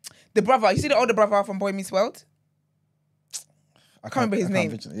 The brother. You see the older brother from Boy Meets World? I can't remember his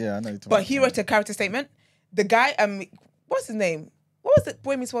name. Yeah, I know. But he wrote a character statement. The guy, what's his name? What was the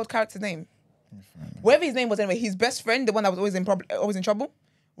Boy Meets World character's name? Whatever his name was anyway, his best friend, the one that was always in trouble,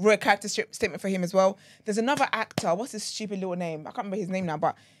 wrote a character statement for him as well. There's another actor. What's his stupid little name? I can't remember his name now,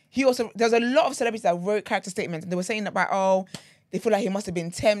 but there's a lot of celebrities that wrote character statements, and they were saying about, oh, they feel like he must have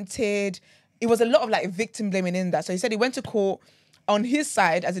been tempted. It was a lot of like victim blaming in that. So he said he went to court. On his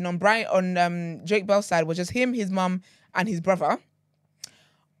side, as in on Drake Bell's side, was just him, his mum, and his brother.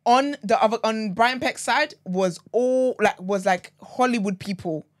 On Brian Peck's side was like Hollywood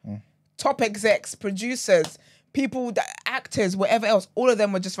people, top execs, producers, people, actors, whatever else. All of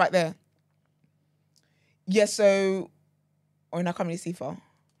them were just right there. Yeah, so I can't really see far.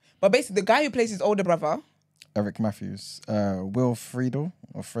 But basically, the guy who plays his older brother, Eric Matthews, Will Friedle.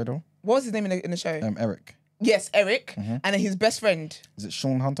 What was his name in the show? Eric. Yes, Eric, and then his best friend. Is it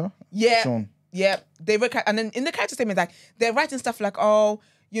Sean Hunter? Yeah, Sean. Yeah. They wrote, and then in the character statement, like they're writing stuff like, oh,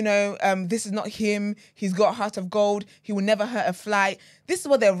 you know, this is not him. He's got a heart of gold. He will never hurt a fly. This is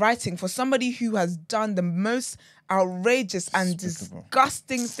what they're writing for somebody who has done the most outrageous and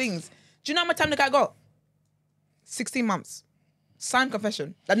disgusting things. Do you know how much time the guy got? 16 months. Signed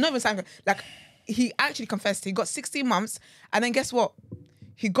confession. Like not even signed. Like he actually confessed. He got 16 months, and then guess what?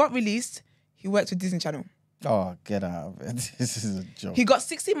 He got released. He worked with Disney Channel. Oh, get out of it. This is a joke. He got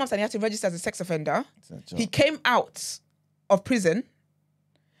 16 months and he had to register as a sex offender. He came out of prison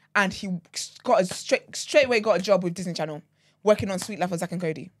and he got straight away got a job with Disney Channel, working on Sweet Life of Zack and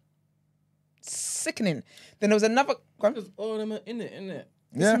Cody. Sickening. Then there was another... Because all of them are in it.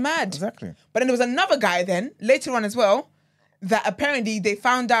 It's mad. Exactly. But then there was another guy then, later on as well, that apparently they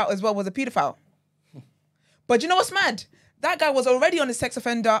found out as well was a paedophile. But you know what's mad? That guy was already on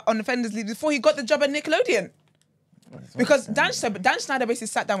the offenders leave before he got the job at Nickelodeon. Because Dan Schneider basically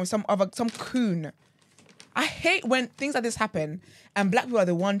sat down with some coon. I hate when things like this happen and black people are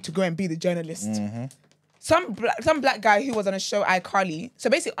the one to go and be the journalist. Mm-hmm. Some black guy who was on a show, iCarly.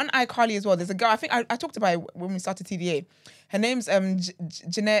 So basically on iCarly as well, there's a girl, I think I talked about it when we started TDA. Her name's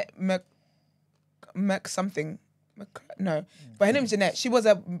Jeanette Mc something. No, but her name's Jeanette. She was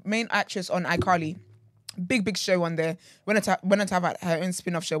a main actress on iCarly. Big show on there. Went on to have her own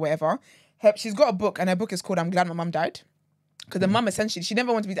spin-off show, whatever. She's got a book, and her book is called I'm Glad My Mum Died. Because the mum essentially, she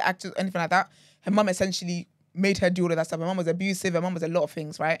never wanted to be the actor or anything like that. Her mum essentially made her do all of that stuff. Her mum was abusive. Her mum was a lot of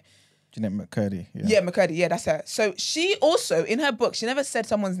things, right? Jeanette McCurdy. Yeah, McCurdy. Yeah, that's her. So she also, in her book, she never said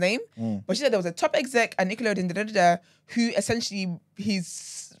someone's name, but she said there was a top exec at Nickelodeon, who essentially,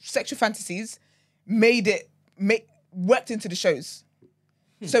 his sexual fantasies worked into the shows.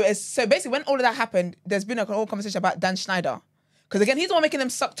 So basically, when all of that happened, there's been a whole conversation about Dan Schneider, because again, he's the one making them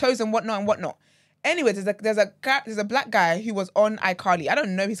suck toes and whatnot. Anyway, there's a black guy who was on iCarly. I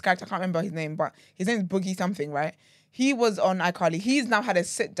don't know his character. I can't remember his name, but his name's Boogie something, right? He was on iCarly. He's now had a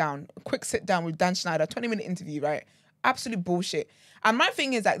quick sit down with Dan Schneider, 20-minute interview, right? Absolute bullshit. And my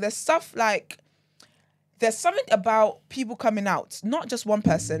thing is there's something about people coming out, not just one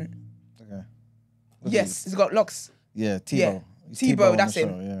person. Okay. Yes, he's got locks. Yeah, Tebow. Yeah. Tebow, that's him.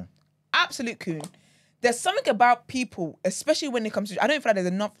 Show, yeah. Absolute coon. There's something about people, especially when it comes to, I don't feel like there's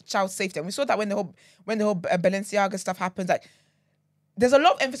enough child safety. And we saw that when the whole Balenciaga stuff happens, like there's a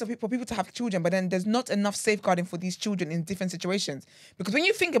lot of emphasis for people to have children, but then there's not enough safeguarding for these children in different situations. Because when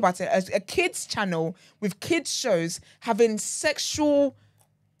you think about it, as a kids channel with kids shows having sexual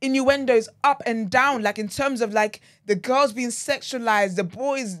innuendos up and down, like in terms of like the girls being sexualized, the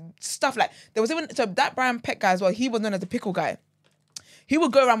boys stuff, like there was even, so that Brian Peck guy as well, he was known as the pickle guy. He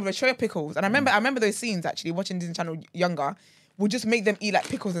would go around with a tray of pickles. And I remember those scenes actually, watching Disney Channel younger, would just make them eat like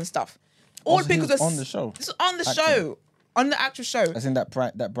pickles and stuff. All So pickles he was are on the show. This is on the Acting. show. On the actual show. As in that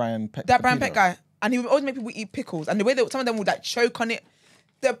Brian Peck. That Brian pedo. Peck guy. And he would always make people eat pickles. And the way that some of them would like choke on it.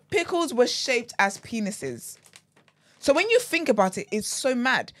 The pickles were shaped as penises. So when you think about it, it's so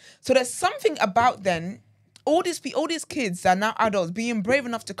mad. So there's something about then, all these kids that are now adults being brave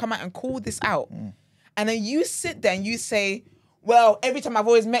enough to come out and call this out. And then you sit there and you say, well, every time I've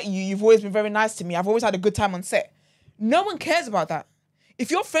always met you, you've always been very nice to me. I've always had a good time on set. No one cares about that.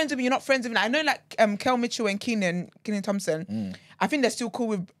 If you're friends with me, you're not friends with me. I know like Kel Mitchell and Keenan Thompson, I think they're still cool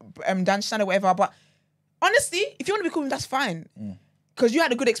with Dan Schneider or whatever. But honestly, if you want to be cool with me, that's fine. Because you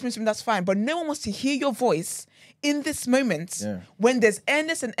had a good experience with me, that's fine. But no one wants to hear your voice in this moment when there's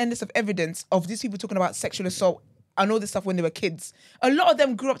endless and endless of evidence of these people talking about sexual assault and all this stuff when they were kids. A lot of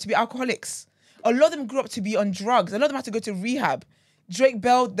them grew up to be alcoholics. A lot of them grew up to be on drugs. A lot of them had to go to rehab. Drake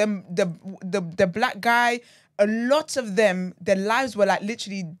Bell, the black guy, a lot of them, their lives were like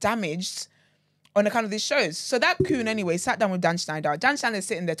literally damaged on account of these shows. So that coon anyway sat down with Dan Schneider. Dan Schneider is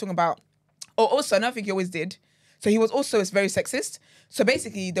sitting there talking about, also another thing he always did. So he was also very sexist. So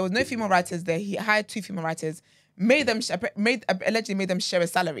basically there was no female writers there. He hired 2 female writers, allegedly made them share a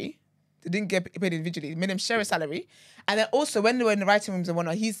salary. They didn't get paid individually. Made them share a salary. And then also when they were in the writing rooms and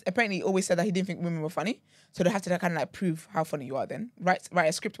whatnot, he's apparently always said that he didn't think women were funny. So they had to kind of like prove how funny you are then. Write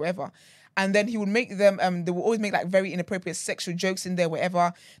a script, whatever. And then he would make them, they would always make like very inappropriate sexual jokes in there,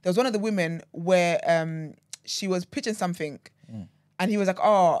 whatever. There was one of the women where she was pitching something and he was like,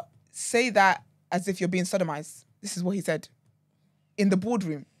 oh, say that as if you're being sodomized. This is what he said in the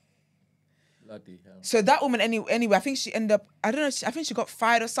boardroom. Bloody hell. So that woman anyway, I think she ended up, I don't know, I think she got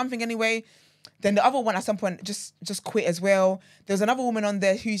fired or something anyway. Then the other one at some point just quit as well. There was another woman on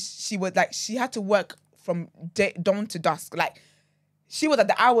there who she had to work from dawn to dusk. Like she was at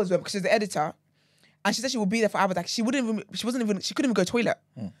the hours work because she's the editor. And she said she would be there for hours. Like she couldn't even go to toilet.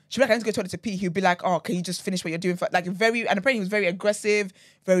 She'd be like, I need to go to toilet to pee. He'd be like, oh, can you just finish what you're doing? And apparently he was very aggressive,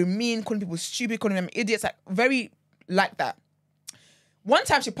 very mean, calling people stupid, calling them idiots, like very like that. One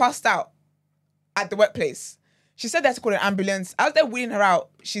time she passed out at the workplace. She said they had to call an ambulance. As they're wheeling her out,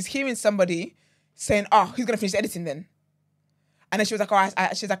 she's hearing somebody saying, oh, who's going to finish the editing then? And then she was like,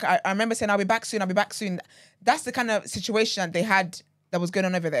 I remember saying, I'll be back soon. That's the kind of situation that they had that was going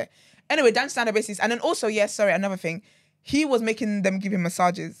on over there. Anyway, Dan Schneider basically, and then also, another thing, he was making them give him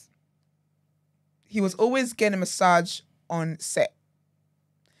massages. He was always getting a massage on set.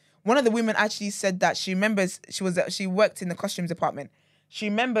 One of the women actually said that she remembers, she worked in the costumes department. She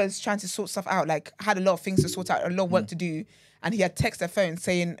remembers trying to sort stuff out, like had a lot of things to sort out, a lot of work to do. And he had texted her phone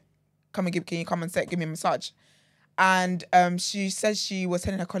saying, can you come on set, give me a massage? And she said she was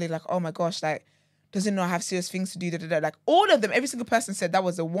telling her colleague, like, oh my gosh, like, doesn't know I have serious things to do, Like all of them, every single person said that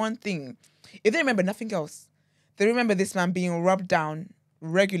was the one thing. If they remember nothing else, they remember this man being rubbed down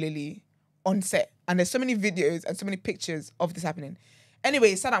regularly on set. And there's so many videos and so many pictures of this happening. Anyway,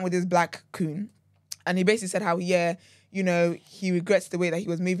 he sat down with this black coon and he basically said how, he regrets the way that he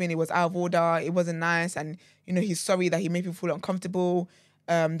was moving. It was out of order. It wasn't nice. And, he's sorry that he made people feel uncomfortable.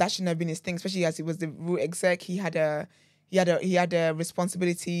 That shouldn't have been his thing, especially as he was the root exec. He had a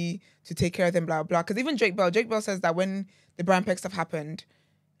responsibility to take care of them, blah, blah. Because even Drake Bell says that when the Brian Peck stuff happened,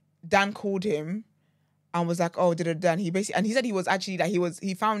 Dan called him and was like, oh, Dan. He said he was actually, like,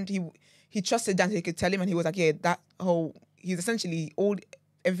 he trusted Dan so he could tell him, and he was like, yeah, he's essentially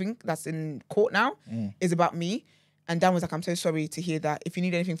everything that's in court now is about me. And Dan was like, I'm so sorry to hear that. If you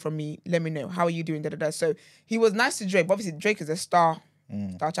need anything from me, let me know. How are you doing? So he was nice to Drake, but obviously Drake is a star.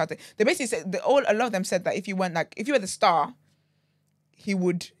 Star child. They basically said a lot of them said that if you were the star, he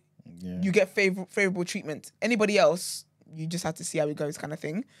would you get favorable treatment. Anybody else, you just have to see how it goes, kind of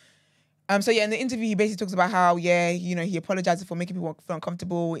thing. In the interview, he basically talks about how he apologizes for making people feel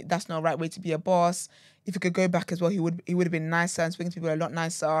uncomfortable. That's not the right way to be a boss. If he could go back as well, he would have been nicer and speaking to people a lot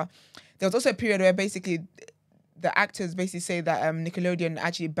nicer. There was also a period where basically the actors basically say that Nickelodeon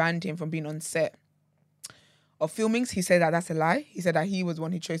actually banned him from being on set of filmings. He said that that's a lie. He said that he was the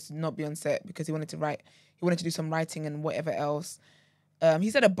one who chose to not be on set because he wanted to write. He wanted to do some writing and whatever else. He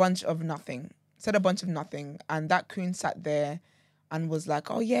said a bunch of nothing. And that coon sat there and was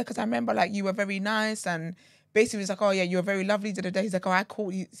like, oh yeah, because I remember like you were very nice, and basically was like, oh yeah, you were very lovely. He's like, oh, I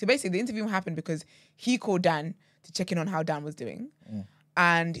called you. So basically the interview happened because he called Dan to check in on how Dan was doing.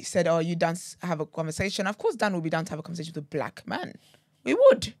 And he said, oh, you Dan have a conversation. Of course Dan would be down to have a conversation with a black man. We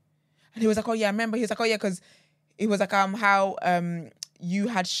would. And he was like, oh yeah, I remember. He was like, oh yeah, because it was like how you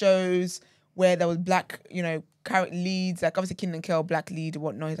had shows where there was black, character leads, like obviously Keenan and Kel, black lead and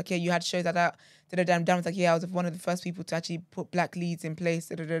whatnot. He's like, yeah, you had shows at that Dan was like, yeah, I was one of the first people to actually put black leads in place,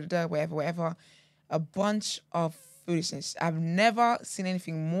 whatever. A bunch of foolishness. I've never seen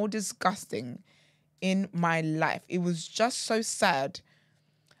anything more disgusting in my life. It was just so sad.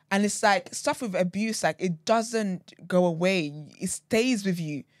 And it's like stuff with abuse, like it doesn't go away. It stays with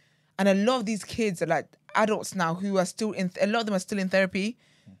you. And a lot of these kids are like adults now who are still a lot of them are still in therapy,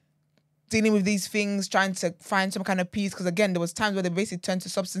 dealing with these things, trying to find some kind of peace. Because again, there was times where they basically turned to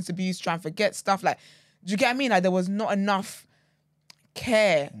substance abuse, trying to forget stuff. Like, do you get what I mean? Like there was not enough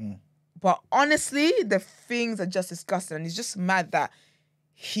care. But honestly, the things are just disgusting. And it's just mad that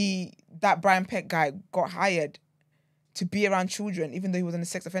that Brian Peck guy got hired to be around children, even though he was on the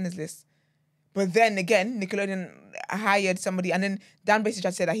sex offenders list. But then again, Nickelodeon hired somebody, and then Dan basically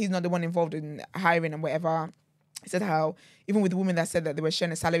tried to say that he's not the one involved in hiring and whatever. He said how, even with the women that said that they were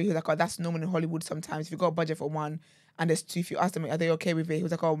sharing a salary, he was like, oh, that's normal in Hollywood sometimes. If you've got a budget for one and there's two, if you ask them, are they okay with it? He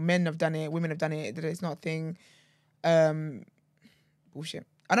was like, oh, men have done it, women have done it, it's not a thing. Bullshit.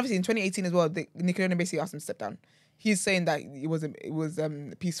 And obviously in 2018 as well, Nickelodeon basically asked him to step down. He's saying that it was a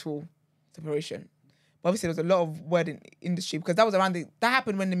peaceful separation. But obviously there was a lot of word in industry because that was around that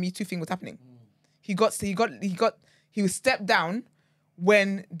happened when the Me Too thing was happening. He was stepped down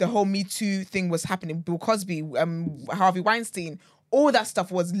when the whole Me Too thing was happening. Bill Cosby, Harvey Weinstein, all that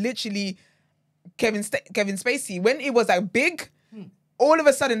stuff was literally Kevin Spacey. When it was like big, all of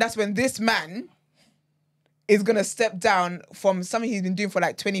a sudden that's when this man is gonna step down from something he's been doing for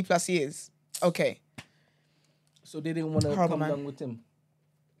like 20 plus years. Okay. So they didn't want to come down with him?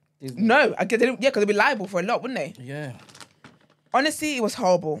 No, I get because they'd be liable for a lot, wouldn't they? Yeah. Honestly, it was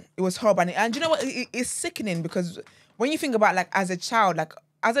horrible. It was horrible. And you know what? It's sickening because when you think about like as a child,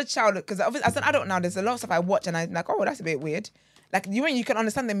 because as an adult now, there's a lot of stuff I watch and I'm like, oh, that's a bit weird. Like you can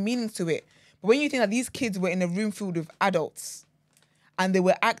understand the meanings to it. But when you think that these kids were in a room filled with adults and they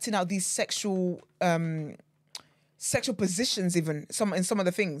were acting out these sexual positions, even in some of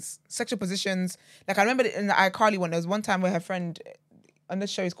the things, sexual positions. Like I remember in the iCarly one, there was one time where her friend on the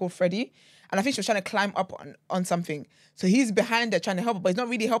show is called Freddie, and I think she was trying to climb up on something. So he's behind her trying to help her, but he's not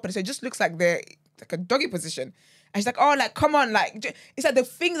really helping her. So it just looks like they're like a doggy position. And she's like, oh, like, come on, like, it's like the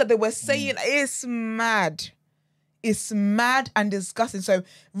things that they were saying, it's mad. It's mad and disgusting. So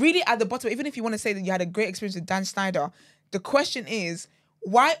really at the bottom, even if you want to say that you had a great experience with Dan Schneider, the question is,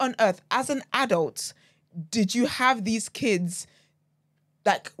 why on earth, as an adult, did you have these kids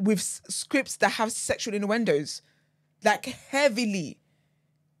like with scripts that have sexual innuendos, like heavily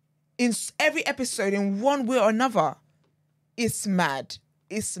in every episode in one way or another? It's mad.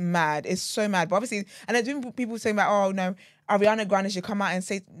 It's mad. It's so mad. But obviously, and there's been people saying like, oh no, Ariana Grande should come out and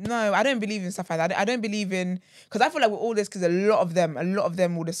say, no, I don't believe in stuff like that. I don't believe in, because I feel like with all this, because a lot of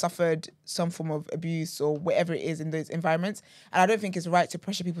them would have suffered some form of abuse or whatever it is in those environments. And I don't think it's right to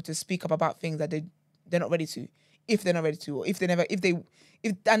pressure people to speak up about things that they're not ready to, if they're not ready to, or if she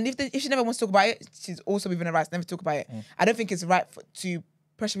never wants to talk about it, she's also within her rights never to talk about it. I don't think it's right to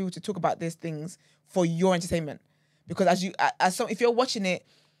pressure people to talk about these things for your entertainment, because if you're watching it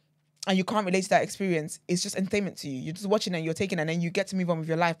and you can't relate to that experience, it's just entertainment to you. You're just watching it and you're taking it and then you get to move on with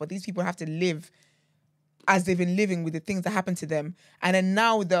your life. But these people have to live as they've been living with the things that happen to them. And then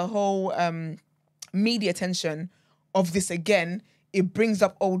now the whole media attention of this again, it brings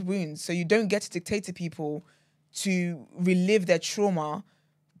up old wounds. So you don't get to dictate to people to relive their trauma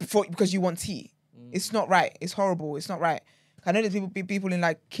because you want tea. It's not right. It's horrible. It's not right. I know there's people in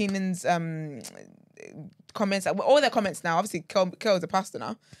like Keenan's comments, all their comments now, obviously Kel's a pastor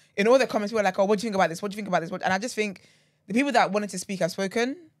now. In all their comments, we were like, oh, what do you think about this? What do you think about this? And I just think the people that wanted to speak have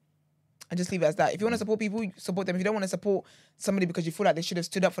spoken, and just leave it as that. If you want to support people, support them. If you don't want to support somebody because you feel like they should have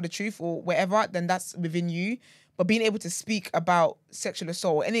stood up for the truth or whatever, then that's within you. But being able to speak about sexual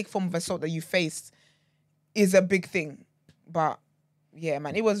assault or any form of assault that you faced is a big thing. But yeah,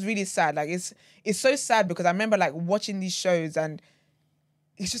 man, it was really sad. Like it's so sad because I remember like watching these shows and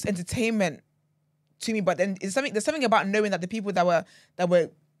it's just entertainment to me. But then there's something about knowing that the people that were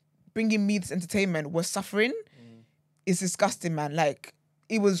bringing me this entertainment were suffering. It's disgusting, man. Like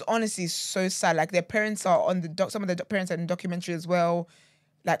it was honestly so sad. Like their parents are on some of the parents are in the documentary as well,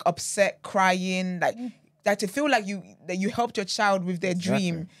 like upset, crying, like to feel like you helped your child with their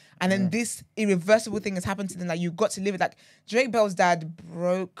dream, and then this irreversible thing has happened to them. Like you got to live it. Like Drake Bell's dad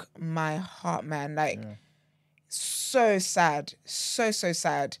broke my heart, man. Like so sad, so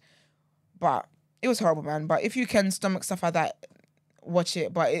sad. But it was horrible, man. But if you can stomach stuff like that, watch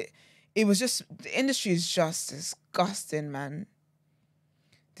it. But it was just, the industry is just disgusting, man.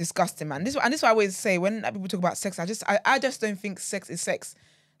 Disgusting, man. This is why I always say when people talk about sex, I just don't think sex is sex.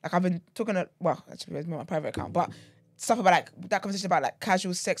 Like I've been talking well, actually it's my private account, but stuff about like that conversation about like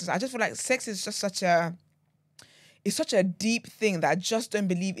casual sex. I just feel like sex is just such a deep thing that I just don't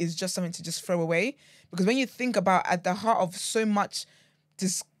believe is just something to just throw away. Because when you think about at the heart of so much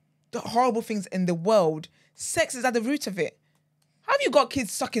horrible things in the world, sex is at the root of it. How have you got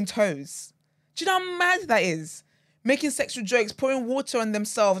kids sucking toes? Do you know how mad that is? Making sexual jokes, pouring water on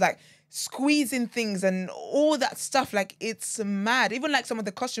themselves, like squeezing things and all that stuff. Like, it's mad. Even like some of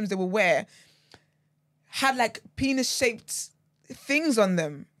the costumes they will wear had like penis-shaped things on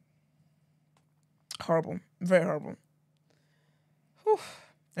them. Horrible. Very horrible. Whew.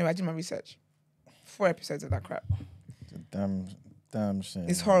 Anyway, I did my research. 4 episodes of that crap. Damn shame.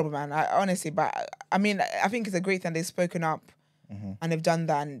 It's horrible, man. Honestly, but I mean, I think it's a great thing they've spoken up and they've done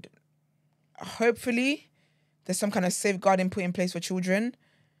that. And hopefully there's some kind of safeguarding put in place for children.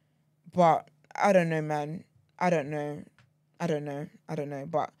 But I don't know, man. I don't know.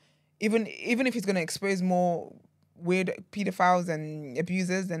 But even if it's going to expose more weird pedophiles and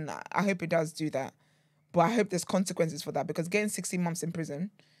abusers, then I hope it does do that. But I hope there's consequences for that, because getting 16 months in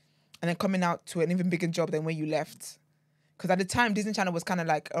prison and then coming out to an even bigger job than when you left. Because at the time, Disney Channel was kind of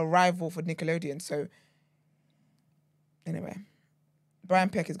like a rival for Nickelodeon. So anyway, Brian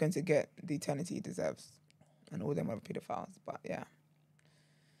Peck is going to get the eternity he deserves, and all them other pedophiles. But yeah,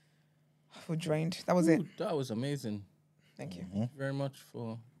 I feel drained. That was it. That was amazing. Thank you. Thank you very much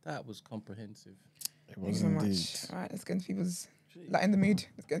for that. Was comprehensive. It Thank you was so indeed. much. All right, let's get into people's lighten the mood.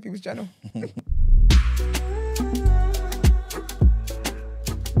 Let's get into people's journal.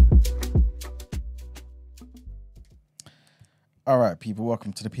 All right, people,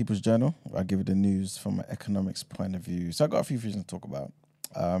 welcome to the People's Journal, where I give you the news from an economics point of view. So I got a few things to talk about.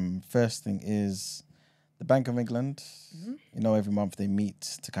 First thing is the Bank of England. You know, every month they meet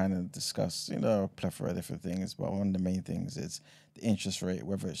to kind of discuss, you know, a plethora of different things. But one of the main things is the interest rate,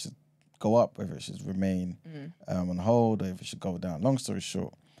 whether it should go up, whether it should remain on hold, or if it should go down. Long story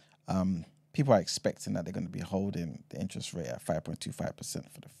short, people are expecting that they're going to be holding the interest rate at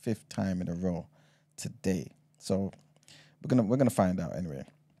 5.25% for the 5th time in a row today. So we're gonna find out anyway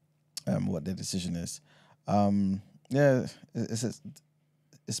what their decision is.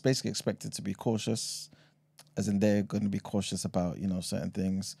 It's basically expected to be cautious, as in they're going to be cautious about, you know, certain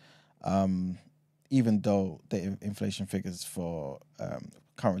things, even though the inflation figures for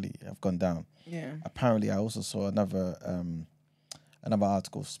currently have gone down. Yeah. Apparently, I also saw another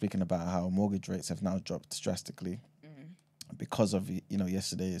article speaking about how mortgage rates have now dropped drastically because of, you know,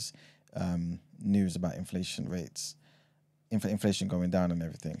 yesterday's news about inflation rates. Inflation going down and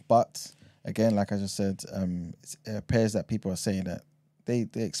everything. But again, like I just said, it appears that people are saying that they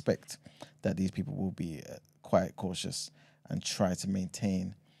expect that these people will be quite cautious and try to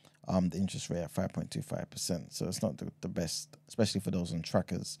maintain the interest rate at 5.25%. So it's not the best, especially for those on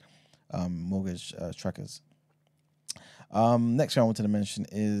trackers, mortgage trackers. Next thing I wanted to mention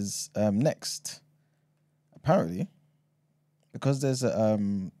is Next. Apparently, because there's a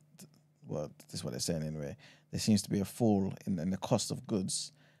well, this is what they're saying anyway. There seems to be a fall in the cost of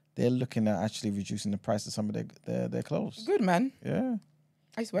goods. They're looking at actually reducing the price of some of their clothes. Good, man. Yeah.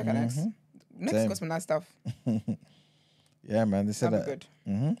 I used to work at Next. Next got some nice stuff. Yeah, man. They said That'd that.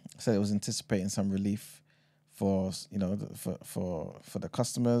 be good. Said it was anticipating some relief for, you know, for the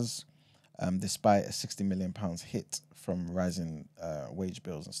customers, despite a £60 million hit from rising wage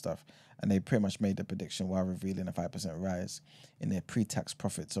bills and stuff. And they pretty much made the prediction while revealing a 5% rise in their pre-tax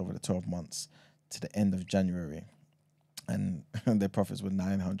profits over the 12 months to the end of January. And their profits were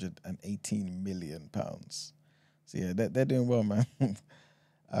 £918 million. So yeah, they're doing well, man.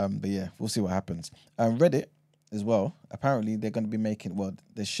 But yeah, we'll see what happens. Reddit as well, apparently they're going to be making, well,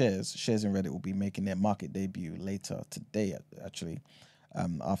 the shares in Reddit will be making their market debut later today, actually,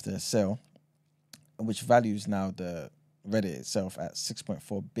 after a sale, which values now the Reddit itself at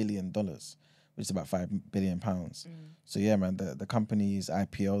 $6.4 billion, which is about £5 billion. So yeah, man, the company's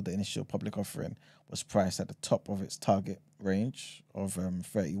IPO, the initial public offering, was priced at the top of its target range of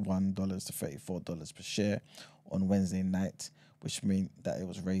 $31 to $34 per share on Wednesday night, which means that it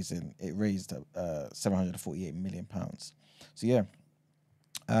raised £748 million. So yeah,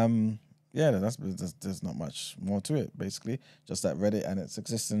 there's not much more to it, basically. Just that Reddit and its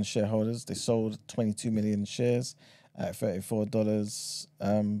existing shareholders, they sold 22 million shares at $34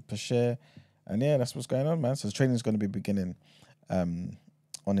 per share. And yeah, that's what's going on, man. So the trading is going to be beginning on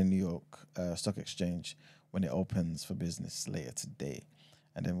the New York Stock Exchange when it opens for business later today.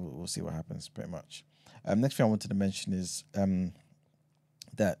 And then we'll see what happens, pretty much. Next thing I wanted to mention is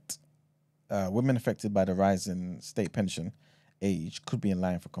that women affected by the rise in state pension age could be in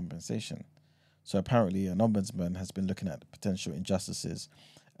line for compensation. So apparently an ombudsman has been looking at the potential injustices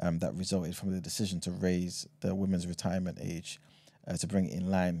that resulted from the decision to raise the women's retirement age to bring it in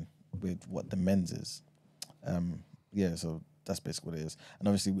line with what the men's is. So that's basically what it is. And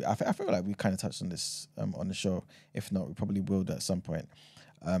obviously, I feel like we kind of touched on this on the show. If not, we probably will at some point.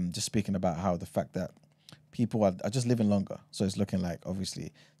 Just speaking about how the fact that people are just living longer. So it's looking like,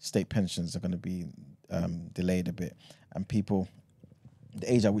 obviously, state pensions are going to be delayed a bit. And people,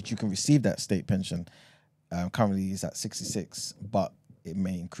 the age at which you can receive that state pension currently is at 66, but it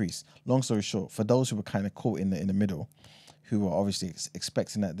may increase. Long story short, for those who were kind of caught in the middle, who are obviously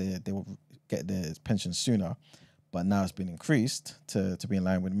expecting that they will get their pension sooner, but now it's been increased to be in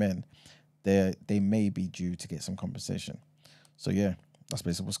line with men, they may be due to get some compensation. So yeah, that's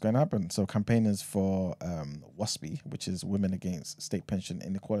basically what's going to happen. So campaigners for WWIII, which is Women Against State Pension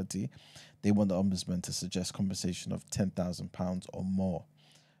Inequality, they want the Ombudsman to suggest compensation of £10,000 or more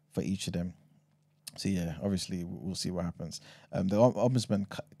for each of them. So yeah, obviously we'll see what happens. The Ombudsman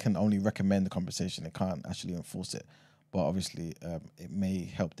can only recommend the compensation; it can't actually enforce it. But obviously, it may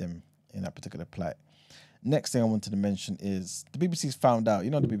help them in that particular plight. Next thing I wanted to mention is the BBC's found out.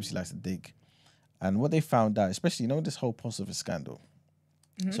 You know, the BBC likes to dig, and what they found out, especially this whole post office scandal.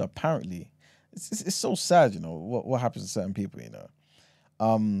 Mm-hmm. So apparently, it's so sad. What happens to certain people.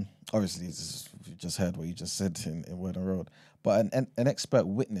 Obviously, you just heard what you just said in Word and Road. But an expert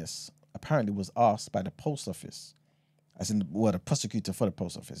witness apparently was asked by the post office, as in the prosecutor for the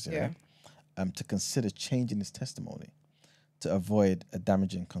post office, to consider changing his testimony to avoid a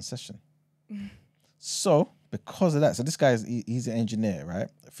damaging concession. So because of that, so this guy he's an engineer, right?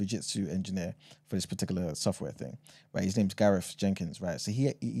 A Fujitsu engineer for this particular software thing, right? His name's Gareth Jenkins, right? So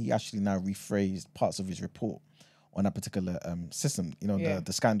he actually now rephrased parts of his report on that particular system,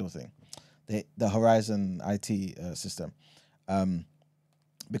 the scandal thing, the Horizon IT system,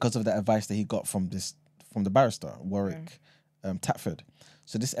 because of the advice that he got from the barrister Warwick Tatford.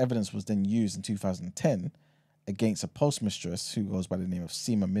 So this evidence was then used in 2010 against a postmistress who goes by the name of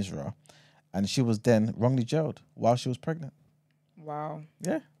Seema Misra, and she was then wrongly jailed while she was pregnant. Wow.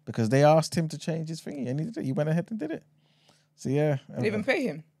 Yeah, because they asked him to change his thingy, and he did it. He went ahead and did it. So yeah. Did they even pay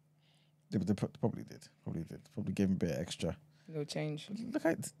him? They probably did. Probably gave him a bit extra. No change. Look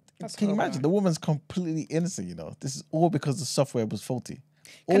at can you imagine? The woman's completely innocent, This is all because the software was faulty.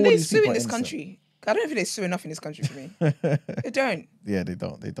 Can they sue in this country? I don't think they sue enough in this country for me. They don't. Yeah, they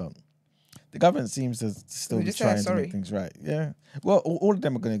don't. The government seems to still be trying to make things right. Yeah. Well, all of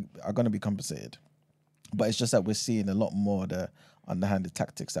them are gonna be compensated, but it's just that we're seeing a lot more of the underhanded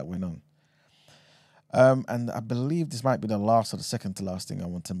tactics that went on. And I believe this might be the last or the second to last thing I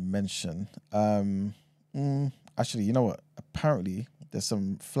want to mention. Actually, you know what? Apparently, there's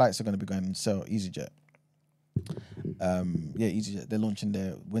some flights are going to be going on sale. EasyJet. EasyJet. They're launching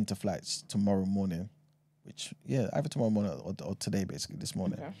their winter flights tomorrow morning, which either tomorrow morning or today, basically this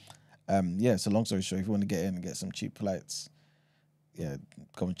morning. Okay. So long story short, if you want to get in and get some cheap flights,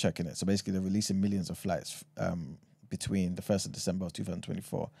 go and check in it. So basically, they're releasing millions of flights between the 1st of December of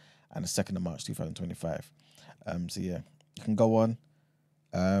 2024 and the 2nd of March 2025. You can go on.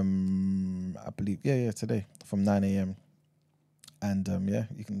 I believe today from 9 a.m. And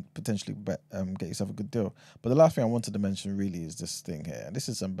you can potentially get yourself a good deal. But the last thing I wanted to mention really is this thing here. And this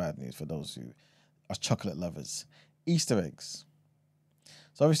is some bad news for those who are chocolate lovers. Easter eggs.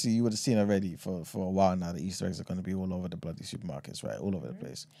 So obviously you would have seen already for a while now that Easter eggs are going to be all over the bloody supermarkets, right? All over the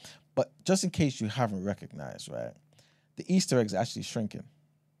place. But just in case you haven't recognized, right? The Easter eggs are actually shrinking.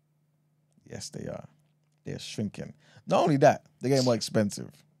 Yes, they are. They're shrinking. Not only that, they're getting more expensive.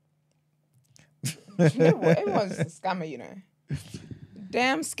 Everyone's a scammer,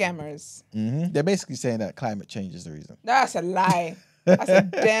 Damn scammers. Mm-hmm. They're basically saying that climate change is the reason. That's a lie. That's a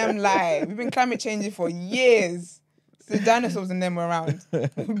damn lie. We've been climate changing for years. The dinosaurs and them were around.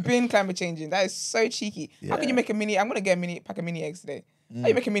 We've been climate changing. That is so cheeky. Yeah. How can you make a mini? I'm going to get a pack of mini eggs today. How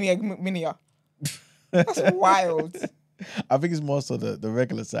you make a mini egg minier? That's wild. I think it's more so the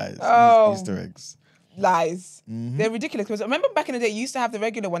regular size Easter eggs. Lies. Mm-hmm. They're ridiculous. Because remember back in the day, you used to have the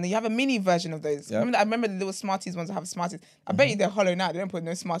regular one, and you have a mini version of those. Yep. I remember the little Smarties ones that have Smarties. I bet you they're hollow now. They don't put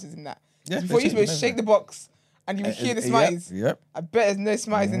no Smarties in that. Yeah, before you used to shake the box, and you would hear the Smarties. Yep. I bet there's no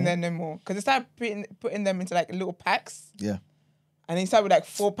Smarties in there no more. Because they started putting them into like little packs. Yeah. And then you started with like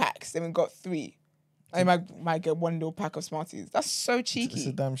 4 packs. Then we got 3. I might get 1 little pack of Smarties. That's so cheeky. It's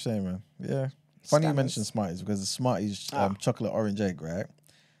a damn shame, man. Yeah. Funny you mentioned Smarties, because the Smarties chocolate orange egg, right?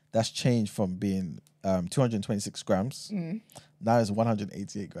 That's changed from being 226 grams. Now it's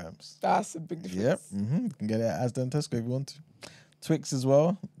 188 grams. That's a big difference. Yep. Mm-hmm. You can get it at Asda and Tesco if you want to. Twix as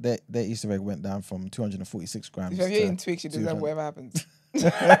well. Their Easter egg went down from 246 grams. If you're eating Twix, you deserve whatever happens.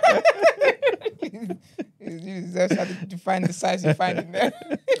 You deserve to define the size you find in there.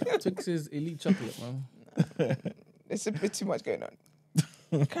 Twix is elite chocolate, man. There's a bit too much going on.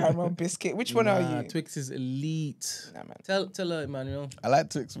 Caramel biscuit. Which one are you? Twix is elite. Nah, man. Tell her, Emmanuel. I like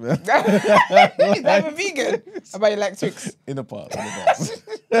Twix, man. Is that even vegan? How about you like Twix? In the park.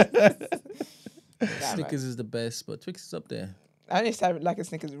 Nah, Snickers is the best, but Twix is up there. I only started liking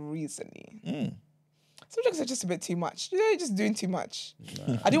Snickers recently. Some drinks are just a bit too much. They're just doing too much.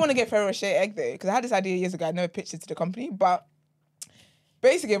 I do want to get Ferrero Rocher egg though, because I had this idea years ago. I never pitched it to the company, but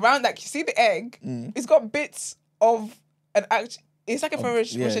basically around that, you see the egg, it's got bits of an actual. It's like a Ferrero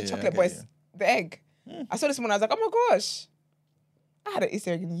Rocher chocolate, but it's the egg. I saw this one, I was like, oh my gosh, I had an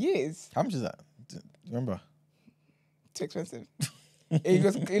Easter egg in years. How much is that? Do you remember? Too expensive. It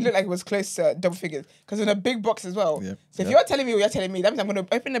looked like it was close to double figures because in a big box as well. Yeah. So if you're telling me what you're telling me, that means I'm going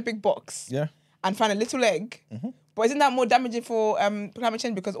to open a big box and find a little egg. But isn't that more damaging for climate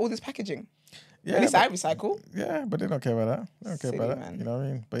change because all this packaging? Yeah, At least I recycle. Yeah, but they don't care about that. They don't care Silly, about man. that. You know what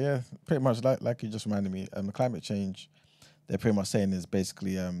I mean? But yeah, pretty much like you just reminded me, the climate change, they're pretty much saying is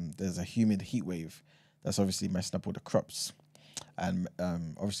basically there's a humid heat wave that's obviously messing up all the crops and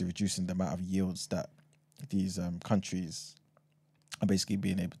obviously reducing the amount of yields that these countries are basically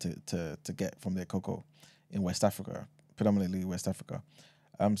being able to get from their cocoa in West Africa, predominantly West Africa.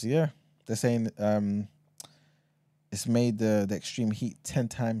 So yeah, they're saying it's made the extreme heat 10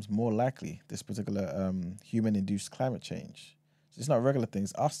 times more likely, this particular human-induced climate change. So it's not a regular thing,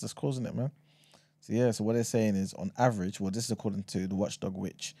 it's us that's causing it, man. So yeah, so what they're saying is on average, well, this is according to the watchdog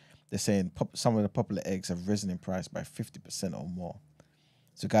Which, they're saying some of the popular eggs have risen in price by 50% or more.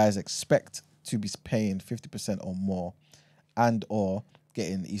 So guys expect to be paying 50% or more and or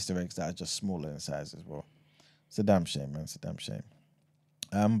getting Easter eggs that are just smaller in size as well. It's a damn shame, man. It's a damn shame.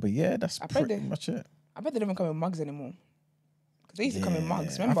 But yeah, that's pretty much it. I bet they don't even come in mugs anymore. Because they used to come in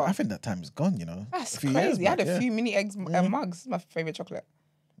mugs, remember? I think that time is gone, you know. That's crazy. I had a few mini eggs mugs. My favourite chocolate.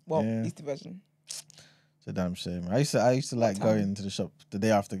 Well, Easter version. It's a damn shame. I used to like going to the shop the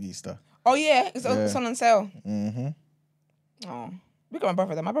day after Easter. Oh yeah, it's on sale. Mm-hmm. Oh. Look at my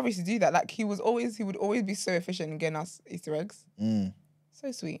brother. My brother used to do that. Like he would always be so efficient in getting us Easter eggs.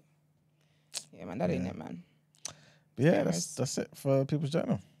 So sweet. Yeah, man, that ain't it, man. But yeah, that's it for People's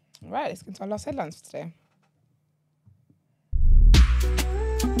Journal. Right, let's get to our last headlines for today.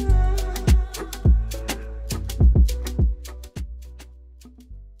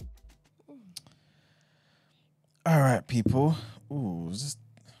 All right, people. Ooh, is this...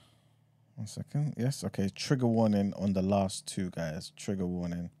 One second. Yes, okay. Trigger warning on the last two, guys. Trigger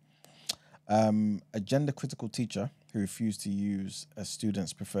warning. A gender-critical teacher who refused to use a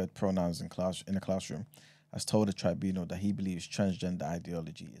student's preferred pronouns in a classroom has told a tribunal that he believes transgender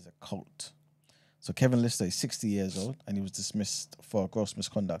ideology is a cult. So Kevin Lister is 60 years old and he was dismissed for gross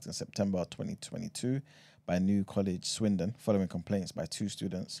misconduct in September 2022 by New College, Swindon, following complaints by two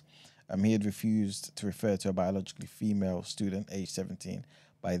students. He had refused to refer to a biologically female student, aged 17,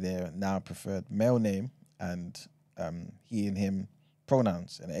 by their now preferred male name and he and him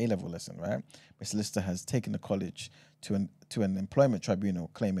pronouns in an A-level lesson, right? Mr. Lister has taken the college to an employment tribunal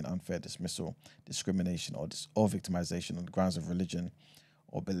claiming unfair dismissal, discrimination, or victimization on the grounds of religion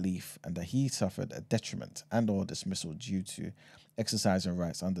or belief, and that he suffered a detriment and or dismissal due to exercising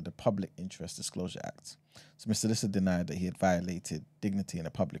rights under the Public Interest Disclosure Act. So Mr. Lister denied that he had violated dignity in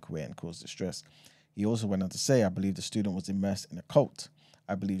a public way and caused distress. He also went on to say, I believe the student was immersed in a cult.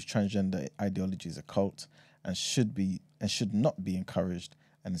 I believe transgender ideology is a cult and should not be encouraged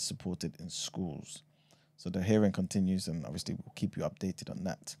and is supported in schools. So the hearing continues and obviously we'll keep you updated on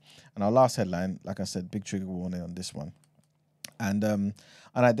that. And our last headline, like I said, big trigger warning on this one. And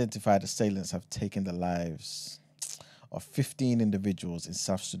unidentified assailants have taken the lives of 15 individuals in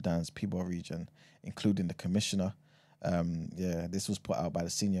South Sudan's Pibor region, including the commissioner. This was put out by a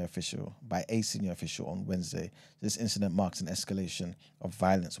senior official on Wednesday. This incident marks an escalation of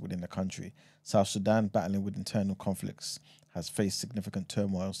violence within the country. South Sudan, battling with internal conflicts, has faced significant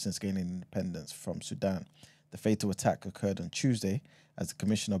turmoil since gaining independence from Sudan. The fatal attack occurred on Tuesday as the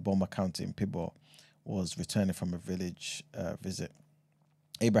commissioner of Boma County in Pibor was returning from a village visit.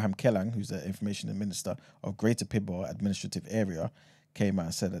 Abraham Kellang, who's the information minister of Greater Pibor Administrative Area, came out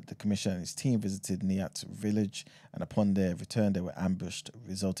and said that the commissioner and his team visited Niat village, and upon their return, they were ambushed,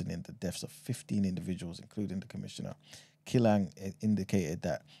 resulting in the deaths of 15 individuals, including the commissioner. Kellang indicated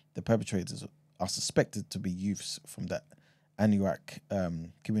that the perpetrators are suspected to be youths from the Anuak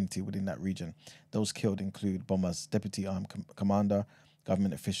community within that region. Those killed include Boma's deputy armed commander,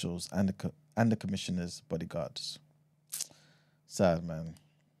 government officials, and the commissioner's bodyguards. Sad, man.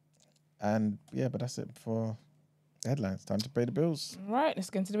 And yeah, but that's it for the headlines. Time to pay the bills. Right, let's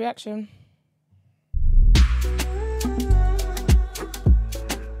get into the reaction.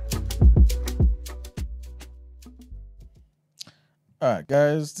 All right,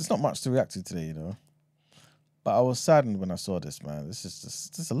 guys, there's not much to react to today, you know. But I was saddened when I saw this, man. This is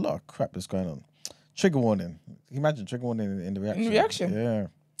just there's a lot of crap that's going on. Trigger warning. Can you imagine trigger warning in the reaction? In the reaction? Yeah.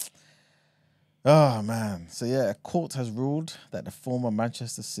 Oh, man. So, yeah, a court has ruled that the former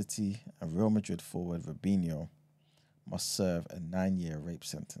Manchester City and Real Madrid forward, Robinho, must serve a 9-year rape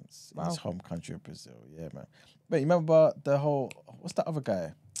sentence in his home country of Brazil. Yeah, man. But you remember the whole, what's that other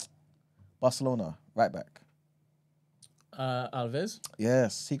guy? Barcelona, right back. Alves.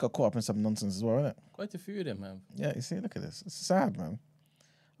 Yes, he got caught up in some nonsense as well, innit? Quite a few of them, man. Yeah, you see, look at this. It's sad, man.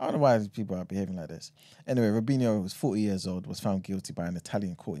 I don't know why people are behaving like this. Anyway, Robinho, who was 40 years old, was found guilty by an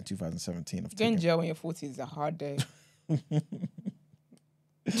Italian court in 2017 of Going taking... jail when you're 40 is a hard day.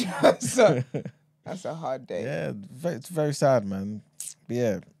 that's a hard day. Yeah, it's very sad, man. But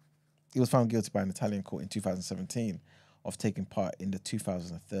yeah, he was found guilty by an Italian court in 2017 of taking part in the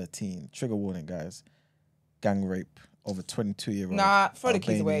 2013, trigger warning, guys, gang rape of a 22-year-old throw the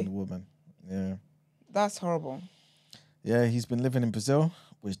keys away. Albanian woman. Yeah. That's horrible. Yeah, he's been living in Brazil,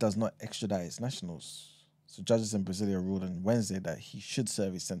 which does not extradite its nationals. So judges in Brasilia ruled on Wednesday that he should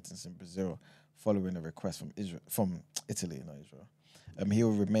serve his sentence in Brazil following a request from Italy, not Israel. He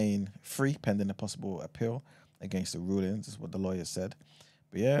will remain free pending a possible appeal against the rulings, is what the lawyer said.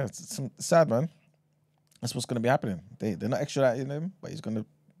 But yeah, it's sad, man. That's what's going to be happening. They're not extraditing him, but he's going to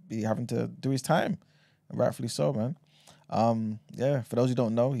be having to do his time. And rightfully so, man. Yeah, for those who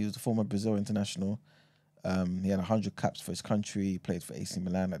don't know, he was the former Brazil international. He had 100 caps for his country. He played for AC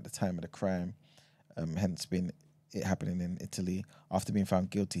Milan at the time of the crime. Hence been it happening in Italy. After being found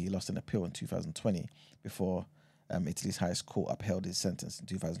guilty, he lost an appeal in 2020 before Italy's highest court upheld his sentence in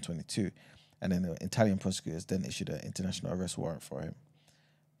 2022. And then the Italian prosecutors then issued an international arrest warrant for him.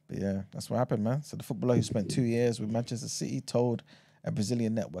 But yeah, that's what happened, man. So the footballer who spent 2 years with Manchester City told a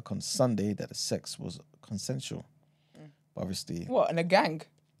Brazilian network on Sunday that the sex was consensual. But obviously... What, in a gang?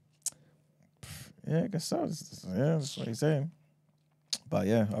 Yeah, I guess so. Yeah, that's what he's saying. But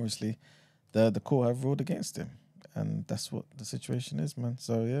yeah, obviously, the court have ruled against him. And that's what the situation is, man.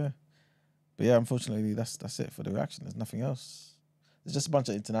 So yeah. But yeah, unfortunately, that's it for the reaction. There's nothing else. There's just a bunch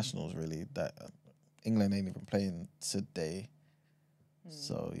of internationals, really, that England ain't even playing today.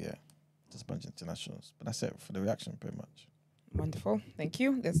 So yeah, just a bunch of internationals. But that's it for the reaction, pretty much. Wonderful. Thank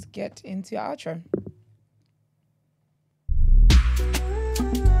you. Let's get into our outro.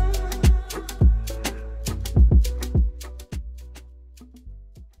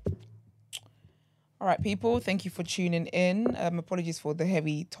 All right, people, thank you for tuning in. Apologies for the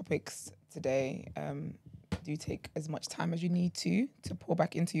heavy topics today. Do take as much time as you need to pour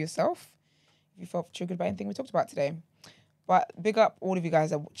back into yourself if you felt triggered by anything we talked about today. But big up all of you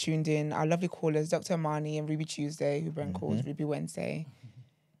guys that tuned in, our lovely callers, Dr. Amani and Ruby Tuesday, who bring calls, Ruby Wednesday.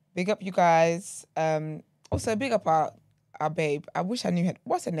 Big up you guys. Also, big up our babe. I wish I knew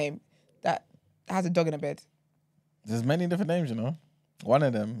what's her name that has a dog in a bed. There's many different names, you know. One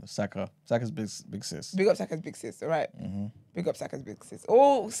of them, Saka. Saka's big sis. Big up Saka's big sis, all right? Big up Saka's big sis.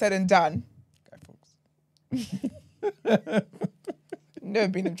 All said and done. Okay, folks. No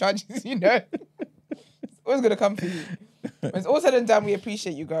being in charges, you know. It's always going to come for you. When it's all said and done, we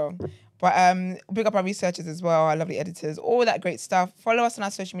appreciate you, girl. But big up our researchers as well, our lovely editors, all that great stuff. Follow us on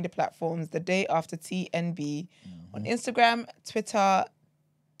our social media platforms, The Day After TNB, on Instagram, Twitter,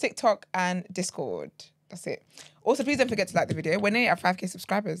 TikTok, and Discord. That's it. Also, please don't forget to like the video. We're nearly at 5K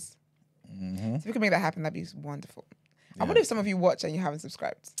subscribers. So if we can make that happen, that'd be wonderful. Yeah. I wonder if some of you watch and you haven't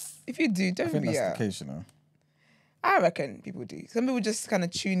subscribed. If you do, don't be... I think that's the case, you know. I reckon people do. Some people just kind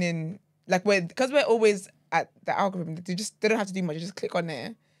of tune in, like because we're always at the algorithm. They don't have to do much. You just click on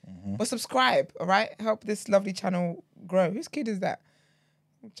there, but subscribe. All right, help this lovely channel grow. Whose kid is that?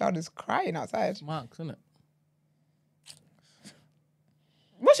 Child is crying outside. It's Mark's, isn't it?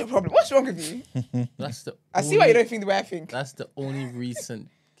 What's your problem? What's wrong with you? That's the. I see why you don't think the way I think. That's the only recent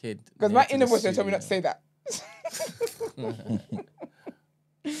kid. Because my inner voice told me not to say that.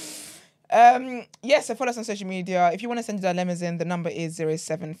 So follow us on social media. If you want to send your dilemmas in, the number is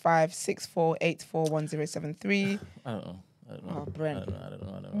 07564841073. I don't know. Oh, Brent. I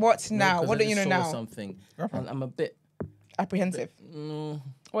don't know. What now? What don't you know now? Something. I'm a bit apprehensive.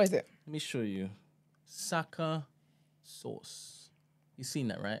 What is it? Let me show you. Saka sauce. You seen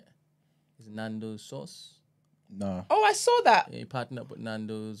that, right? It's Nando's sauce. No. Oh, I saw that. Yeah, he partnered up with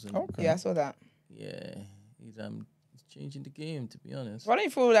Nando's. And okay. Yeah, I saw that. Yeah, he's changing the game, to be honest. Why don't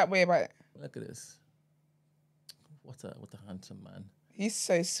you feel that way about it? Look at this. What a handsome man. He's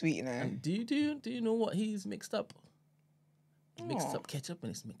so sweet, you know. And do you know what he's mixed up? He mixed up ketchup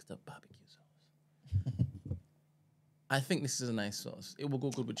and he's mixed up barbecue sauce. I think this is a nice sauce. It will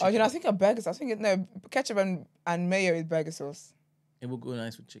go good with Oh, chicken. you know, I think a burger sauce. I think no ketchup and mayo is burger sauce. It will go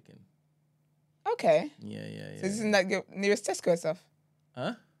nice with chicken. Okay. Yeah. So this isn't like your nearest Tesco stuff.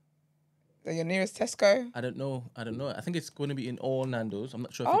 Huh? Is that your nearest Tesco? I don't know. I think it's going to be in all Nando's. I'm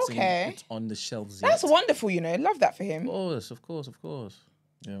not sure if it's on the shelves yet. That's wonderful, you know. Love that for him. Of course.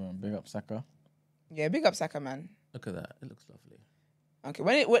 Yeah, man. Big up Saka. Yeah, big up Saka, man. Look at that. It looks lovely.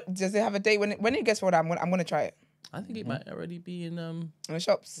 Okay, does it have a date when it gets rolled out? I'm gonna try it. I think it might already be in the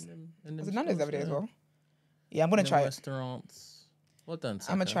shops. In There's a Nando's over there as well. Yeah, I'm gonna try it. Restaurants. Well done,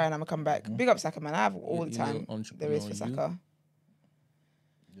 Saka. I'm gonna try and I'm gonna come back. Big up Saka, man. I have all the time there is for Saka.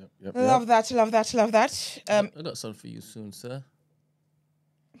 Yep. Love that. I got something for you soon, sir.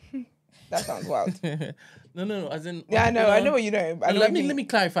 That sounds wild. No. As in, yeah, I know what you know. Let me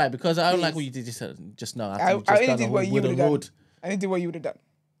clarify because I don't like what you did just now. I only did what you would have done. I only did what you would have done.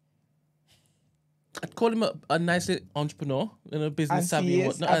 I'd call him a nice entrepreneur in a business savvy and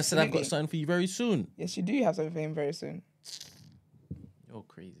whatnot. I said I've got something for you very soon. Yes, you do have something for him very soon. You're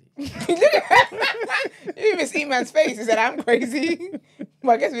crazy. You even see man's face. He said, "I'm crazy."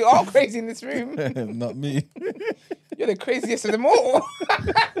 Well, I guess we're all crazy in this room. Not me. You're the craziest of them all.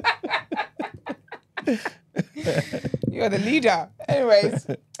 You're the leader. Anyways,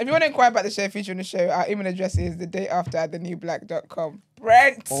 if you want to inquire about the show featuring the show, our email address is thedayafter@thenewblack.com.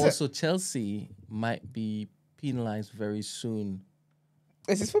 Brent. Also, Chelsea might be penalised very soon.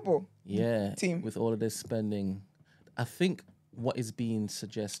 This is football. Yeah. Team. With all of this spending. I think what is being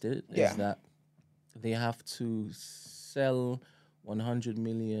suggested is that they have to sell 100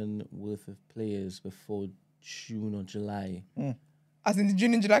 million worth of players before June or July. As in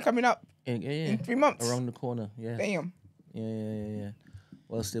June and July coming up? In 3 months? Around the corner, yeah. Damn. Yeah.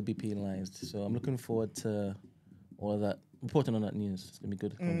 Well, still be penalised. So I'm looking forward to all of that. Reporting on that news. It's going to be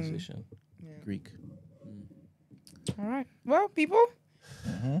good conversation. Yeah. Greek. All right. Well, people,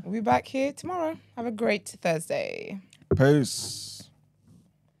 we'll be back here tomorrow. Have a great Thursday. Peace.